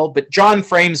subtitle. But John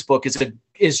Frame's book is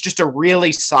just a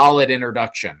really solid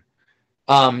introduction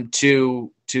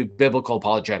to biblical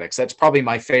apologetics. That's probably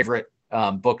my favorite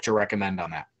book to recommend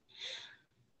on that.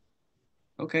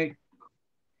 Okay.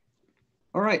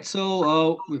 All right.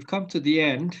 So we've come to the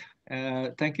end.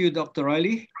 Thank you, Dr.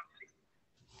 Riley.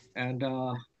 And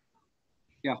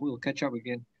yeah, we'll catch up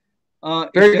again.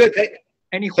 Very good.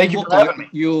 Any Thank you homework for having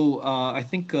me. I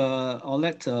think I'll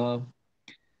let Dr.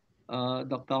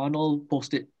 Arnold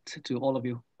post it to all of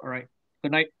you. All right.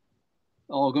 Good night.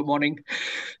 Oh, good morning.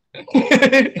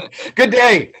 Good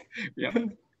day. Yeah.